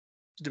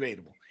 It's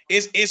debatable.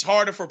 It's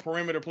harder for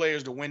perimeter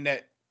players to win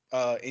that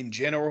in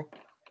general.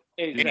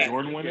 Exactly. Did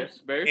Jordan win it? Yes,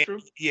 very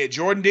true. Yeah,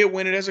 Jordan did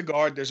win it as a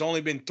guard. There's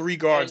only been 3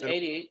 guards. And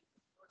 88.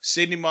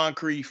 Sidney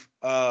Moncrief,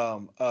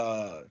 Gary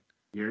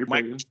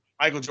Payton.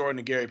 Michael Jordan,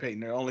 and Gary Payton.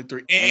 There are only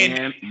 3.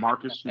 And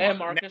Marcus Smart. And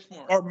Marcus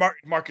Smart. Or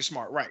Marcus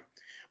Smart, right?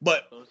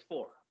 But So it's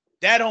 4.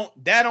 that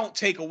don't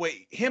take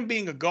away him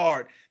being a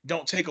guard.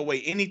 Don't take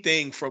away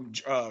anything from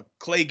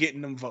Klay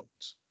getting them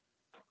votes.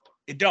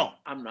 It don't.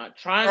 I'm not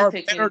trying to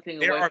take anything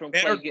there away are from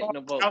better Klay getting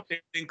the guards vote. out there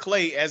than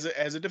Klay as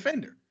a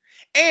defender.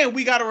 And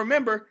we got to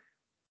remember,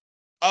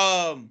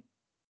 Klay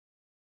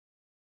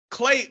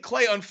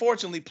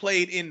unfortunately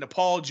played in the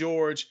Paul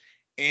George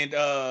and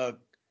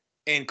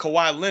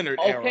Kawhi Leonard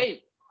era.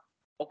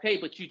 Okay,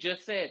 but you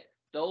just said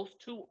those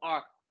 2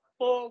 are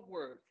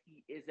forwards.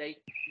 He is a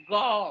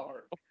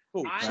guard.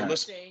 Cool. I'm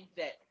saying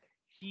that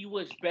he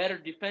was better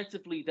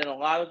defensively than a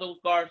lot of those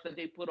guards that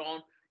they put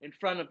on in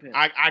front of him.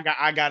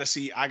 I gotta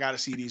see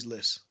these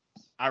lists.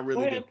 I Go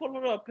really ahead do. and pull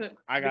it up.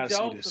 I gotta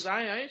see this. Because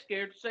I ain't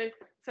scared to say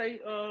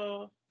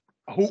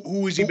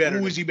Who is he better?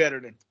 Who is he better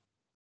than?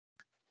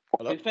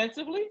 Hello?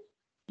 defensively.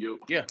 Yeah.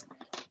 Okay.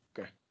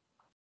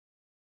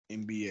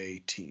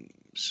 NBA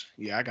teams.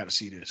 Yeah, I gotta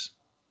see this.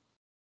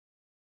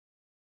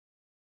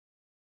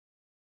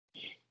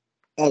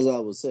 As I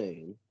was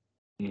saying,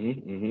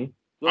 I'm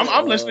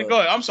listening. Go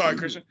ahead. I'm sorry,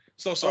 Christian.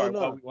 So sorry.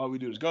 no. While we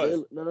do this, go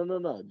ahead. No.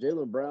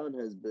 Jaylen Brown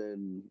has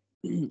been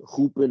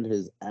hooping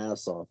his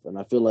ass off, and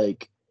I feel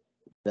like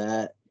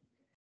that's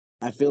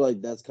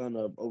kind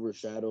of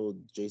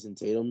overshadowed Jason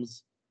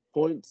Tatum's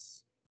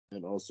points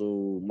and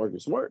also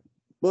Marcus Smart.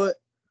 But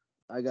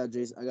I got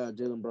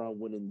Jaylen Brown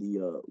winning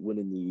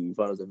the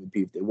Finals MVP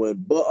if they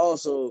win. But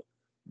also,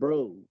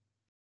 bro,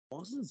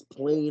 Boston's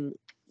playing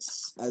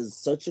as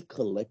such a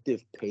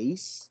collective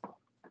pace,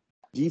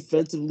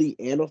 defensively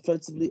and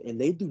offensively,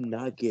 and they do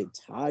not get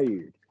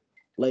tired.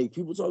 Like,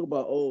 people talk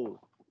about,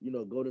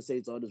 Golden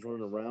State's all just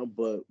running around,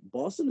 but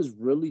Boston is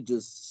really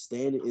just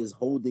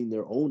holding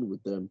their own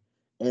with them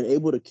and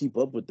able to keep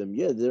up with them.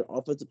 Yeah, their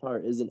offensive power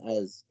isn't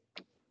as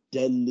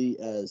deadly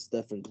as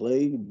Steph and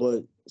Klay,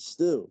 but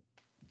still,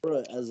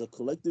 bro, as a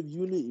collective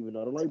unit, even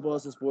though I don't like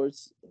Boston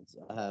sports,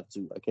 I have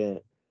to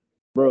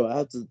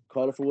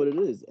call it for what it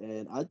is.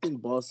 And I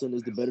think Boston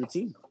is the better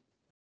team.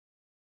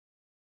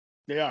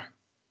 They are.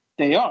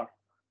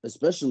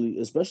 Especially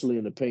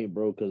in the paint,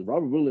 bro, because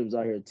Robert Williams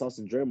out here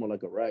tossing Draymond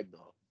like a rag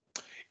doll.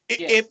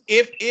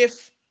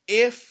 If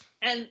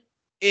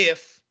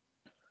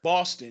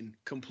Boston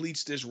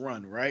completes this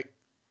run, right?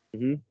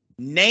 Mm-hmm.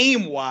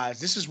 Name-wise,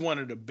 this is one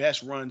of the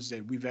best runs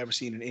that we've ever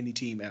seen in any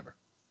team ever.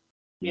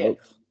 Yep.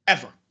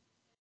 Ever.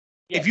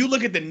 Yes. If you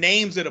look at the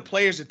names of the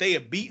players that they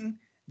have beaten,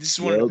 this is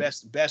one of the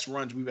best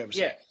runs we've ever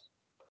seen. Yes.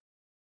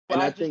 But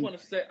And I just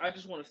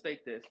want to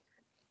state this.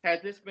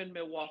 Had this been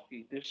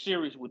Milwaukee, this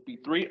series would be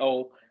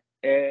 3-0,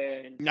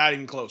 and Not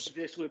even close.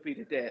 this would be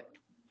the dead.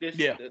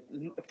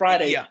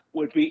 Friday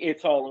would be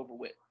it's all over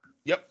with.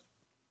 Yep.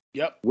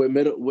 With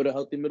a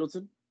healthy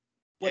Middleton?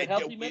 With a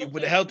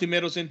healthy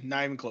Middleton,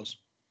 not even close.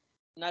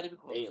 Not even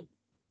close. Damn.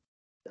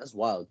 That's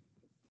wild.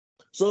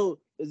 So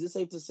is it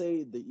safe to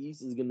say the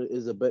East is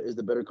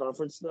the better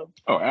conference now?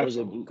 Oh, Or is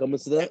it absolutely. coming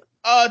to that?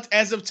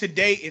 As of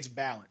today, it's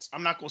balanced.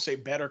 I'm not gonna say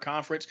better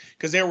conference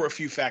because there were a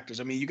few factors.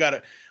 I mean, you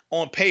gotta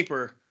on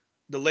paper,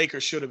 the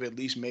Lakers should have at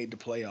least made the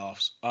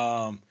playoffs.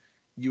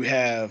 You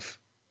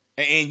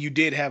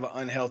did have an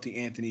unhealthy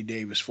Anthony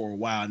Davis for a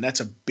while, and that's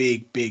a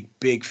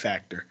big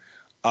factor.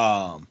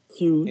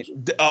 Huge.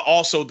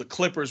 Also, the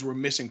Clippers were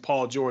missing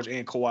Paul George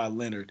and Kawhi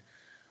Leonard.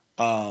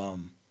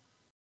 And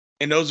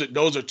those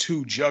are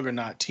 2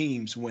 juggernaut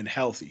teams when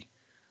healthy,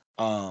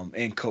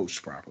 and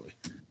coached properly.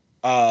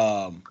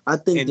 I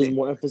think there's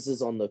more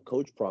emphasis on the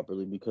coach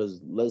properly because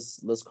let's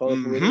call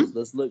it for what it is.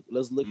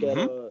 Let's look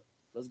at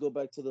let's go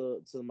back to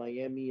the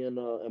Miami and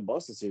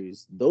Boston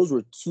series. Those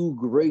were 2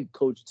 great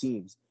coach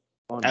teams.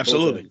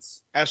 Absolutely.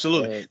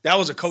 And that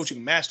was a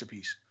coaching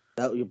masterpiece.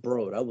 That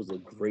was a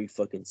great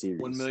fucking series.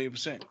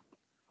 1,000,000%.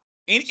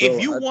 And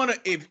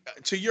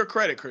to your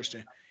credit,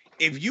 Christian,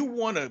 if you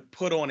want to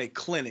put on a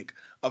clinic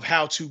of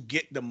how to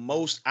get the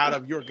most out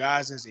of your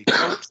guys as a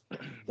coach,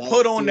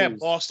 put on that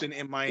Boston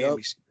and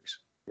Miami series.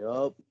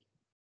 Yup.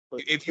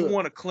 If you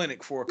want a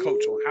clinic for a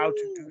coach on how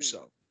to do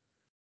so.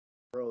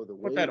 Bro, the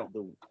Put that on.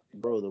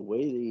 The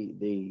way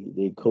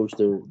they coach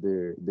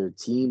their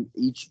team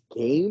each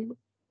game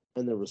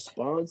and the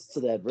response to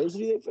the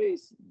adversity they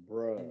face,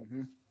 bro.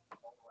 Mm-hmm.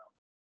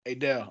 Hey,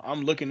 Dell,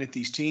 I'm looking at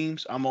these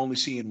teams. I'm only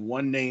seeing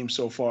one name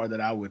so far that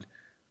I would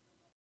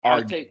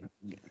argue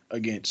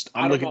against.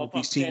 I'm looking at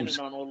these teams.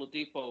 On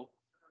Oladipo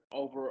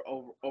over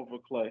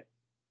Clay.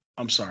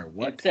 I'm sorry,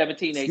 what? In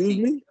 17, 18. Excuse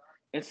me?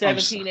 In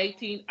 17,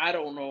 18, I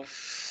don't know.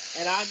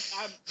 And I'm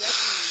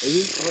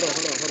definitely. Hold on.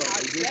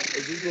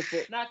 Is this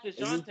before? Not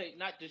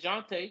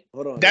DeJounte.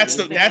 Hold on. That's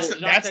the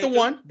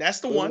one. That's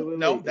the one. Wait.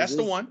 No, that's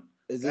the one.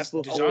 Is this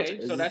That's before?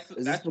 Okay, so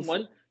that's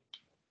one.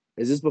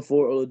 Is this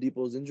before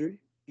Oladipo's injury?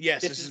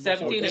 Yes, this is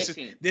 17,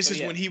 18. This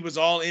is when he was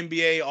all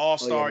NBA, all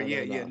star.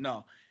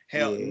 No.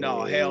 Hell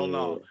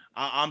no.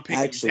 I'm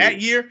picking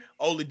that year.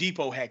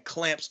 Oladipo had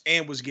clamps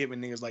and was giving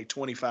niggas like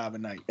 25 a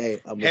night.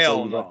 Hey, I'm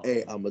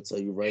gonna tell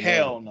you right now.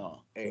 Hell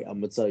no. Hey, I'm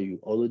gonna tell you,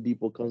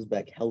 Oladipo comes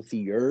back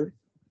healthier.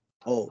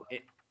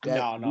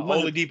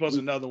 Oladipo's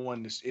another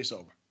one. It's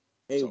over.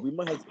 Hey, we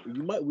might have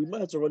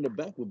to run it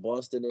back with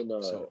Boston and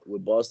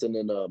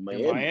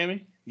Miami. In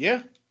Miami,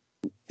 yeah.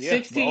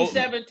 16,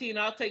 17.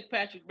 I'll take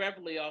Patrick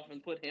Beverly off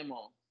and put him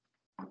on.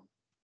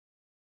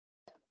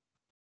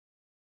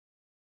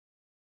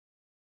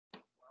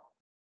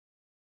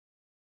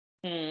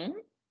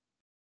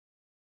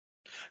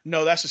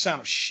 No, that's the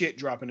sound of shit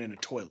dropping in the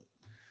toilet.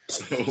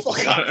 He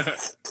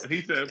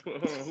said,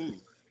 who?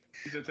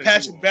 He said,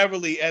 Patrick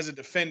Beverly as a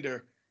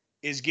defender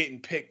is getting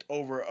picked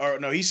over, or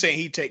no, he's saying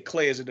he'd take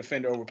Clay as a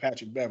defender over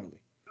Patrick Beverly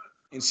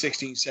in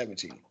 16,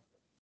 17.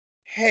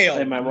 Hell,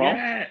 am I wrong?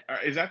 Yeah.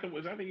 Is that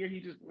the year he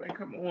just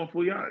come on,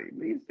 fool? Y'all,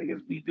 these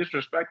niggas be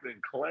disrespecting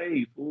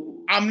Clay,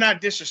 fool. I'm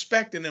not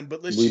disrespecting him,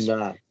 but he's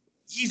not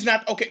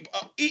okay.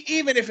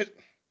 Even if it.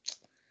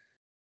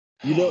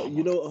 Hold on.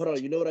 You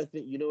know what I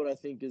think? You know what I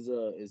think is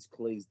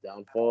Clay's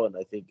downfall, and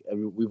I think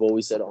we've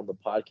always said it on the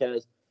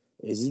podcast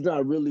is he's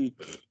not really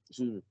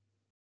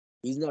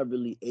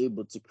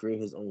able to create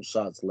his own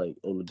shots like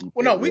Oladipo.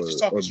 Well, no, we just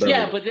talking.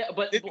 Yeah, but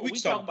we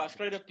talking about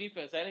straight up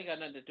defense. That ain't got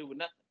nothing to do with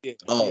nothing. Yeah,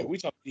 we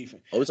talking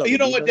defense. You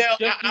know what, Dale?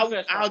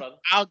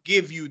 I'll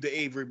give you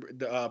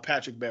the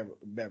Patrick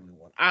Beverly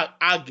one.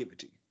 I'll give it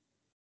to you.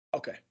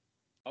 Okay.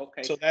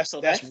 So that's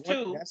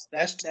two.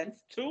 That's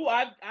two.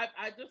 I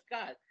just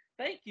got.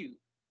 Thank you.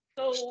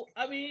 So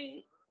I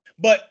mean,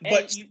 but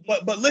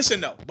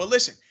listen though. But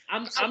listen,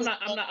 I'm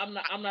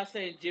not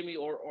saying Jimmy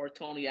or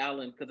Tony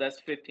Allen because that's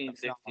 15,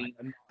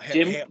 16.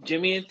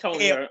 Jimmy and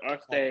Tony are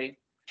staying.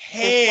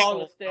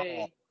 Paul is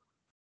staying.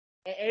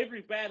 And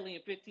Avery Bradley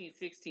in 15,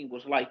 16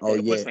 was like that. Oh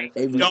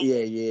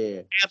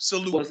yeah,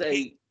 absolutely was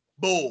a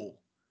bull.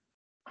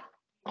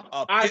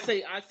 I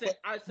say.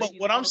 But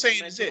what I'm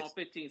saying is this: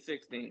 15,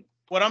 16.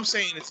 What I'm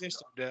saying is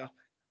this, Dale.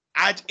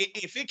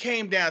 If it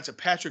came down to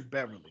Patrick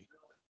Beverly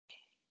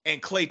and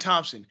Klay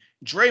Thompson,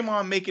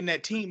 Draymond making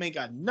that team ain't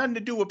got nothing to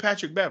do with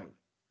Patrick Beverly.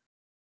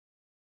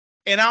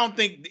 And I don't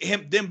think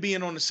them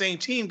being on the same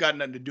team got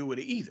nothing to do with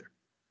it either.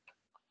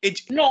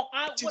 When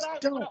I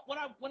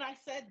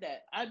said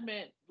that, I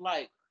meant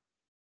like,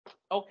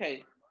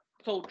 okay,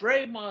 so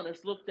Draymond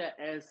is looked at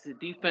as the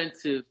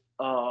defensive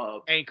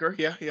anchor,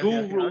 guru,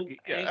 anchor,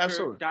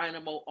 absolutely,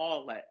 dynamo,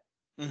 all that.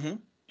 Mm-hmm.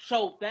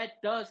 So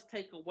that does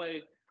take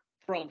away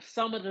from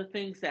some of the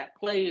things that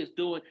Clay is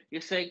doing.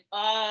 You're saying,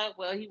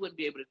 well, he wouldn't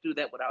be able to do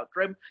that without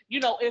Draymond.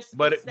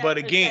 But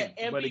again,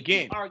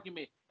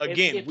 argument.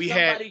 If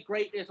somebody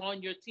great is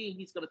on your team,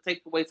 he's going to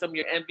take away some of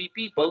your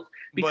MVP votes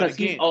because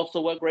he's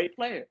also a great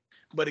player.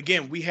 But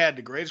again, we had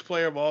the greatest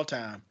player of all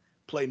time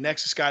play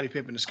next to Scottie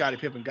Pippen, and Scottie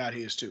Pippen got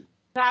his too.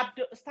 Stop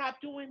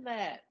doing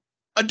that.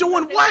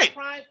 Doing what?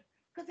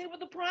 Because they were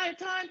the prime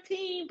time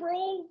team,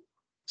 bro.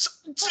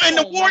 And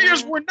the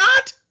Warriors were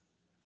not?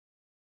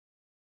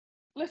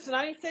 Listen,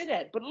 I didn't say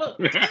that, but look.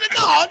 No.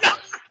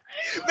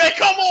 Man,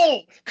 come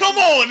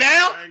on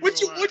now. I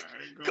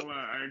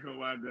ain't gonna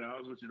lie, Dan. I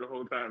was with you the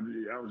whole time,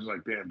 dude. I was just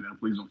like, damn,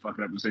 please don't fuck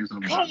it up and say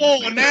something. Come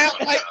on now,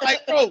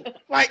 bro,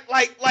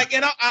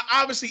 and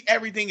obviously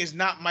everything is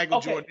not Michael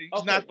Jordan.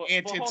 He's not the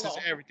antithesis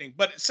of everything,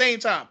 but at the same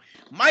time,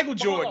 Michael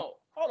Jordan.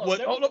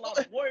 Hold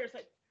on. Warriors.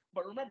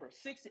 But remember,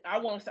 60. I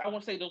want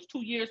to say those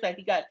 2 years that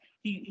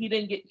he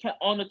didn't get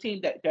on the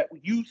team that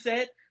you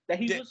said that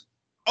he was.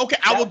 Okay,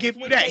 I will give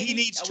you that. He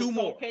needs two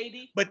more.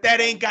 KD, but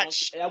that ain't got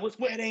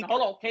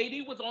hold on,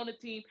 KD was on the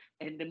team,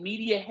 and the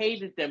media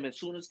hated them as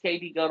soon as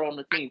KD got on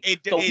the team.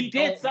 It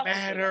don't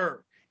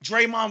matter.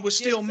 Draymond was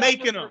still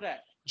making them.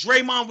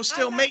 Draymond was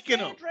still making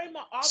them.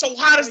 So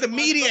how does the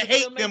media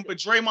hate them, but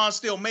Draymond's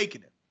still making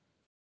them?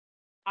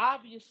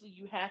 Obviously,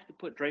 you have to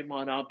put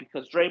Draymond out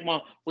because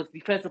Draymond was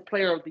Defensive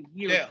Player of the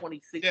Year in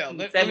 2016.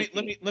 Let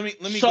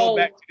me go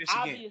back to this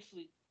again.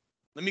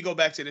 Let me go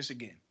back to this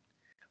again.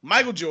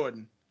 Michael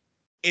Jordan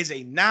is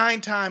a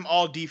 9-time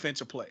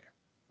all-defensive player,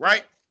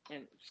 right?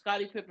 And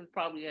Scottie Pippen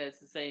probably has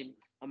the same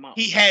amount.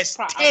 He has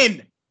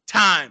 10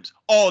 times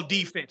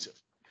all-defensive.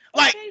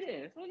 But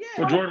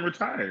Jordan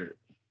retired.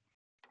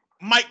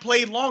 Mike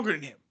played longer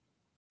than him.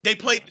 They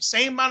played the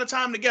same amount of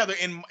time together,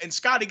 and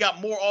Scottie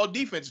got more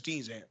all-defensive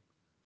teams than him.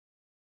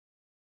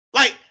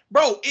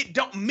 bro. It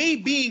don't me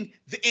being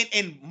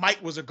and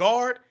Mike was a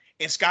guard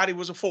and Scotty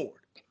was a forward.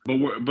 But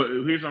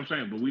here's what I'm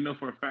saying. But we know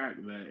for a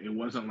fact that it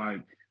wasn't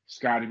like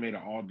Scotty made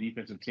an all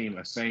defensive team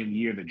the same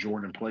year that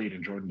Jordan played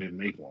and Jordan didn't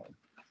make one.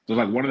 So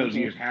like one of those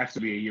years has to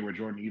be a year where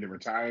Jordan either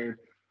retired.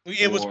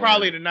 It was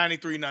probably the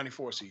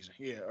 93-94 season,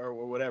 yeah, or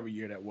whatever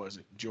year that was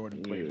that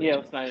Jordan played. Yeah,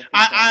 it was 93.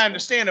 I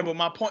understand it, but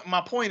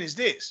my point is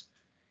this: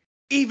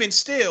 even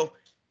still,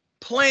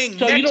 playing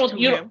So next to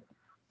him.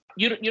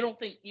 You don't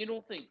think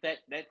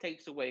that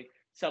takes away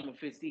some of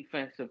his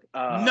defensive?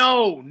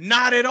 No,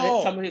 not at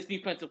all. Some of his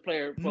defensive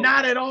player.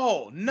 Not at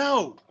all.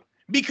 No.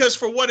 Because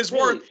for what it's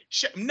worth,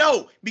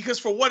 because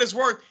for what it's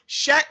worth,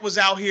 Shaq was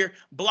out here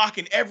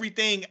blocking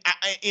everything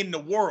in the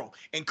world,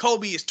 and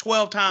Kobe is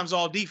 12 times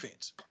all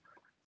defense.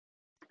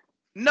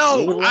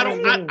 No, I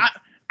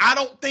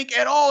don't think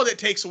at all that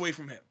takes away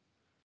from him.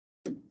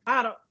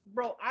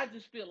 Bro. I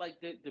just feel like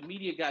the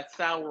media got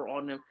sour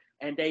on them,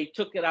 and they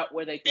took it out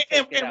where they could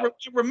take it out.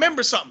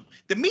 Remember something: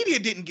 the media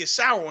didn't get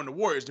sour on the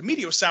Warriors. The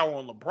media was sour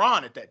on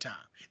LeBron at that time.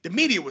 The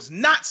media was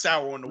not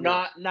sour on the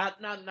Warriors. Not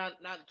in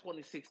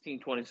 2016,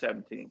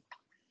 2017.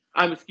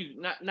 Excuse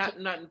me, not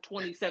in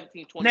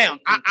 2017, 2018. Now,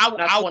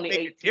 I will make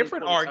a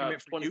different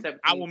argument for you.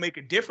 I will make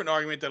a different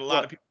argument that a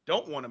lot of people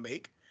don't want to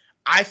make.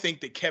 I think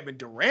that Kevin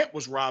Durant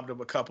was robbed of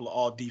a couple of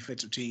all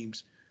defensive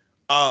teams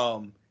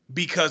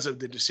because of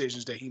the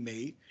decisions that he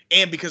made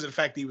and because of the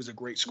fact that he was a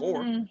great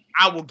scorer.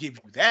 I will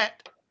give you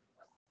that.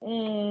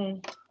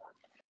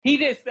 He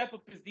did step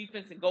up his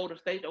defense in Golden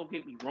State. Don't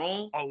get me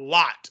wrong. A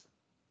lot.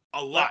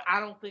 But I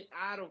don't think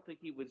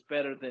he was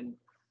better than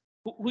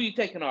who you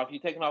taking off? You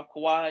taking off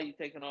Kawhi? You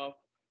taking off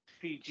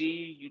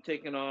PG? You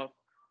taking off?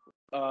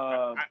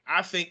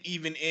 I think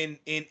even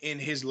in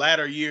his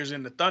latter years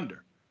in the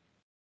Thunder,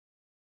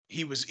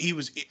 he was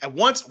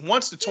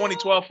once the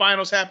 2012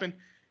 finals happened.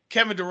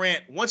 Kevin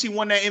Durant, once he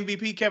won that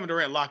MVP, Kevin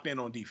Durant locked in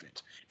on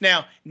defense.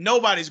 Now,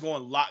 nobody's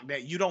going to lock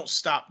that. You don't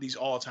stop these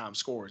all-time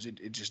scorers.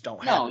 It just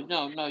don't happen.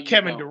 No.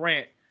 Kevin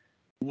Durant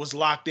was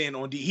locked in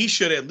on He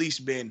should have at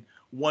least been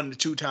 1 to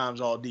 2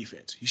 times all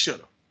defense. He should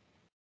have.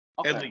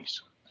 Okay. At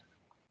least.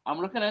 I'm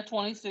looking at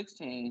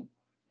 2016.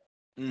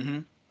 Mm-hmm.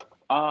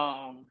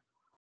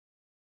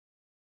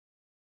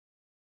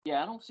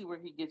 Yeah, I don't see where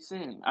he gets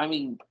in. I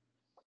mean,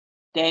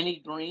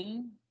 Danny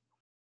Green.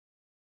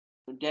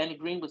 When Danny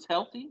Green was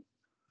healthy.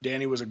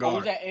 Danny was a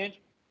guard.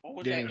 Danny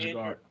was a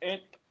guard.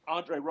 And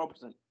Andre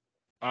Roberson.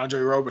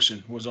 Andre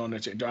Roberson was on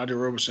that team. Andre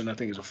Roberson, I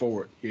think, is a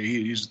forward. Yeah,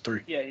 he's a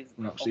 3. Yeah, he's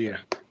okay. Yeah.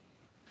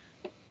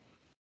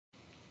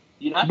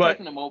 You're not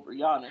taking him over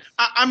Giannis.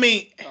 I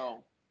mean,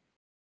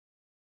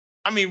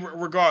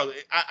 regardless,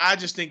 I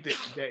just think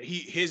that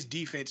his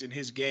defense and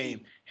his game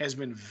has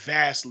been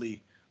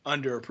vastly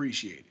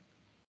underappreciated.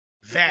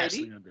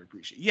 Vastly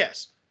underappreciated.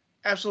 Yes,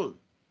 absolutely.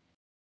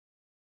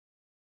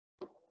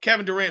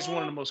 Kevin Durant's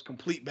one of the most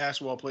complete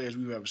basketball players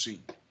we've ever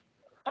seen.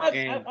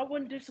 I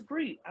wouldn't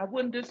disagree. I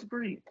don't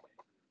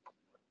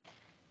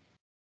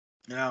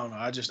know.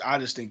 I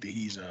just think that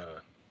he's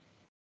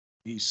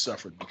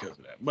suffered because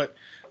of that. But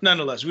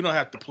nonetheless, we don't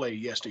have to play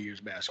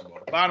yesteryear's basketball.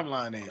 The bottom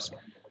line is,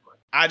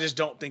 I just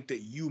don't think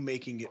that you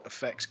making it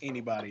affects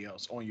anybody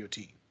else on your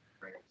team.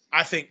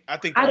 I think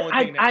the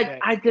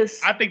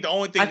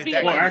only thing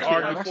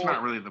that's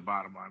not really the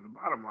bottom line. The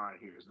bottom line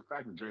here is the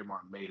fact that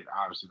Draymond made it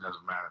obviously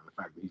doesn't matter. The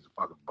fact that he's a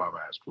fucking bum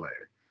ass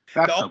player.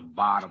 That's the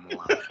bottom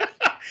line.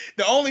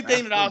 The only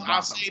thing that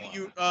I'll say to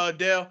you,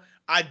 Dale,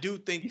 I do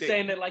think that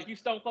saying it like you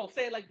Stone Cold.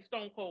 Say it like you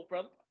Stone Cold,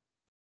 brother.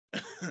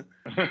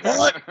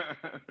 What?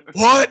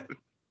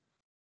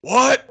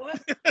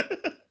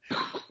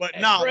 But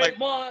no,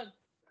 Draymond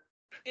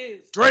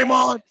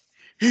Draymond,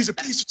 he's a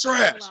piece of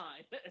trash.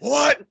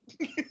 What?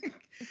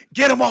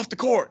 Get him off the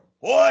court.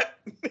 What?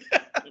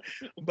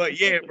 But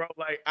yeah, bro,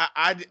 like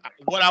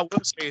what I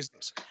will say is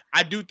this.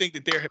 I do think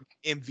that there have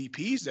been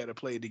MVPs that have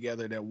played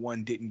together that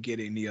one didn't get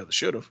it and the other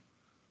should have.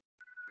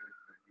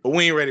 But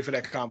we ain't ready for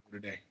that combo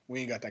today. We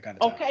ain't got that kind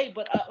of time. Okay,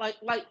 but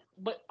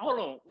but hold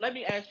on. Let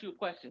me ask you a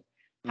question.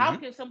 How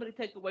can somebody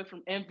take away from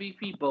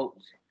MVP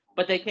votes,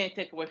 but they can't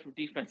take away from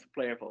defensive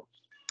player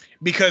votes?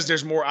 Because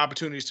there's more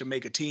opportunities to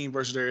make a team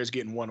versus there is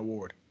getting one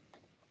award.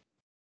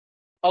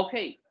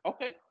 Okay,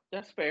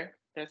 that's fair.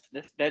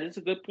 That is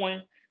a good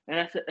point,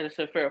 and that's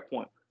a fair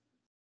point.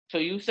 So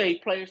you say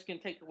players can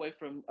take away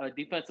from a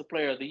Defensive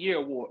Player of the Year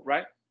award,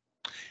 right?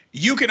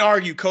 You can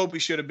argue Kobe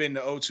should have been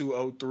the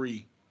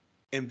 02-03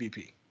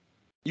 MVP.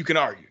 You can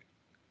argue.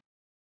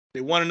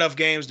 They won enough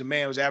games. The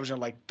man was averaging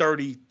like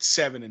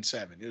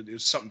 37-7. It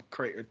was something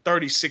crazy.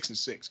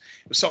 36-6. It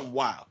was something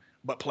wild.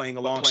 But playing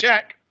along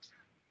Shaq,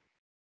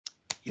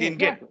 he didn't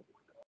get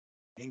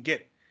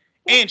it.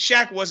 And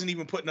Shaq wasn't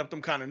even putting up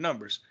them kind of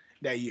numbers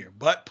that year.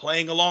 But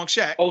playing along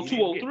Shaq.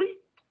 02-03?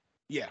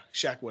 Yeah,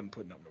 Shaq wasn't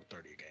putting up no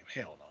 30 a game.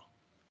 Hell no.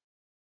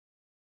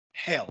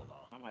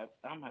 I'm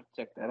gonna have to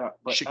check that out.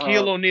 But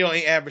Shaquille O'Neal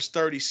ain't averaged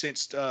 30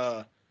 since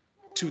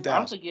 2000. I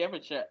don't think he ever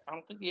checked. I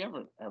don't think he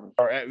ever.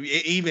 Or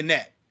even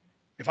that.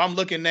 If I'm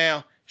looking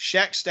now,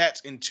 Shaq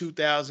stats in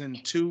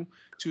 2002,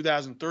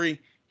 2003,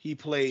 he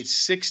played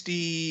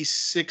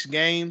 67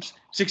 games,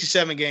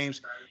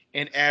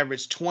 and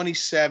averaged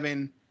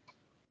 27,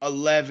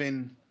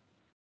 11.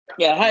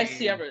 Yeah, highest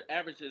he ever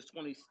average is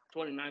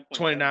 29.7.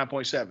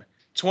 29.7.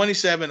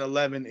 27,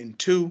 11, and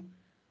 2.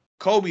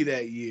 Kobe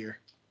that year.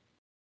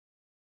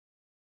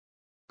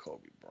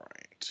 Kobe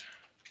Bryant.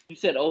 You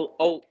said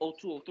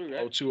 0203,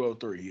 right?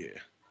 0203, yeah.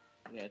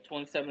 Yeah,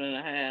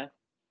 27.5,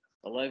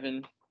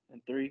 11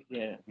 and 3.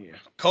 Yeah. Yeah.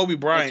 Kobe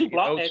Bryant in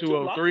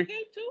 0203.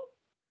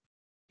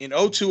 In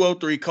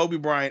 0203, Kobe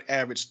Bryant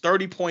averaged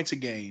 30 points a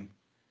game,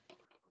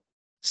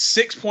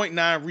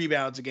 6.9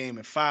 rebounds a game,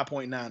 and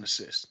 5.9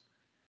 assists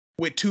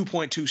with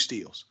 2.2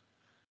 steals,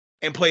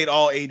 and played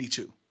all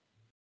 82.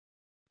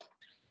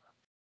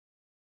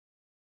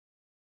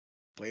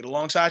 Played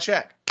alongside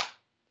Shaq.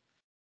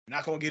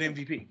 Not going to get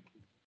MVP.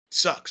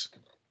 Sucks.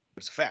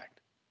 It's a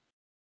fact.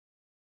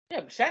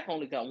 Yeah, but Shaq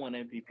only got one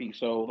MVP,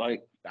 so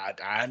like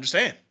I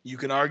understand. You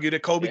can argue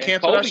that Kobe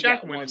can't without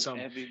Shaq winning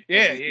something.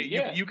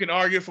 MVP. You can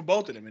argue for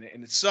both of them, and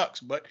it sucks.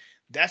 But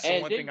that's the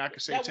one thing I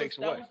could say takes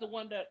away. That was the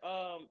one that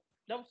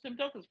was Tim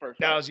Duncan's first.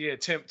 That was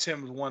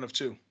Tim was one of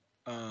two.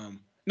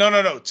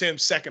 No.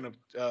 Tim's second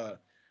of.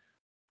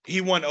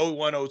 He won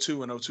 01,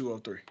 02, and 02,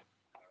 03.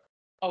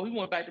 Oh, he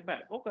went back to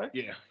back. Okay.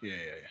 Yeah.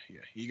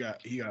 He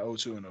got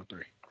 02 and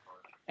 03.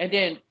 And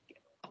then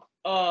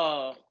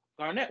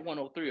Garnett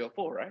won 03,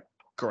 04, right?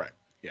 Correct.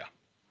 Yeah.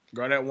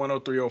 Garnett won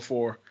 03,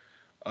 04.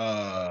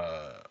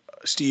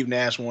 Steve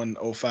Nash won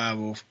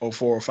 05,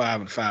 04,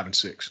 05, and 5 and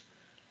 6.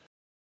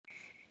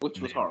 Which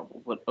was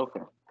horrible, but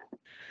okay.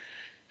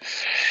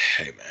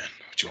 Hey man,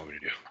 what you want me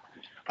to do?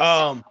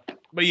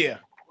 But yeah.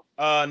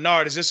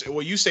 Nard, is this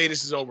you say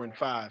this is over in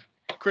 5.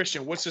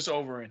 Christian, what's this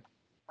over in?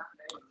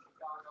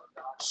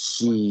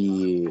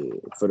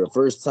 Shit. For the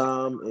first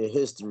time in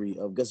history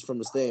of Guess from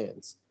the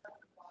Stands,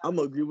 I'm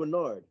gonna agree with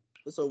Nard.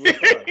 It's over in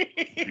 5.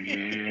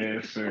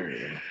 Yes,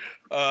 sir.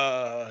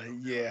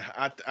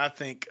 Yeah, I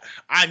think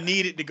I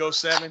need it to go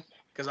 7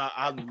 because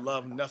I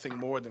love nothing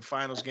more than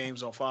finals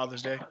games on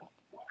Father's Day.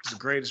 It's the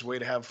greatest way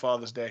to have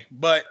Father's Day.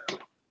 But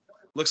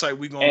looks like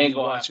we're gonna be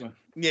watching.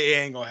 Happen. Yeah, it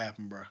ain't gonna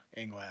happen, bro.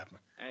 Ain't gonna happen.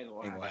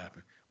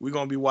 We're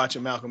gonna be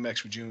watching Malcolm X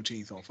for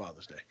Juneteenth on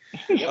Father's Day.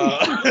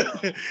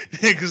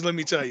 Because let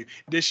me tell you,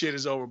 this shit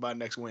is over by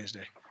next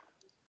Wednesday.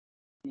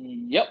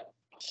 Yep.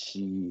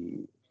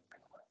 Shit.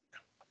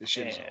 This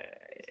shit is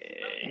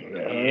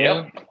over.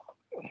 Yep.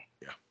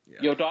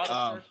 Yeah. Your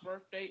daughter's first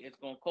birthday is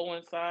gonna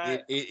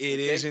coincide. It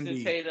is Jason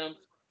indeed. Tatum's,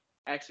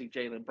 actually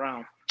Jaylen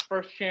Brown's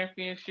first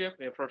championship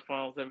and first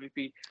Finals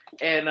MVP.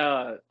 And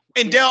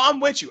Dale,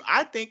 I'm with you.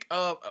 I think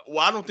I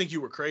don't think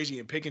you were crazy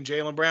in picking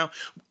Jaylen Brown.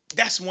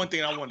 That's one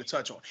thing I wanted to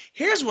touch on.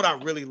 Here's what I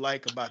really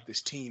like about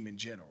this team in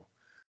general.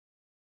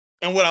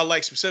 And what I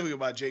like specifically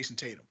about Jason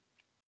Tatum.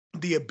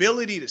 The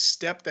ability to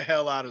step the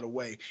hell out of the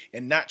way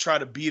and not try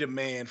to beat a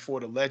man for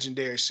the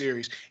legendary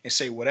series and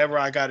say, whatever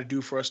I got to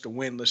do for us to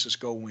win, let's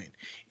just go win.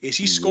 Is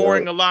he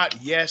scoring a lot?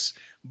 Yes,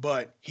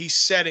 but he's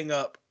setting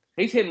up.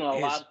 He's hitting a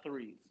lot of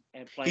threes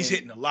and playing. He's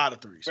hitting a lot of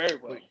threes. Very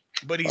well.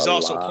 But he's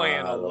also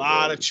playing a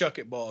lot of chuck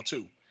it ball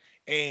too.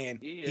 And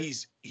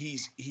he's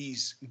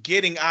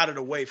getting out of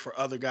the way for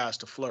other guys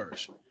to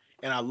flourish.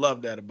 And I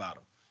love that about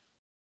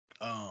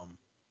him.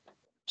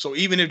 So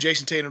even if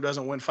Jason Tatum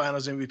doesn't win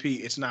Finals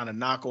MVP, it's not a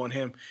knock on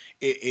him.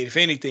 If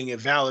anything, it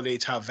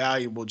validates how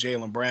valuable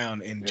Jaylen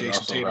Brown and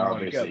Jason Tatum are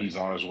together. That he's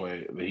on his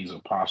way. That he's a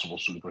possible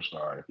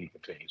superstar if he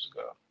continues to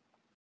go.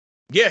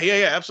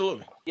 Yeah,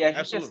 absolutely. Yeah,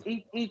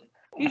 absolutely.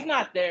 He's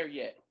not there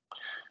yet.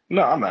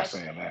 No, I'm not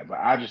saying that, but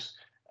I just,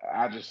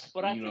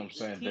 but you know what I'm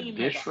saying? The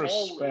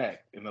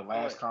disrespect in the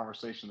last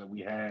conversation that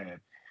we had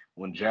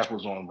when Jeff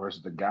was on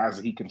versus the guys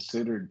that he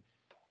considered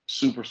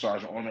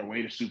superstars are on their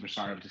way to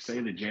superstars, to say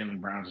that Jaylen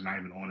Brown's not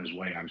even on his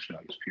way, I just feel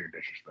like it's pure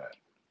disrespect.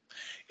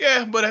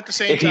 Yeah, but at the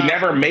same time, if he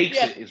never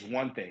makes it is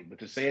one thing, but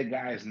to say a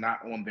guy is not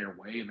on their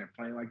way and they're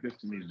playing like this,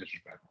 to me is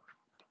disrespectful.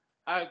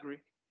 I agree.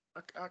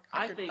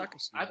 I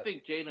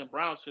think Jaylen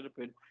Brown should have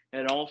been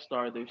an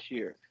all-star this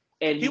year,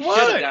 and he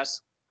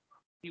was.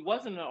 He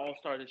wasn't an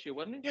all-star this year,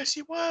 wasn't he? Yes,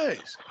 he was.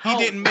 He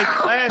didn't make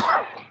it last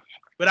year.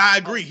 But I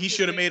agree. He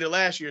should have made it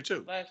last year,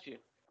 too. But he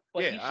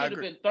should have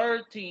been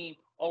third team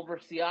over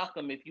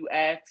Siakam, if you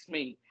ask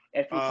me,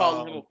 if you're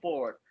calling him a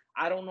forward.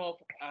 I don't know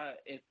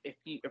if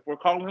we're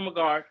calling him a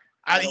guard.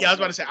 I was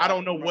about to say, I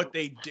don't know what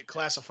they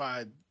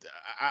classified.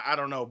 I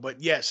don't know. But,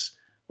 yes,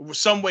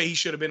 some way he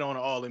should have been on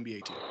an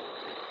all-NBA team.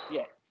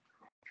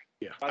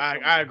 Yeah,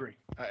 I agree.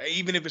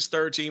 Even if it's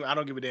third team, I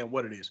don't give a damn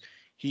what it is.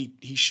 He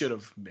should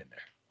have been there.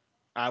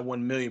 I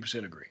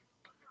 1,000,000% agree.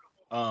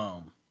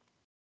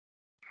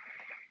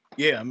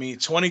 Yeah, I mean,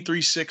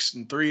 23, 6,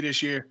 and 3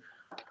 this year,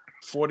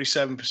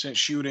 47%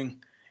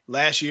 shooting.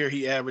 Last year,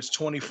 he averaged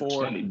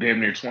 24. Damn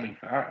near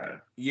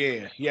 25.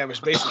 Yeah, he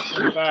averaged basically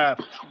 25,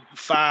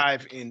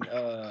 5 in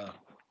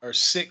or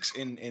 6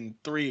 in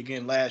 3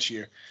 again last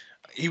year.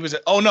 He was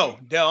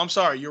Dell, I'm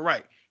sorry, you're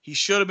right. He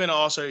should have been an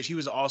all-star. He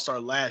was an all-star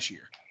last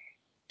year.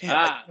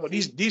 Damn,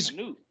 these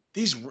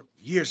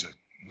years are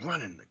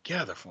running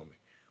together for me.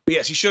 But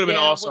yes, he should have been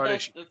an all-star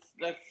this year.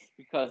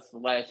 because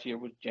last year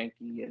was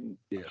janky and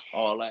Yeah.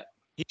 all that.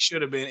 He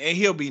should have been, and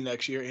he'll be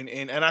next year.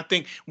 And I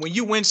think when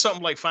you win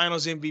something like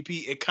Finals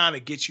MVP, it kind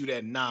of gets you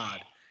that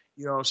nod.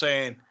 You know what I'm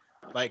saying?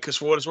 Like, because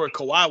for what it's worth,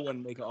 Kawhi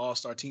wasn't making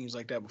All-Star teams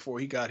like that before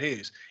he got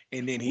his,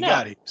 and then he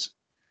got his.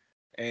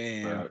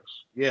 And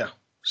yeah,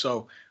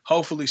 so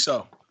hopefully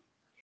so.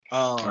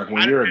 Like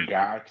when you're a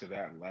guy to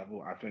that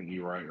level, I think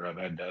you're right, bro.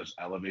 That does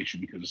elevate you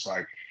because it's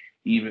like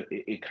even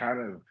it kind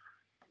of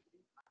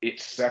it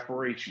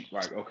separates you.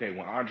 Like, okay,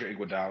 when Andre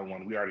Iguodala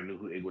won, we already knew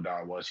who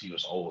Iguodala was. He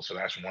was old, so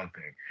that's one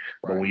thing.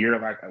 But when you're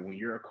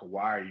a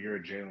Kawhi, you're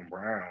a Jaylen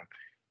Brown.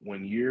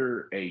 When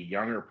you're a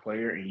younger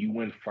player and you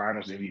win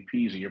Finals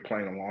MVPs and you're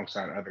playing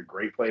alongside other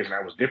great players, and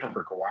that was different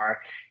for Kawhi.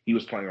 He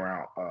was playing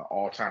around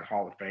all-time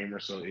Hall of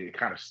Famer, so it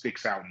kind of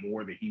sticks out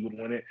more that he would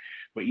win it.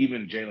 But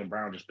even Jaylen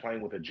Brown just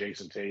playing with a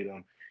Jason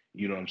Tatum,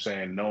 you know what I'm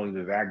saying, knowing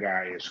that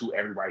guy is who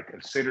everybody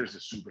considers a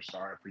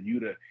superstar, for you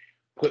to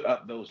put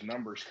up those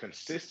numbers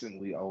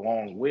consistently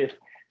along with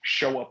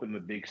show up in the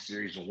big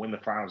series and win the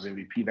Finals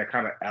MVP, that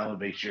kind of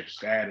elevates your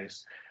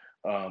status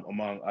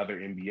among other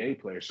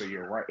NBA players. So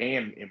you're right.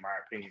 And in my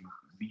opinion,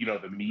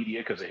 the media,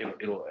 because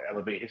it'll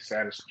elevate his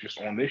status just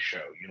on this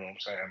show. You know what I'm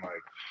saying?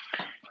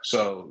 Like,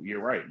 so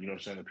you're right. You know what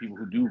I'm saying? The people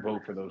who do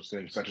vote for those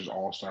things, such as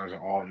All-Stars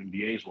and All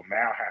NBAs, will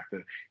now have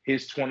to,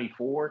 his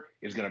 24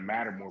 is going to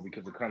matter more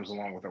because it comes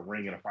along with a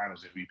ring and a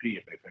Finals MVP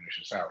if they finish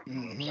this out. You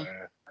know what I'm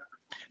saying?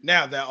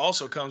 Now, that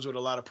also comes with a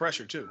lot of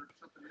pressure, too.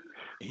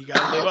 He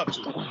got to live up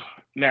to it.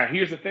 Now,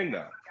 here's the thing,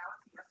 though.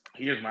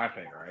 Here's my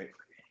thing, right?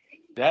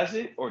 Does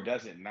it or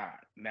does it not?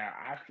 Now,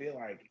 I feel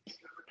like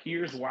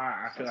here's why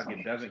I feel like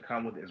it doesn't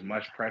come with as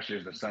much pressure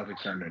as the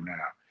Celtics are under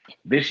now.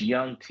 This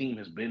young team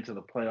has been to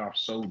the playoffs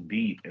so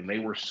deep, and they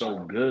were so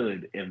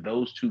good, and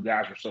those two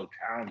guys were so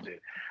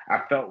talented.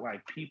 I felt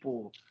like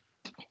people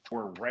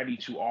were ready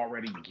to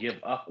already give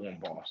up on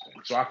Boston.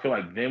 So I feel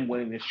like them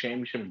winning this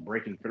championship and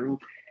breaking through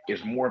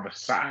is more of a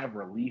sigh of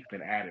relief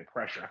than added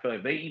pressure. I feel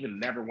like they even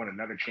never win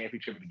another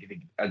championship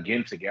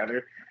again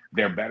together.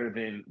 They're better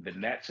than the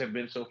Nets have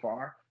been so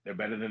far. They're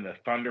better than the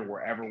Thunder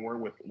were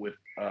with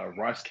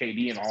Russ,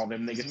 KD, and all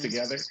them niggas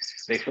together.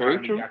 They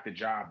finally got the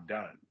job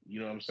done.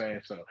 You know what I'm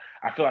saying? So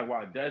I feel like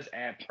while it does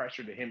add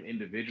pressure to him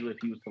individually, if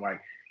he was to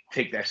like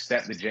take that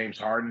step that James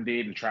Harden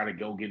did and try to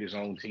go get his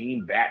own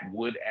team, that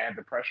would add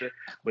the pressure.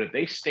 But if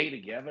they stay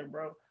together,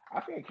 bro, I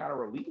think it kind of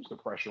relieves the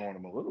pressure on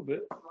them a little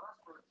bit.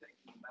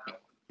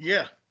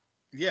 Yeah.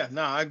 Yeah,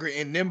 no, I agree.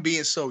 And them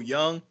being so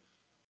young,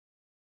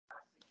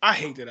 I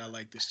hate that I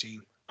like this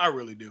team. I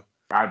really do.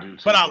 I do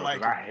too. But I bro,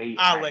 like it.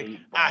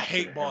 I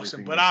hate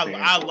Boston, but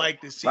I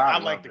like this team. I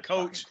like the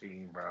coach.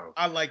 Team, bro.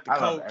 I like the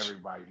coach. Love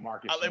everybody.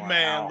 Marcus Smart,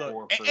 Al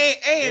Horford.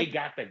 And they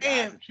got the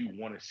guys that you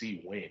want to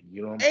see win.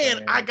 You know what I'm saying?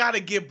 And I got to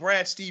give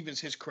Brad Stevens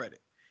his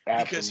credit.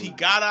 Absolutely. Because he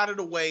got out of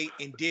the way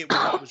and did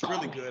what he was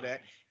really good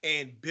at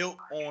and built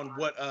on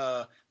what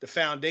the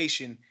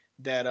foundation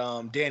that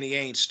Danny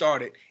Ainge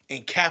started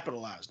and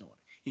capitalized on it.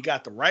 He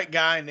got the right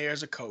guy in there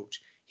as a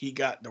coach. He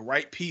got the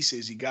right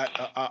pieces. He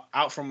got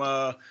out from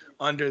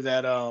under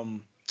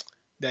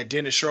that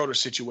Dennis Schroeder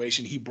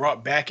situation. He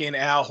brought back in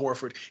Al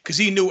Horford because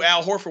he knew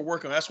Al Horford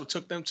working. That's what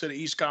took them to the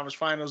East Conference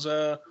Finals.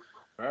 Some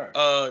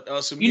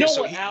years.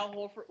 Who Al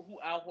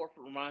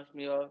Horford reminds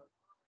me of?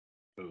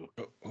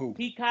 Who?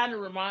 He kind of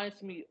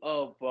reminds me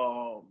of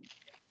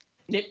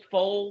Nick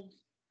Foles.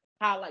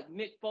 How like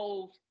Nick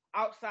Foles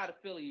outside of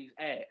Philly, he's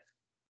ass,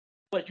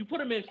 but you put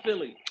him in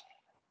Philly.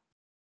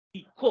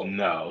 He cooked.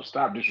 No,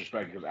 stop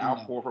disrespecting because Al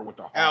Horford with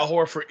the Hawks. Al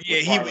Horford, yeah,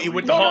 he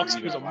with the Hawks.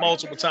 He was a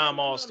multiple-time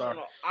All-Star.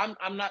 No.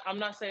 I'm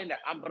not saying that.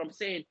 But I'm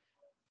saying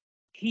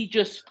he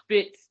just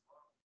fits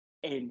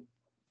in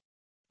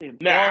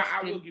Boston.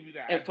 I will give you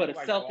that. And for the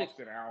Celtics,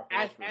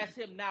 as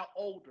him now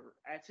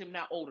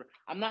older.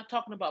 I'm not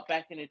talking about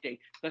back in the day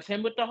because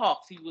him with the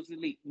Hawks, he was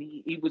elite.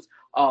 He was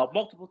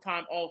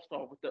multiple-time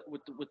All-Star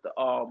with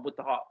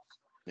the Hawks.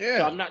 Yeah.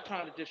 So I'm not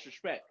trying to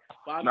disrespect,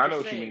 but I'm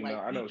just saying,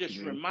 he just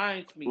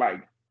reminds me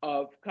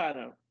of kind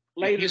of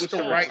later. It's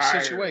the right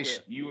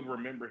situation. You would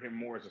remember him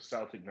more as a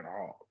Celtic than a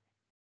Hawk.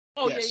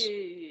 Oh yes.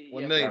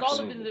 Yeah. All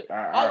of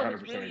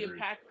his really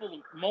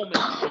impactful moments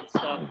and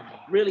stuff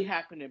really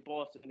happened in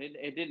Boston.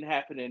 It didn't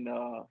happen in,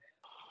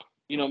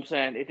 you know what I'm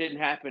saying? It didn't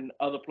happen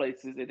other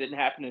places. It didn't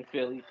happen in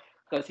Philly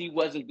because he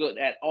wasn't good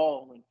at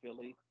all in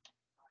Philly.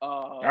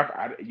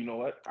 You know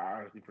what? I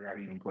honestly forgot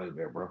he even played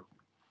there, bro.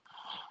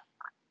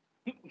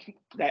 G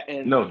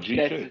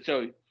to show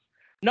you.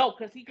 No,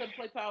 because he couldn't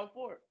play power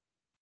forward.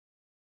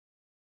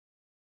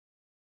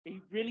 He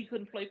really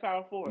couldn't play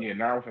power forward. Yeah,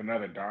 now with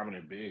another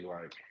dominant big,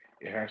 like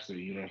it has to,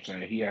 you know what I'm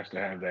saying? He has to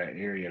have that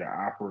area to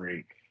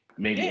operate,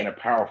 maybe in a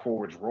power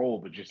forward's role,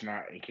 but just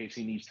not in case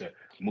he needs to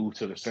move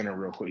to the center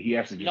real quick. He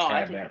has to just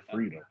have that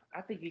freedom.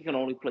 I think he can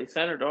only play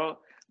center, dog.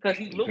 Because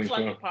he looks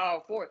like a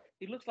power forward.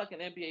 He looks like an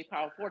NBA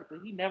power forward,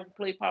 but he never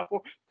played power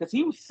forward. Because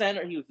he was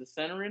center. He was the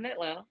center in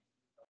Atlanta.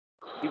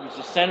 He was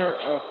the center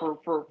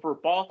for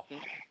Boston.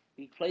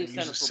 He played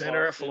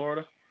center at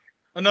Florida.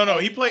 No,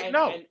 he played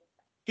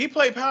he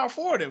played power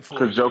forward in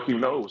Florida. Because Joakim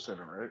Noah was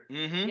center, right?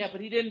 Mm-hmm. Yeah, but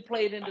he didn't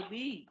play it in the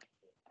league.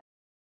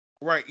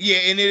 Right. Yeah,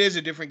 and it is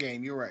a different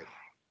game. You're right.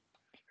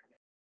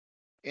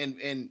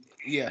 And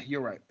yeah,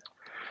 you're right.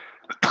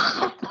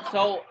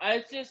 So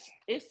it's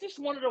just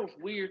one of those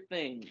weird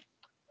things,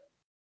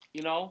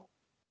 you know.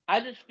 I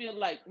just feel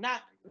like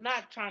not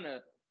trying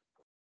to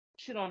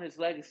shit on his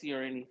legacy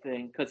or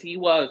anything because he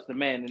was the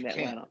man in Can't.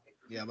 Atlanta.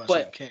 Yeah, I'm about to say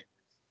you But can't.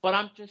 but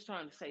I'm just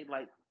trying to say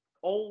like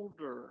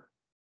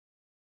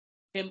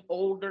him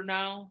older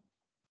now.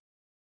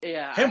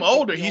 Yeah, I Him think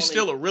older, he's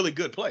still a really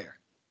good player.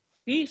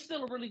 he's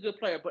still a really good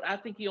player, but I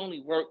think he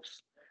only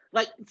works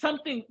like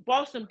something.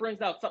 Boston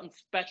brings out something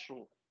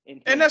special in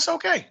him. And that's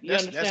okay. You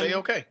That's understand me?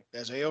 A-okay.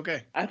 That's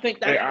A-okay. I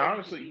think Hey, that's what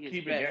honestly, he is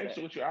keep it best gangster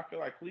at. with you. I feel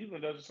like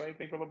Cleveland does the same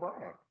thing for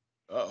LeBron.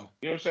 Uh-oh.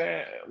 You know what I'm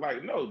saying?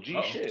 Like, no, G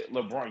Uh-oh. shit.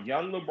 LeBron,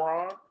 young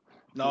LeBron.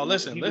 No,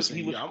 listen. He was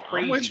I'm with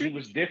crazy. you. He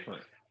was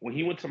different. When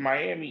he went to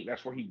Miami,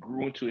 that's where he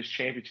grew into his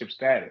championship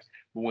status.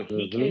 But when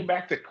he came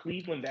back to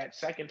Cleveland that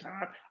second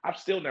time, I've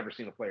still never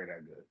seen a player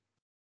that good.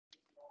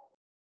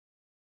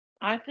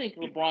 I think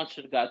LeBron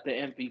should have got the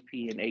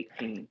MVP in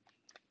 18.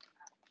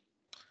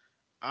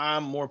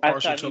 I'm more I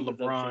partial thought to he was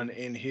LeBron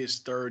okay. in his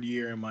third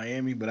year in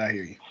Miami, but I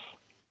hear you.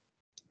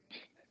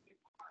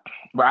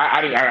 But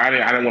I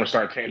didn't want to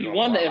start He tangent on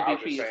won the LeBron. I was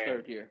MVP just his saying.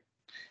 third year.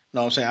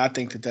 No, I'm saying I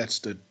think that's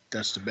the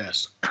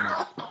best.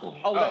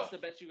 Oh, that's the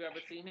best you've ever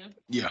seen him?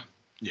 Yeah.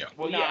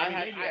 Well, No, yeah,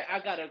 I mean, I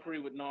gotta agree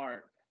with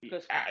Nard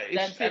because it's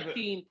that just as a-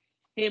 15,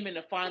 him in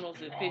the finals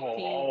in 15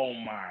 Oh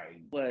my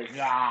was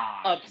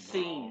God,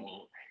 obscene.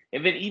 bro.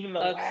 And then even the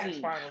last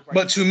Obscene. finals, like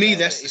But to me, said,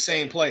 that's the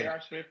same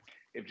player.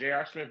 If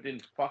J.R. Smith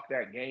didn't fuck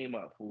that game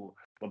up, fool,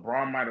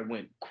 LeBron might have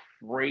went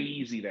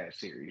crazy that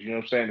series. You know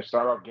what I'm saying? To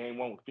start off game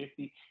one with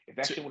 50, if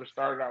that shit would have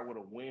started out with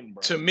a win,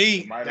 bro. To it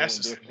me, might have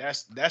went different.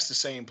 that's the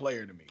same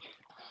player to me.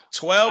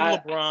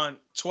 12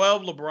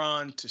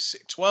 LeBron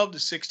to 12 to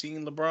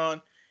 16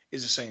 LeBron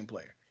is the same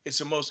player. It's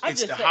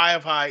the high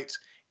of heights.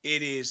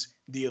 It is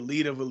the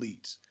elite of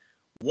elites.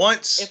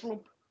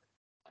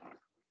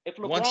 If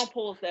LeBron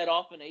pulls that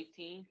off in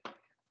 18,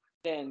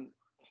 then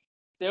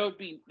there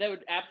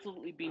would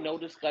absolutely be no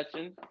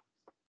discussion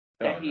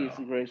that he is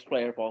the greatest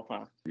player of all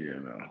time. Yeah,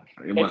 no,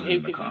 it wasn't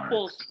in the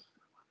cards.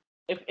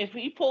 If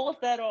he pulls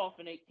that off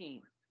in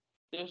 18,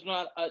 there's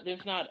not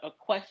a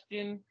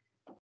question.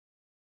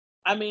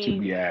 I mean, to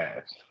be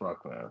asked,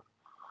 fuck man.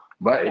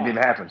 But it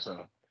didn't happen,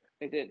 so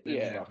it did.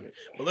 Yeah.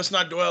 But let's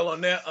not dwell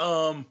on that.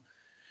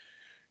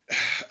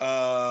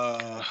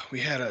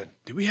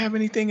 Did we have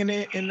anything in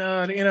the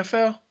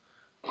NFL?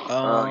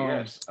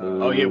 Yes.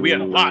 Oh yeah, we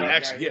had a lot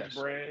actually. Yes.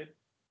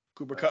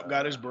 Cooper Kupp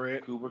got his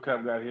bread.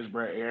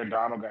 Aaron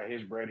Donald got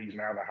his bread. He's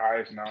now the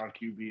highest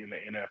non-QB in the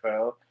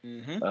NFL.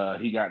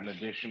 Mm-hmm. He got an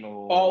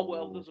additional. All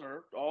well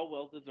deserved.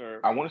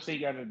 I want to say he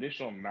got an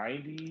additional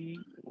 90.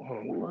 Hold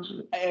on, what was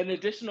it? An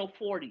additional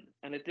 40.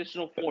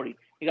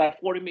 He got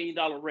a $40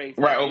 million raise.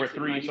 Right, over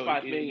 3. So $95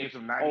 it million gives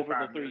him 95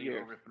 over the 3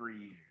 years. Over 3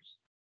 years.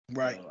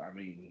 Right. So, I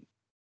mean,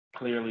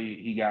 clearly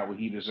he got what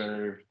he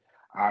deserved.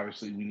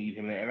 Obviously, we need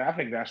him there, and I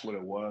think that's what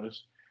it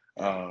was.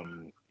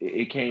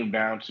 It came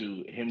down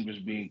to him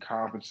just being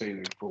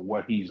compensated for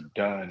what he's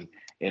done,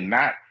 and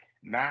not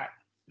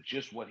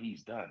just what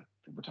he's done.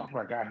 We're talking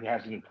about a guy who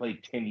hasn't even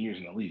played 10 years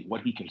in the league.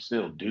 What he can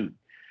still do.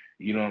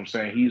 You know what I'm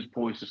saying? He's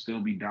poised to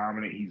still be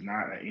dominant. He's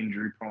not an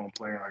injury-prone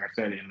player. Like I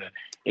said, in the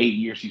 8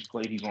 years he's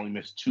played, he's only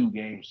missed 2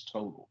 games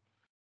total.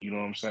 You know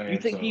what I'm saying? You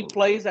think he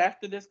plays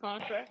after this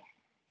contract?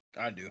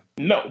 I do.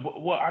 No,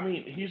 but well, I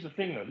mean, here's the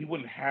thing though. He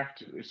wouldn't have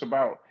to. It's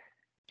about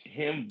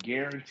him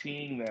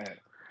guaranteeing that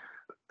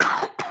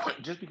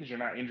just because you're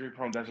not injury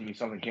prone doesn't mean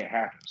something can't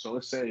happen. So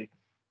let's say,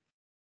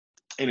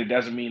 and it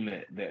doesn't mean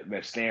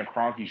that Stan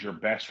Kroenke's your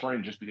best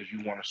friend just because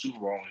you won a Super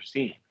Bowl on his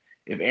team.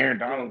 If Aaron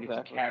Donald gets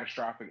a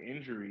catastrophic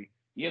injury,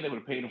 yeah, they would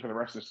have paid him for the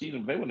rest of the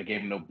season, but they wouldn't have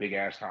gave him no big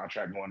ass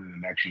contract going into the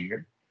next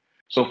year.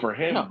 So for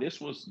him, this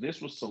was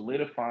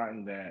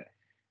solidifying that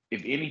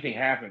if anything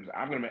happens,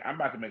 I'm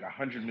about to make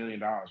 $100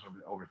 million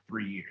over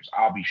 3 years.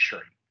 I'll be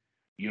straight.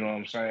 You know what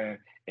I'm saying?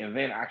 And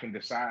then I can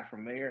decide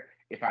from there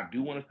if I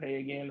do want to pay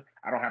again.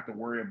 I don't have to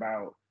worry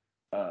about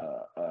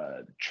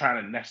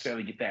trying to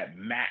necessarily get that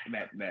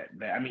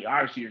I mean,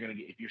 obviously you're gonna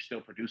get, if you're still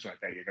producing like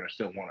that, you're gonna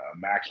still want a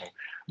maximum.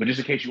 But just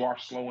in case you are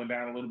slowing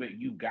down a little bit,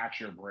 you got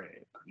your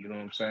bread. You know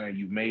what I'm saying?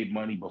 You made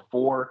money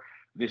before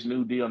this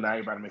new deal. Now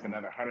you're about to make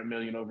another $100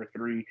 million over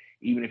 3.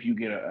 Even if you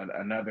get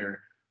another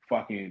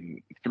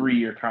fucking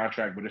 3-year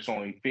contract, but it's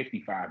only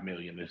 $55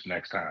 million this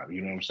next time.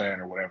 You know what I'm saying,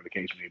 or whatever the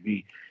case may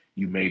be.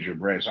 You made your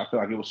bread. So I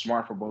feel like it was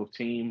smart for both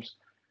teams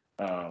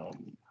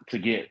to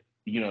get.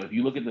 You know, if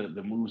you look at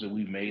the moves that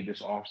we've made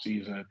this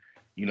offseason,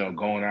 you know,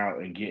 going out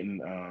and getting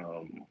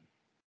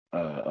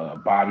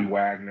Bobby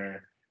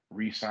Wagner,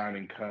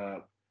 re-signing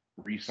Kupp,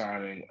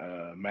 re-signing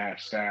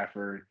Matt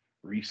Stafford,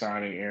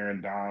 re-signing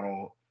Aaron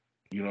Donald,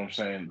 you know what I'm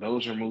saying?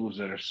 Those are moves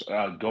that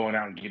are going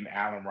out and getting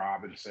Allen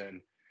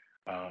Robinson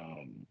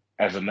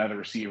as another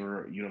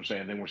receiver, you know what I'm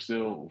saying? Then we're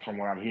still, from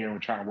what I'm hearing, we're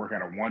trying to work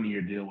out a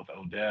 1-year deal with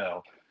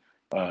Odell.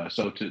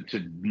 So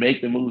to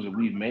make the moves that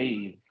we've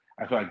made,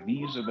 I feel like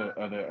these are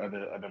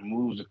the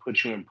moves that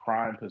put you in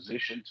prime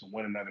position to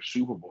win another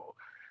Super Bowl.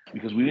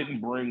 because we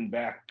didn't bring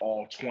back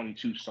all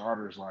 22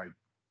 starters like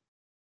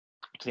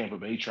Tampa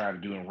Bay tried to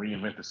do and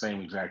reinvent the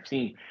same exact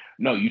team.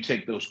 No, you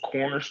take those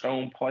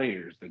cornerstone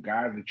players, the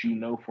guys that you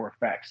know for a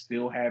fact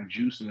still have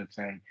juice in the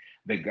tank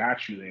that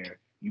got you there.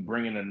 You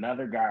bring in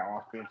another guy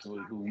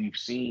offensively who we've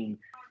seen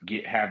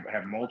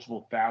have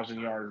multiple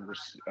 1,000-yard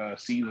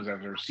seasons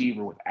as a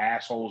receiver with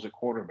assholes at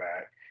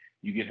quarterback.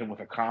 You get him with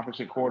a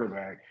competent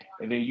quarterback,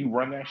 and then you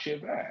run that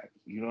shit back.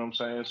 You know what I'm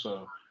saying?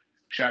 So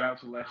shout out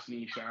to Les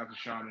Snead, shout out to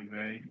Sean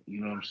McVay.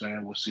 You know what I'm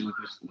saying? We'll see what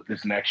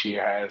this next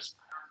year has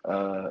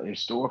in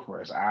store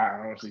for us. I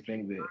honestly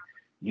think that,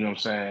 you know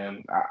what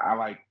I'm saying, I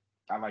like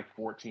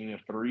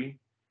 14-3,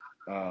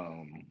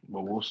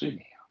 but we'll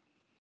see.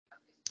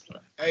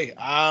 Hey,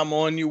 I'm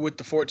on you with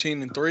the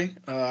 14-3.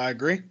 I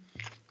agree.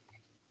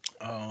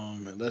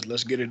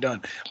 Let's get it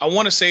done. I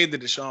want to save the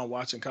Deshaun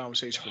Watson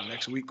conversation for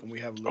next week when we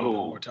have a little bit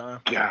more time.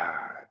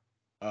 God.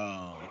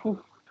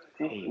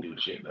 He didn't do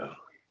shit though.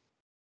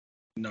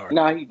 No,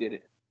 he did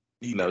it.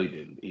 He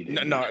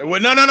didn't. No. We're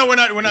not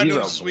doing He's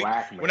this this week.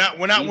 We're not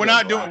doing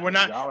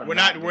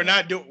this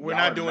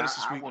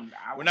this week.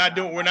 We're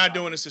not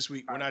doing this this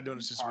week. We're not doing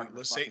this this week.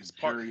 Let's say it's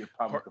jury of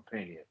public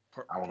opinion.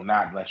 I will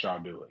not let y'all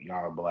do it.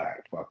 Y'all are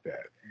black. Fuck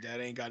that. That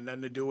ain't got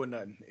nothing to do with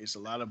nothing. It's a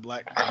lot of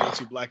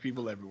guilty black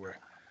people everywhere.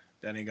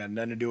 That ain't got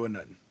nothing to do with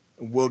nothing.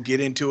 We'll get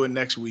into it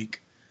next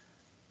week.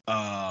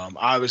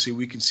 Obviously,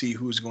 we can see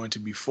who's going to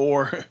be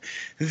for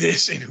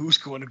this and who's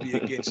going to be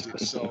against it.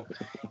 So,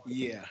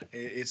 yeah,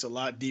 it's a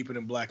lot deeper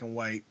than black and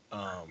white,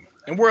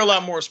 and we're a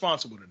lot more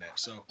responsible than that.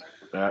 So,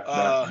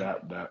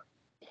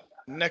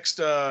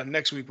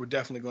 next week we're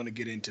definitely going to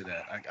get into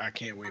that. I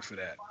can't wait for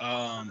that.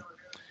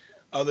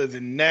 Other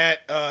than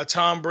that,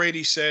 Tom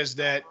Brady says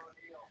that,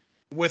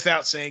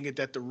 without saying it,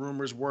 that the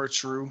rumors were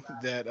true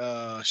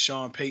that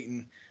Sean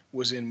Payton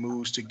was in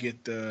moves to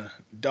get the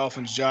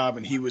Dolphins job,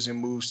 and he was in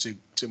moves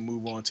to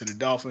move on to the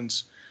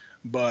Dolphins.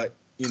 But,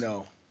 you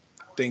know,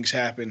 things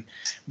happen.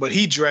 But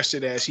he dressed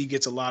it as he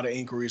gets a lot of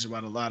inquiries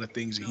about a lot of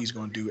things that he's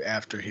going to do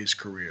after his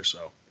career.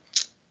 So,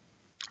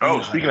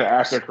 speaking of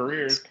after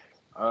careers,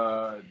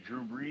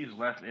 Drew Brees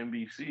left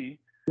NBC.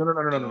 No.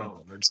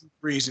 Drew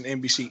Brees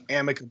and NBC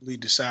amicably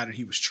decided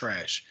he was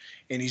trash,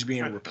 and he's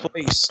being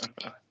replaced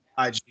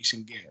by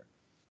Jason Garrett.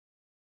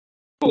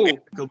 Who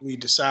amicably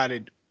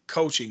decided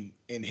coaching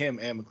and him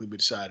amicably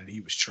decided he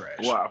was trash.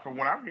 Well, from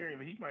what I'm hearing,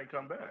 he might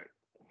come back.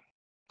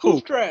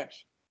 Who's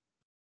trash?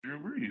 Drew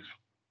Brees.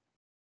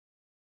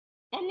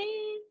 I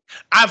mean,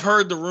 I've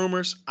heard the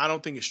rumors. I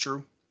don't think it's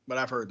true, but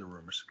I've heard the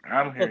rumors.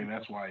 I'm hearing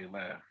that's why he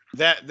left.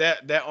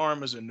 That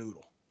arm is a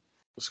noodle.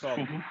 Let's call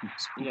it.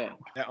 Yeah.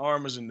 That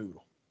arm is a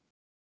noodle.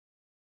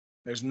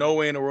 There's no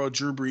way in the world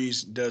Drew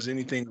Brees does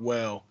anything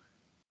well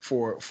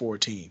for a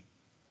team.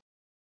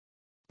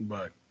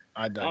 But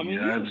I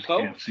just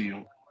can't see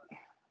him.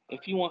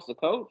 If he wants to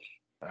coach,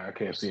 I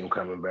can't see him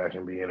coming back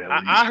and being.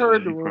 I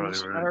heard the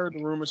rumors. I heard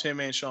the rumors.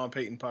 Him and Sean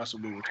Payton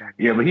possibly returning.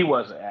 Yeah, but he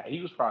wasn't.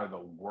 He was probably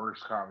the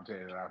worst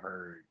commentator that I've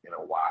heard in a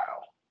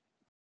while.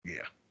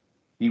 Yeah,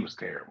 he was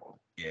terrible.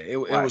 Yeah, it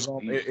was.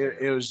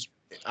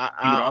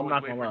 I'm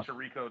not gonna lie. For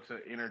Tirico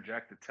to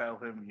interject to tell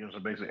him, so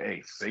basically,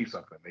 hey, say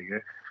something,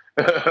 nigga.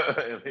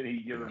 And then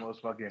he give the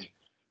most fucking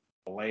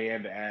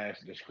bland ass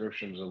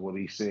descriptions of what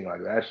he's seeing.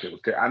 Like that shit was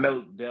terrible. I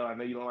know, Dale. I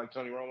know you don't like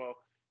Tony Romo.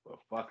 But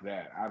fuck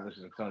that. I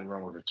listened to Tony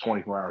Romo for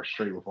 24 hours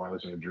straight before I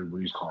listened to Drew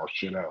Brees call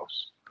shit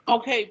else.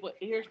 Okay, but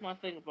here's my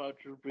thing about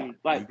Drew Brees.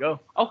 Like, there you go.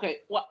 Okay,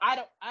 well, I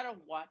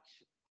don't watch.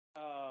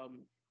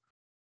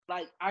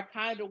 I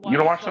kind of watch. You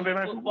don't watch Sunday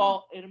Night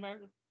Football in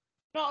America?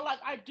 No, like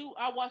I do.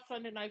 I watch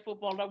Sunday Night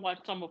Football. I watch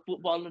some of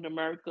football in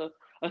America,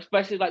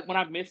 especially like when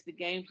I miss the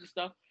games and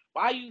stuff.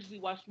 But I usually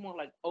watch more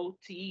like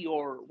OT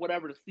or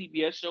whatever the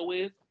CBS show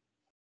is.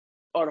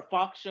 Or the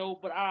Fox show,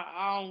 but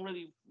I don't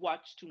really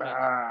watch too much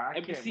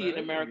NBC in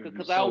America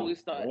because I always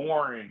thought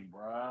boring,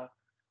 bro.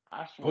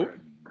 I swear to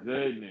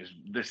goodness,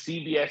 the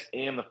CBS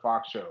and the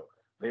Fox show,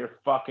 they're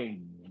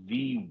fucking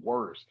the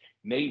worst.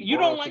 You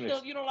don't like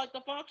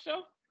the Fox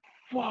show?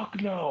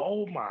 Fuck no!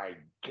 Oh my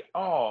god!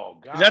 Oh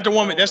god! Is that the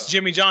woman? That's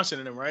Jimmy Johnson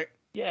in them, right?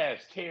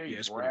 Yes, Terry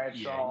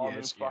Bradshaw.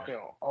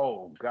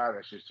 Oh god,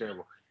 that's just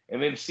terrible.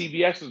 And then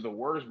CBS is the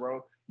worst,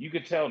 bro. You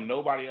could tell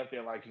nobody up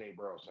there likes Nate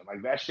Burleson.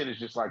 Like that shit is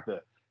just like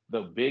the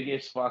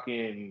biggest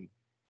fucking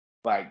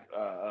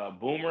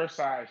Boomer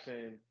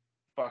Esiason,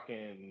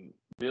 fucking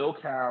Bill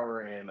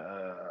Cowher, and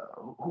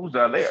who's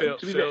the other?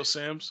 Phil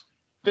Simms.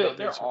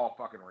 They're all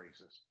fucking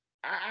racist.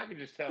 I can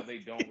just tell they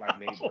don't like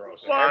Nate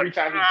Burleson. Every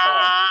time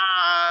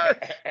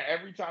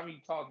he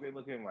talks, they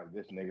look at him like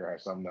this nigga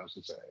has something else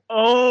to say.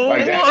 Oh,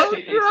 like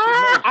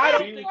I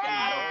don't think they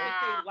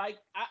like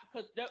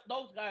because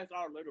those guys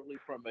are literally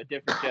from a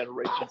different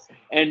generation,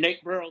 and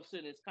Nate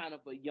Burleson is kind of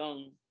a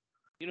young.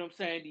 You know what I'm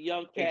saying? The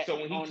young cat. And so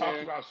when he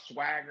talks about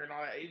swagger and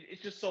all that,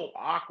 it's just so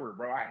awkward,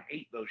 bro. I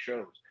hate those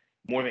shows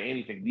more than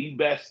anything.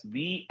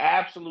 The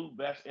absolute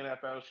best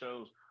NFL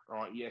shows are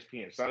on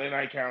ESPN. Sunday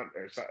Night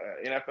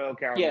NFL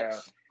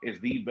Countdown is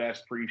the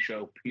best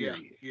pre-show.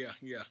 Period. Yeah.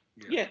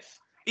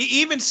 Yes,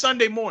 Even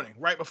Sunday morning,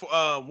 right before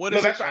what No,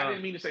 is that's it? why I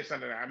didn't mean to say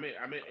Sunday night. I meant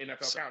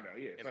NFL Countdown.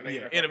 Yeah, Sunday NFL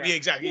Yeah, Countdown.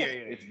 exactly. Yeah.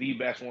 It's the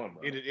best one,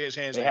 bro. It is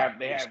hands They down. have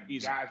guys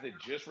that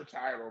just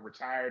retired or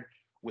retired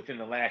within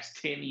the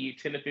last 10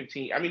 to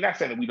 15. I mean, not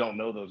saying that we don't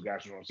know those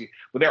guys from see,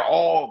 but they're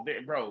all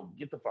there, bro.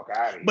 Get the fuck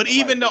out of here. But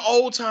even the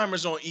old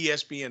timers on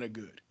ESPN are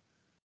good.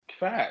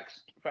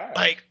 Facts.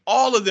 Like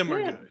all of them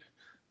are good.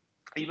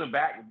 Even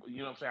back, you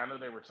know what I'm saying? I know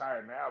they're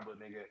retired now, but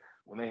nigga,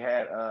 when they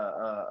had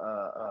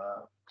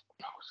what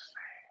was his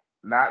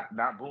name?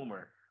 Not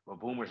Boomer,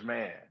 but Boomer's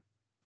man.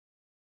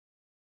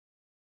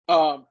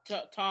 Tom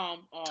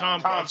Jackson.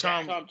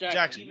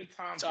 Even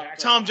Tom Jackson.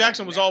 Tom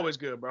Jackson was always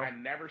good, bro. I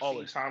never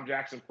seen Tom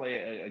Jackson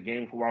play a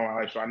game of football in my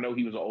life, so I know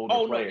he was an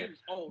older player.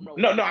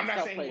 No, I'm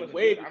not saying he wasn't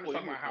good. I'm just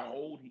talking about how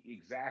old he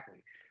exactly.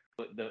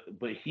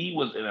 But he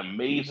was an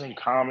amazing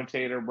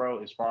commentator,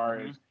 bro, as far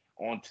as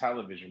on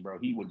television, bro.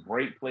 He would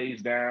break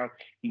plays down.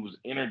 He was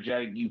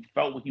energetic. You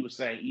felt what he was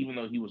saying, even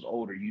though he was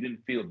older. You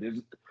didn't feel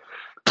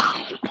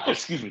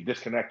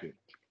disconnected.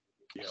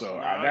 Yeah,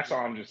 so that's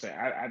all I'm just saying.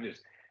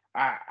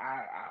 I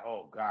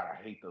oh God, I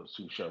hate those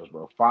two shows,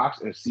 bro.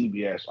 Fox and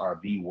CBS are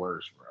the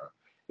worst, bro.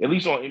 At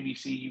least on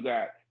NBC, you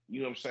got,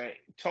 you know what I'm saying?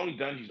 Tony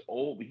Dungy's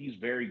old, but he's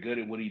very good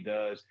at what he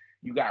does.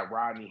 You got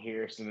Rodney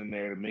Harrison in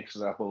there to mix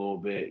it up a little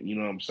bit, you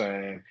know what I'm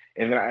saying?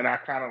 And I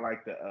kind of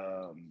like the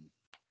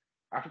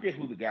I forget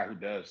who the guy who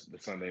does the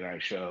Sunday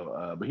night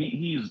show, but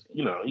he's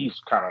you know,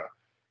 he's kind of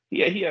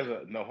he has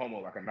a no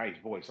homo, like a nice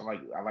voice. I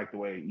like the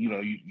way, you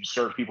know, you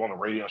serve people on the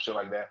radio and shit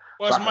like that.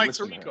 Well, it's Mike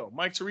Tirico.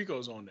 Mike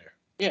Tirico's on there.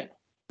 Yeah.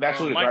 That's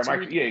what it is,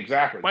 right? Mike, yeah,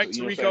 exactly. Mike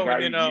so,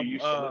 Tirico and then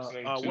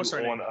what's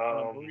her name?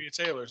 Maria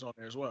Taylor's on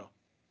there as well.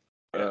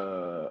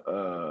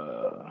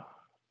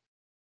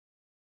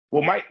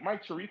 Well,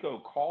 Mike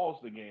Tirico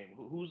calls the game.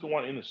 Who's the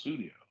one in the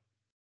studio?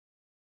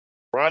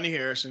 Rodney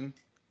Harrison.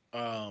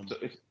 I'm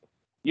talking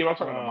about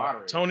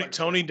moderator.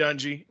 Tony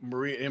Dungy,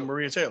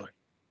 Maria Taylor.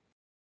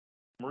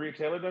 Maria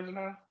Taylor does it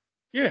now?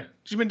 Yeah,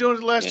 she's been doing it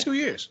the last 2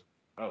 years.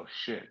 Oh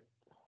shit.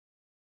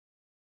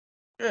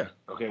 Yeah.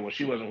 Okay, well,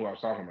 she wasn't who I was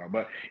talking about.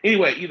 But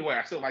anyway, either way,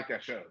 I still like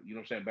that show. You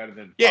know what I'm saying? Better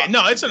than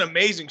it's an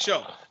amazing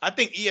show. I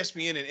think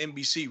ESPN and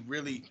NBC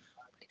really,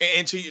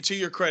 and to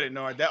your credit,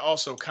 Nard, that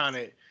also kind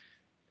of,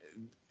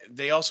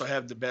 they also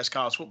have the best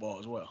college football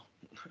as well.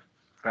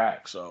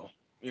 Facts. So,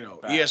 you know,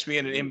 Facts. ESPN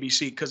and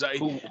NBC, because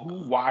who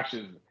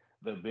watches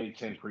the Big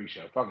Ten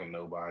pre-show? Fucking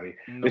nobody.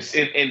 And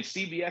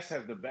CBS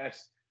has the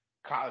best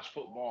college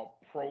football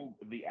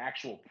the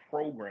actual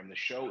program, the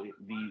show,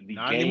 the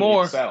not game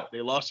anymore. itself.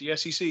 They lost the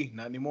SEC.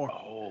 Not anymore.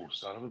 Oh,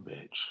 son of a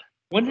bitch.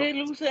 When did they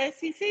lose the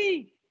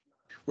SEC?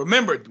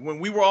 Remember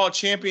when we were all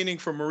championing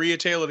for Maria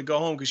Taylor to go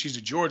home because she's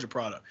a Georgia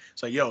product.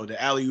 It's like, yo,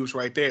 the alley-oops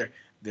right there.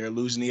 They're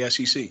losing the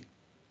SEC.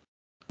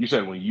 You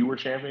said when you were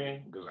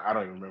championing? Because I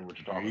don't even remember what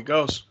you're talking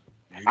about.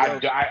 There he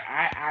goes.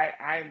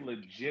 I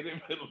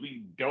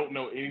legitimately don't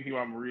know anything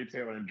about Maria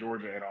Taylor in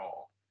Georgia at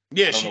all.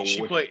 Yeah, she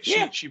played.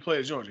 She played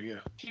at Georgia. Yeah,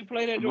 she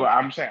played at Georgia. Well,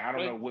 I'm saying I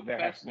don't know what that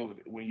has to do with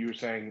it. When you were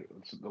saying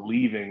the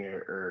leaving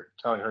or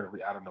telling her to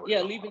leave. I don't know.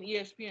 Yeah, leaving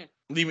ESPN.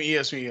 Leaving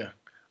ESPN. Yeah.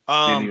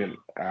 I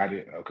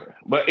didn't. Okay,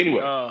 but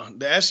anyway,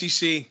 the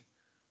SEC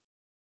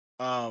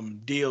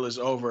deal is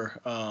over.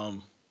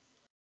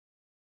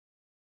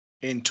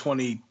 In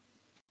 20. Let me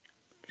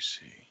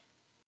see.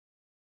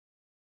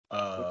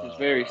 Which is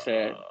very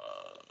sad.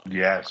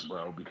 Yes,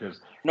 bro,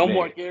 because no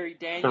more Gary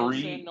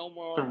Danielson, no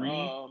more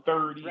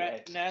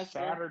 3:30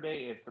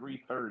 Saturday at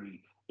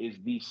 3:30 is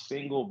the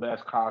single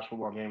best college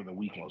football game of the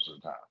week most of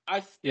the time.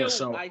 I still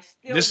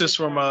this is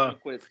from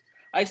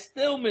I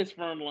still miss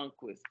Vern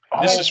Lundquist.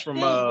 This is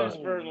from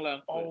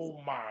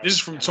oh my. This is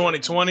from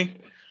 2020.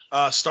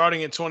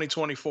 Starting in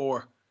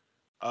 2024,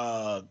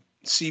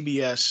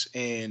 CBS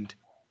and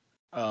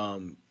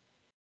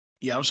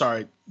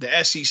the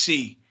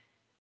SEC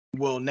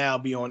will now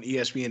be on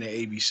ESPN and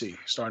ABC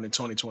starting in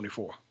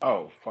 2024.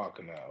 Oh, fuck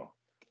no.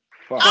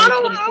 I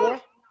don't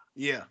know.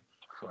 Yeah.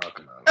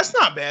 Fuck no. That's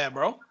not bad,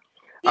 bro.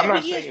 Yeah, I'm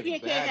not saying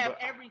ESPN can't have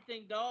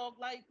everything, dog.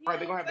 Like, right,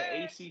 they're going to have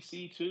the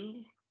ACC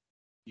too?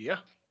 Yeah.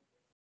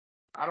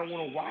 I don't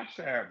want to watch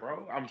that,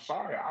 bro. I'm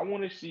sorry. I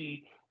want to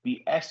see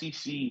the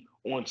SEC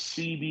on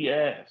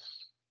CBS.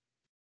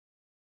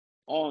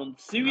 On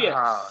CBS?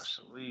 Gosh,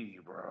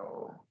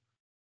 bro.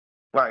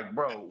 Like,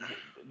 bro,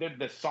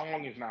 the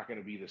song is not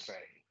going to be the same.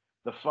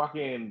 The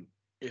fucking...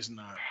 It's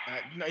not.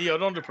 Yo,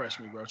 don't depress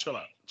me, bro. Chill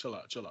out.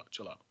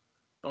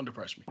 Don't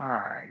depress me.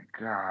 My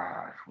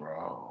gosh,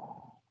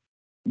 bro.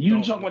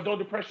 You talking about don't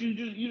depress you?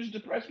 You just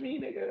depress me,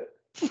 nigga.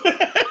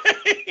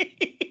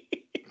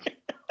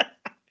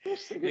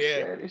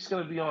 Yeah, it's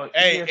gonna be on.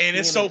 Hey, and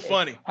it's so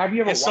funny. Have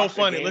you ever? It's so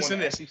funny. Listen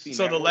to this.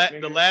 So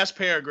the last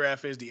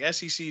paragraph is the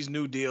SEC's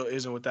new deal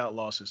isn't without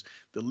losses.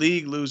 The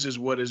league loses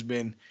what has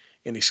been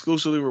an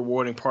exclusively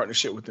rewarding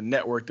partnership with the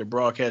network that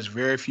broadcasts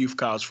very few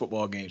college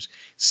football games.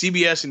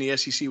 CBS and the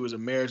SEC was a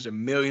marriage that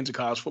millions of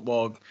college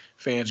football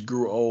fans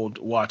grew old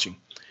watching.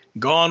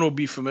 Gone will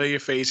be familiar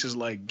faces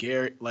like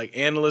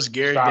analyst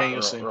Gary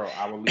Danielson. Earl,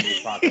 I will leave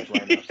this podcast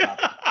right now.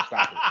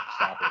 Stop it.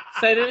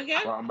 Say that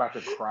again? Bro, I'm about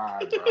to cry,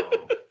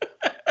 bro.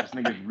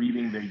 This nigga's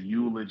reading the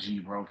eulogy,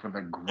 bro, for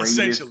the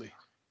Essentially.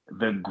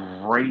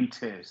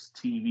 greatest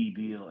TV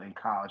deal in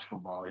college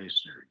football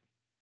history.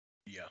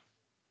 Yeah.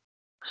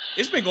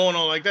 It's been going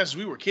on like that since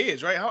we were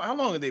kids, right? How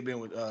long have they been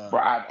with Bro,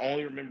 I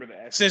only remember the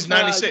SEC. since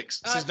 96,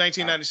 since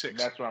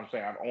 1996. That's what I'm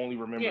saying. I only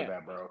remember Yeah.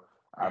 that, bro.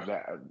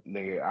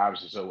 Nigga,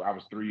 obviously, so I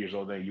was 3 years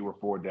old then. You were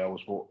 4. Dell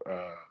was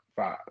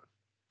 5.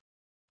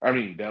 I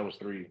mean, Dell was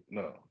 3.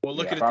 No. Well,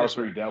 look at if it I this was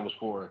 3, way. Dell was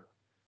 4. You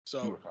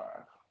So were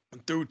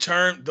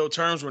 5. though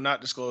terms were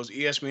not disclosed,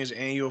 ESPN's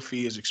annual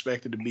fee is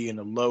expected to be in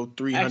the low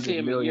 300 Actually,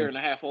 I'm a million. year and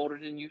a half older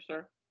than you,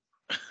 sir.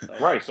 So,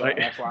 Right. So Right.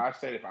 that's why I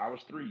said if I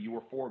was 3, you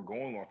were 4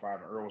 going on 5,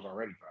 and Earl was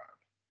already 5.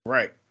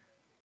 Right.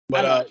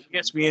 I know. But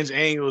ESPN's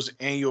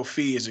annual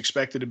fee is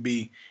expected to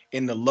be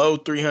in the low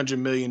 $300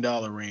 million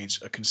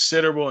range, a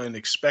considerable and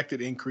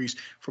expected increase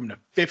from the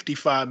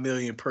 $55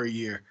 million per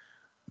year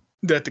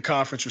that the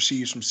conference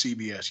receives from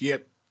CBS.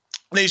 Yet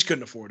they just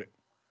couldn't afford it.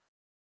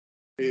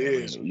 It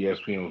is.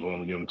 ESPN was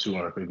willing to give them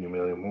 $250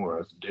 million more.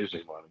 That's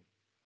Disney money.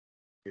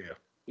 Yeah.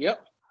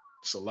 Yep.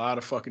 It's a lot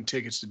of fucking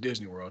tickets to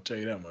Disney World, I'll tell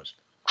you that much.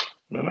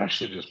 Man, that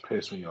shit just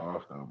pissed me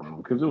off though, bro,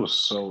 because it was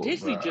so.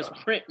 Disney just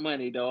print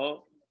money,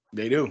 dog.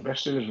 They do. That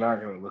shit is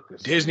not gonna look the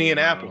same. Disney and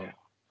bro. Apple.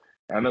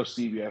 I know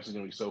CBS is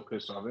gonna be so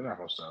pissed off. They're not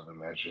gonna sell them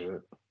that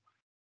shit.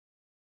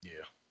 Yeah.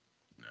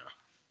 No.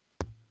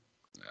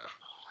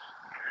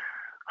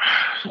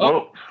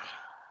 Well,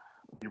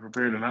 you're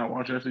prepared to not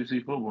watch SEC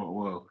football.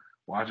 Well,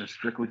 watch it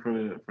strictly for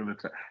the.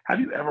 Have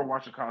you ever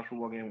watched a college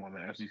football game on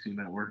the SEC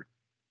network?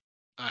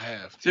 I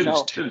have. Shit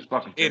No. is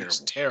fucking It terrible. is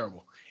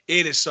terrible.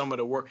 It is some of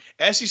the work.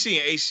 SEC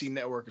and ACC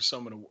network is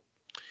some of the.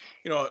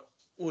 You know,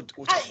 we'll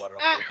talk about it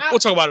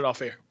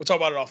off air. We'll talk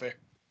about it off air.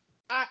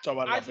 I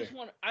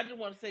just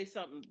want to say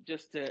something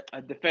just to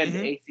defend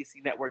the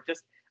ACC network.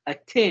 Just a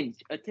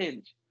tinge.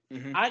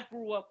 Mhm. I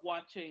grew up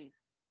watching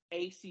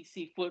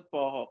ACC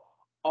football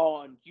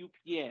on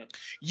UPN.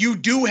 You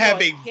do have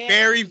So a it can't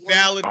very be worse.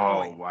 valid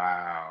Oh point.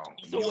 wow!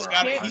 So You it are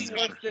can't be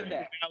 100%. worse than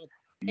that.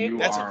 You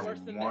That's are worse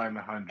than that.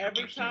 100%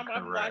 Every time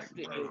I've correct, watched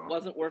it, bro. it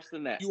wasn't worse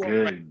than that. You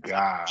are right. Good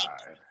God!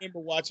 I remember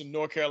watching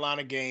North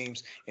Carolina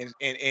games and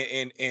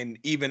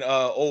even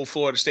old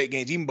Florida State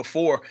games, even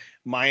before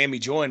Miami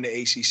joined the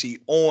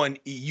ACC on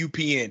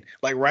UPN,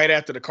 like right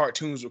after the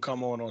cartoons would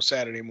come on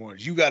Saturday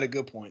mornings. You got a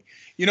good point.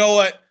 You know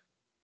what?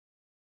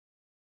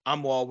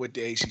 I'm all with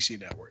the ACC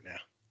network now.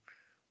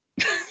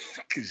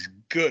 Because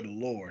good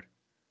Lord.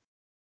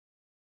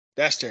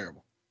 That's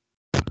terrible.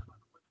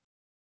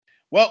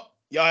 Well,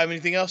 y'all have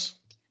anything else?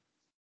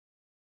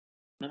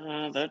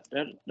 That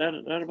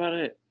about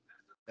it.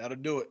 That'll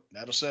do it.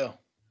 That'll sell.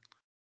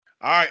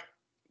 All right.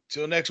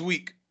 Till next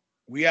week.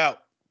 We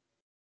out.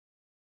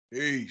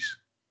 Peace.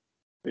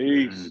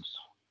 Peace.